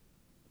Buscemi,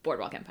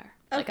 Boardwalk Empire.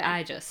 Like,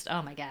 I just,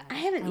 oh my God. I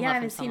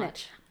haven't seen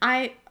it.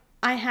 I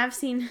have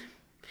seen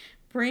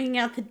Bringing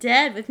Out the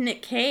Dead with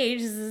Nick Cage.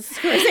 This is a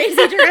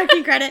Scorsese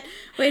directing credit.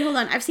 Wait, hold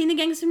on. I've seen The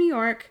Gangs of New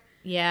York.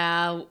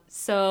 Yeah,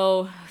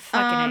 so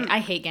fucking I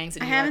hate Gangs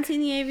of New York. I haven't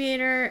seen The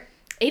Aviator.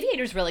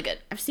 Aviator's really good.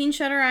 I've seen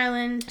Shutter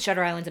Island.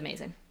 Shutter Island's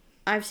amazing.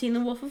 I've seen The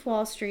Wolf of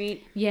Wall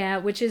Street. Yeah,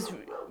 which is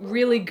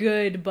really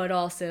good, but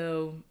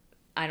also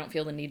I don't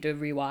feel the need to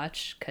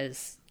rewatch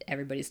because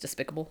everybody's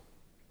despicable.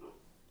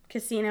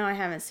 Casino I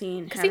haven't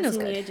seen. Casino's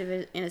good. The Age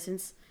of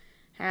Innocence.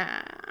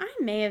 I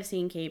may have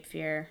seen Cape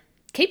Fear.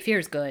 Cape Fear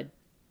is good.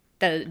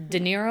 The De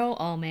Niro,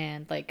 oh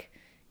man, like,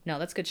 no,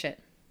 that's good shit.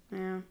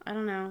 Yeah, I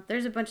don't know.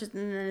 There's a bunch of,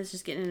 and then it's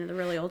just getting into the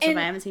really old stuff.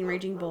 I haven't seen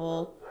Raging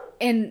Bull.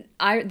 And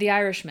The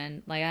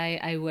Irishman, like,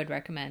 I would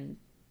recommend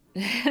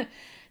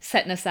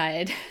setting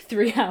aside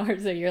 3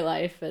 hours of your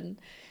life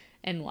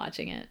and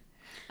watching it.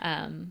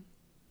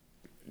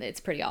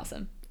 It's pretty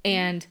awesome.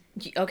 And,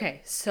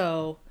 okay,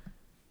 so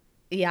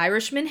The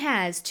Irishman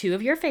has 2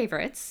 of your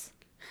favorites,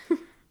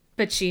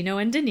 Pacino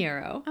and De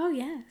Niro. Oh,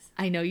 yes.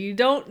 I know you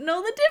don't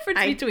know the difference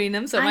between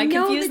them, so I might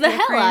confuse the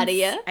hell out of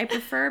you. I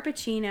prefer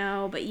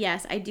Pacino, but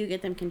yes, I do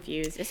get them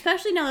confused.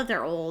 Especially now that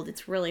they're old.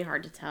 It's really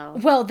hard to tell.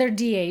 Well, they're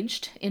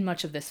de-aged in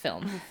much of this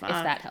film, if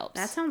that helps.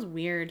 That sounds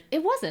weird.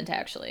 It wasn't,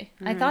 actually.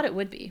 I thought it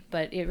would be,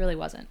 but it really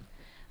wasn't.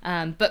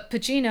 But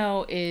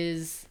Pacino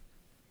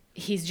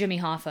he's Jimmy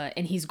Hoffa,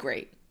 and he's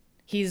great.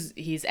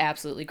 He's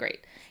absolutely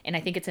great. And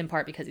I think it's in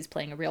part because he's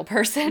playing a real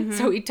person,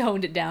 so he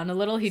toned it down a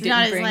little. He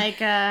didn't bring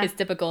his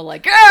typical,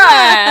 like,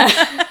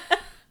 ah!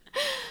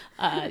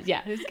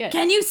 Yeah, it was good.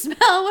 Can you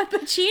smell what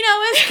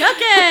Pacino is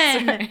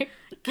cooking? Right.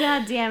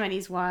 God damn it,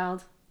 he's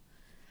wild.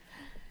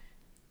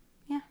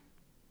 Yeah.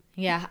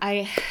 Yeah,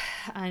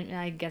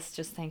 I guess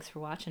just thanks for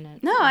watching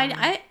it. No,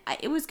 I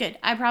it was good.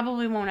 I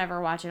probably won't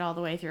ever watch it all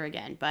the way through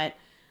again, but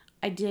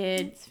I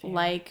did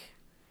like,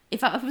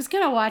 if I'm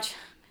gonna watch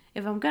a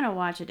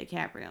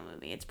DiCaprio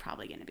movie, it's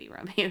probably gonna be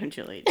Romeo and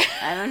Juliet.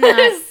 I don't know.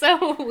 It's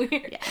so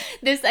weird. Yeah.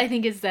 This, I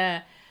think, is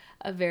a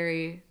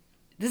very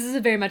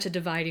much a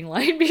dividing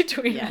line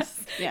between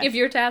us. yes. If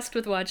you're tasked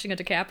with watching a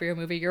DiCaprio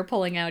movie, you're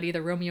pulling out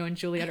either Romeo and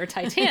Juliet or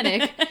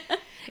Titanic.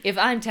 If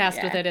I'm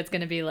tasked with it, it's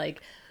going to be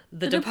like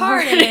The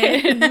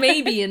Departed,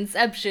 maybe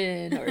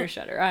Inception or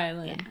Shutter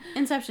Island. Yeah.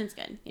 Inception's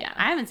good. Yeah,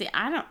 I haven't seen.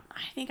 I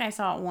think I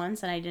saw it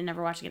once and I didn't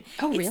ever watch it again.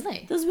 Oh, It's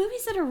really? Those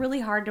movies that are really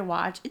hard to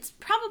watch. It's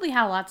probably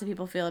how lots of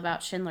people feel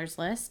about Schindler's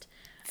List.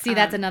 See,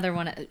 that's another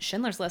one.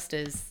 Schindler's List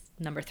is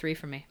number 3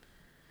 for me.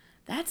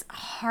 That's a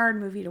hard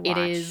movie to watch. It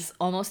is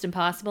almost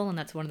impossible, and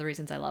that's one of the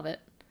reasons I love it.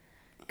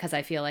 Because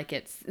I feel like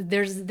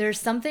there's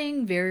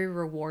something very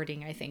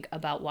rewarding, I think,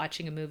 about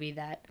watching a movie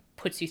that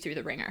puts you through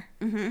the ringer.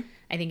 Mm-hmm.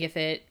 I think if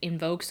it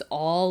invokes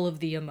all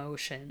of the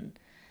emotion,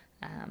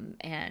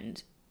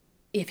 and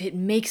if it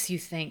makes you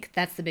think,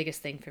 that's the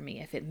biggest thing for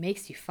me. If it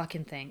makes you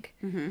fucking think,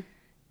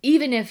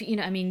 even if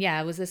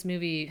was this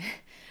movie?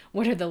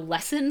 What are the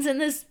lessons in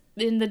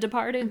The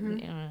Departed?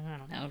 I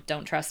don't know.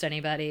 Don't trust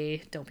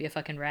anybody. Don't be a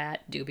fucking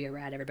rat. Do be a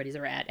rat. Everybody's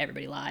a rat.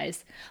 Everybody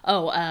lies.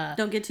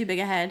 Don't get too big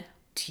ahead.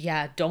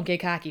 Yeah, don't get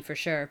cocky for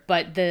sure.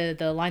 But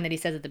the line that he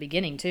says at the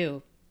beginning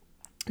too,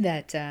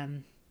 that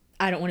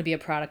I don't want to be a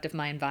product of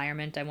my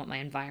environment. I want my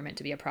environment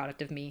to be a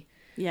product of me.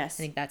 Yes.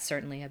 I think that's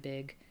certainly a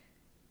big,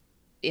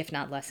 if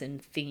not lesson,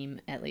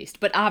 theme at least.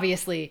 But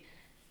obviously,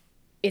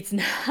 it's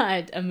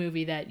not a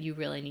movie that you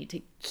really need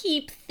to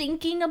keep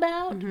thinking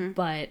about.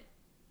 But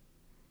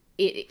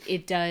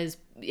it does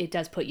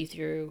put you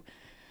through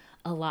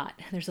a lot.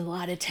 There's a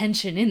lot of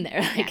tension in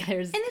there. And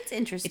it's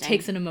interesting. It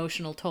takes an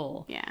emotional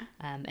toll. Yeah.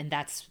 And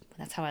that's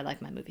how I like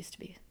my movies to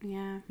be.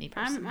 Yeah. Me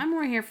personally. I'm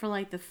more here for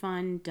like the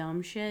fun,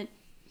 dumb shit.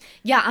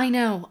 Yeah, I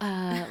know.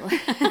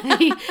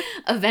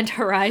 Event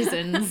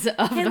Horizons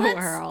of the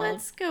world.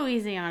 Let's go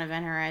easy on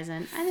Event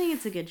Horizon. I think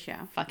it's a good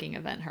show. Fucking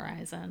Event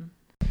Horizon.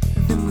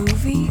 The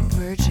movie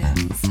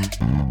Virgins.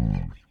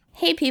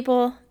 Hey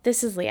people,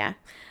 this is Leah.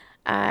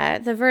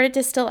 The verdict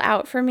is still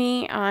out for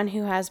me on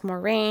who has more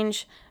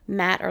range,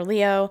 Matt or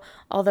Leo,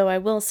 although I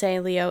will say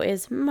Leo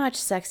is much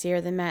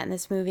sexier than Matt in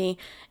this movie.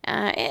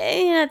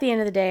 At the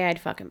end of the day, I'd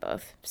fuck them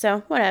both.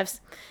 So, whatevs.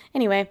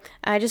 Anyway,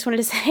 I just wanted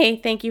to say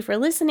thank you for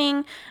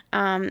listening.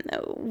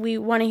 We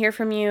want to hear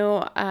from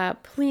you.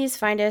 Please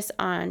find us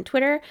on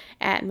Twitter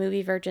at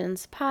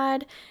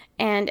MovieVirginsPod.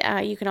 And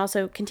you can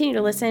also continue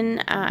to listen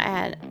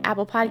at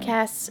Apple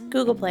Podcasts,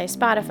 Google Play,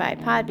 Spotify,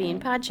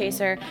 Podbean,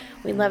 Podchaser.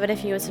 We'd love it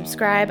if you would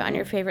subscribe on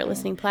your favorite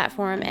listening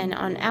platform. And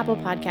on Apple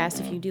Podcasts,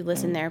 if you do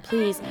listen there,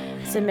 please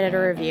submit a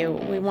review.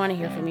 We want to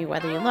hear from you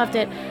whether you loved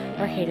it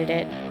or hated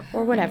it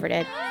or whatever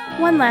did.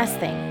 One last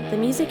thing. The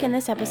music in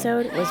this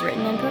episode was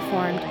written and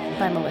performed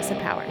by Melissa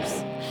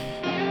Powers.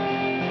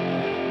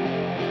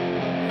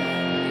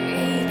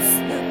 It's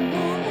the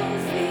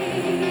movie.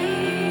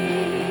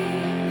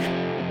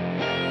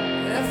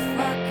 The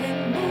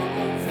fucking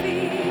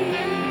movie.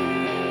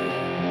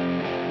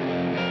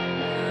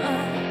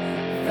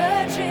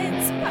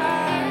 Virgins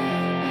Pod.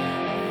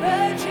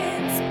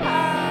 Virgins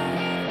Pod.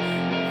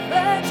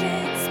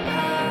 Virgins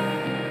Pod.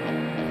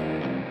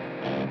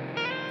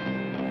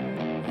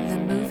 The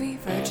movie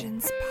Virgins.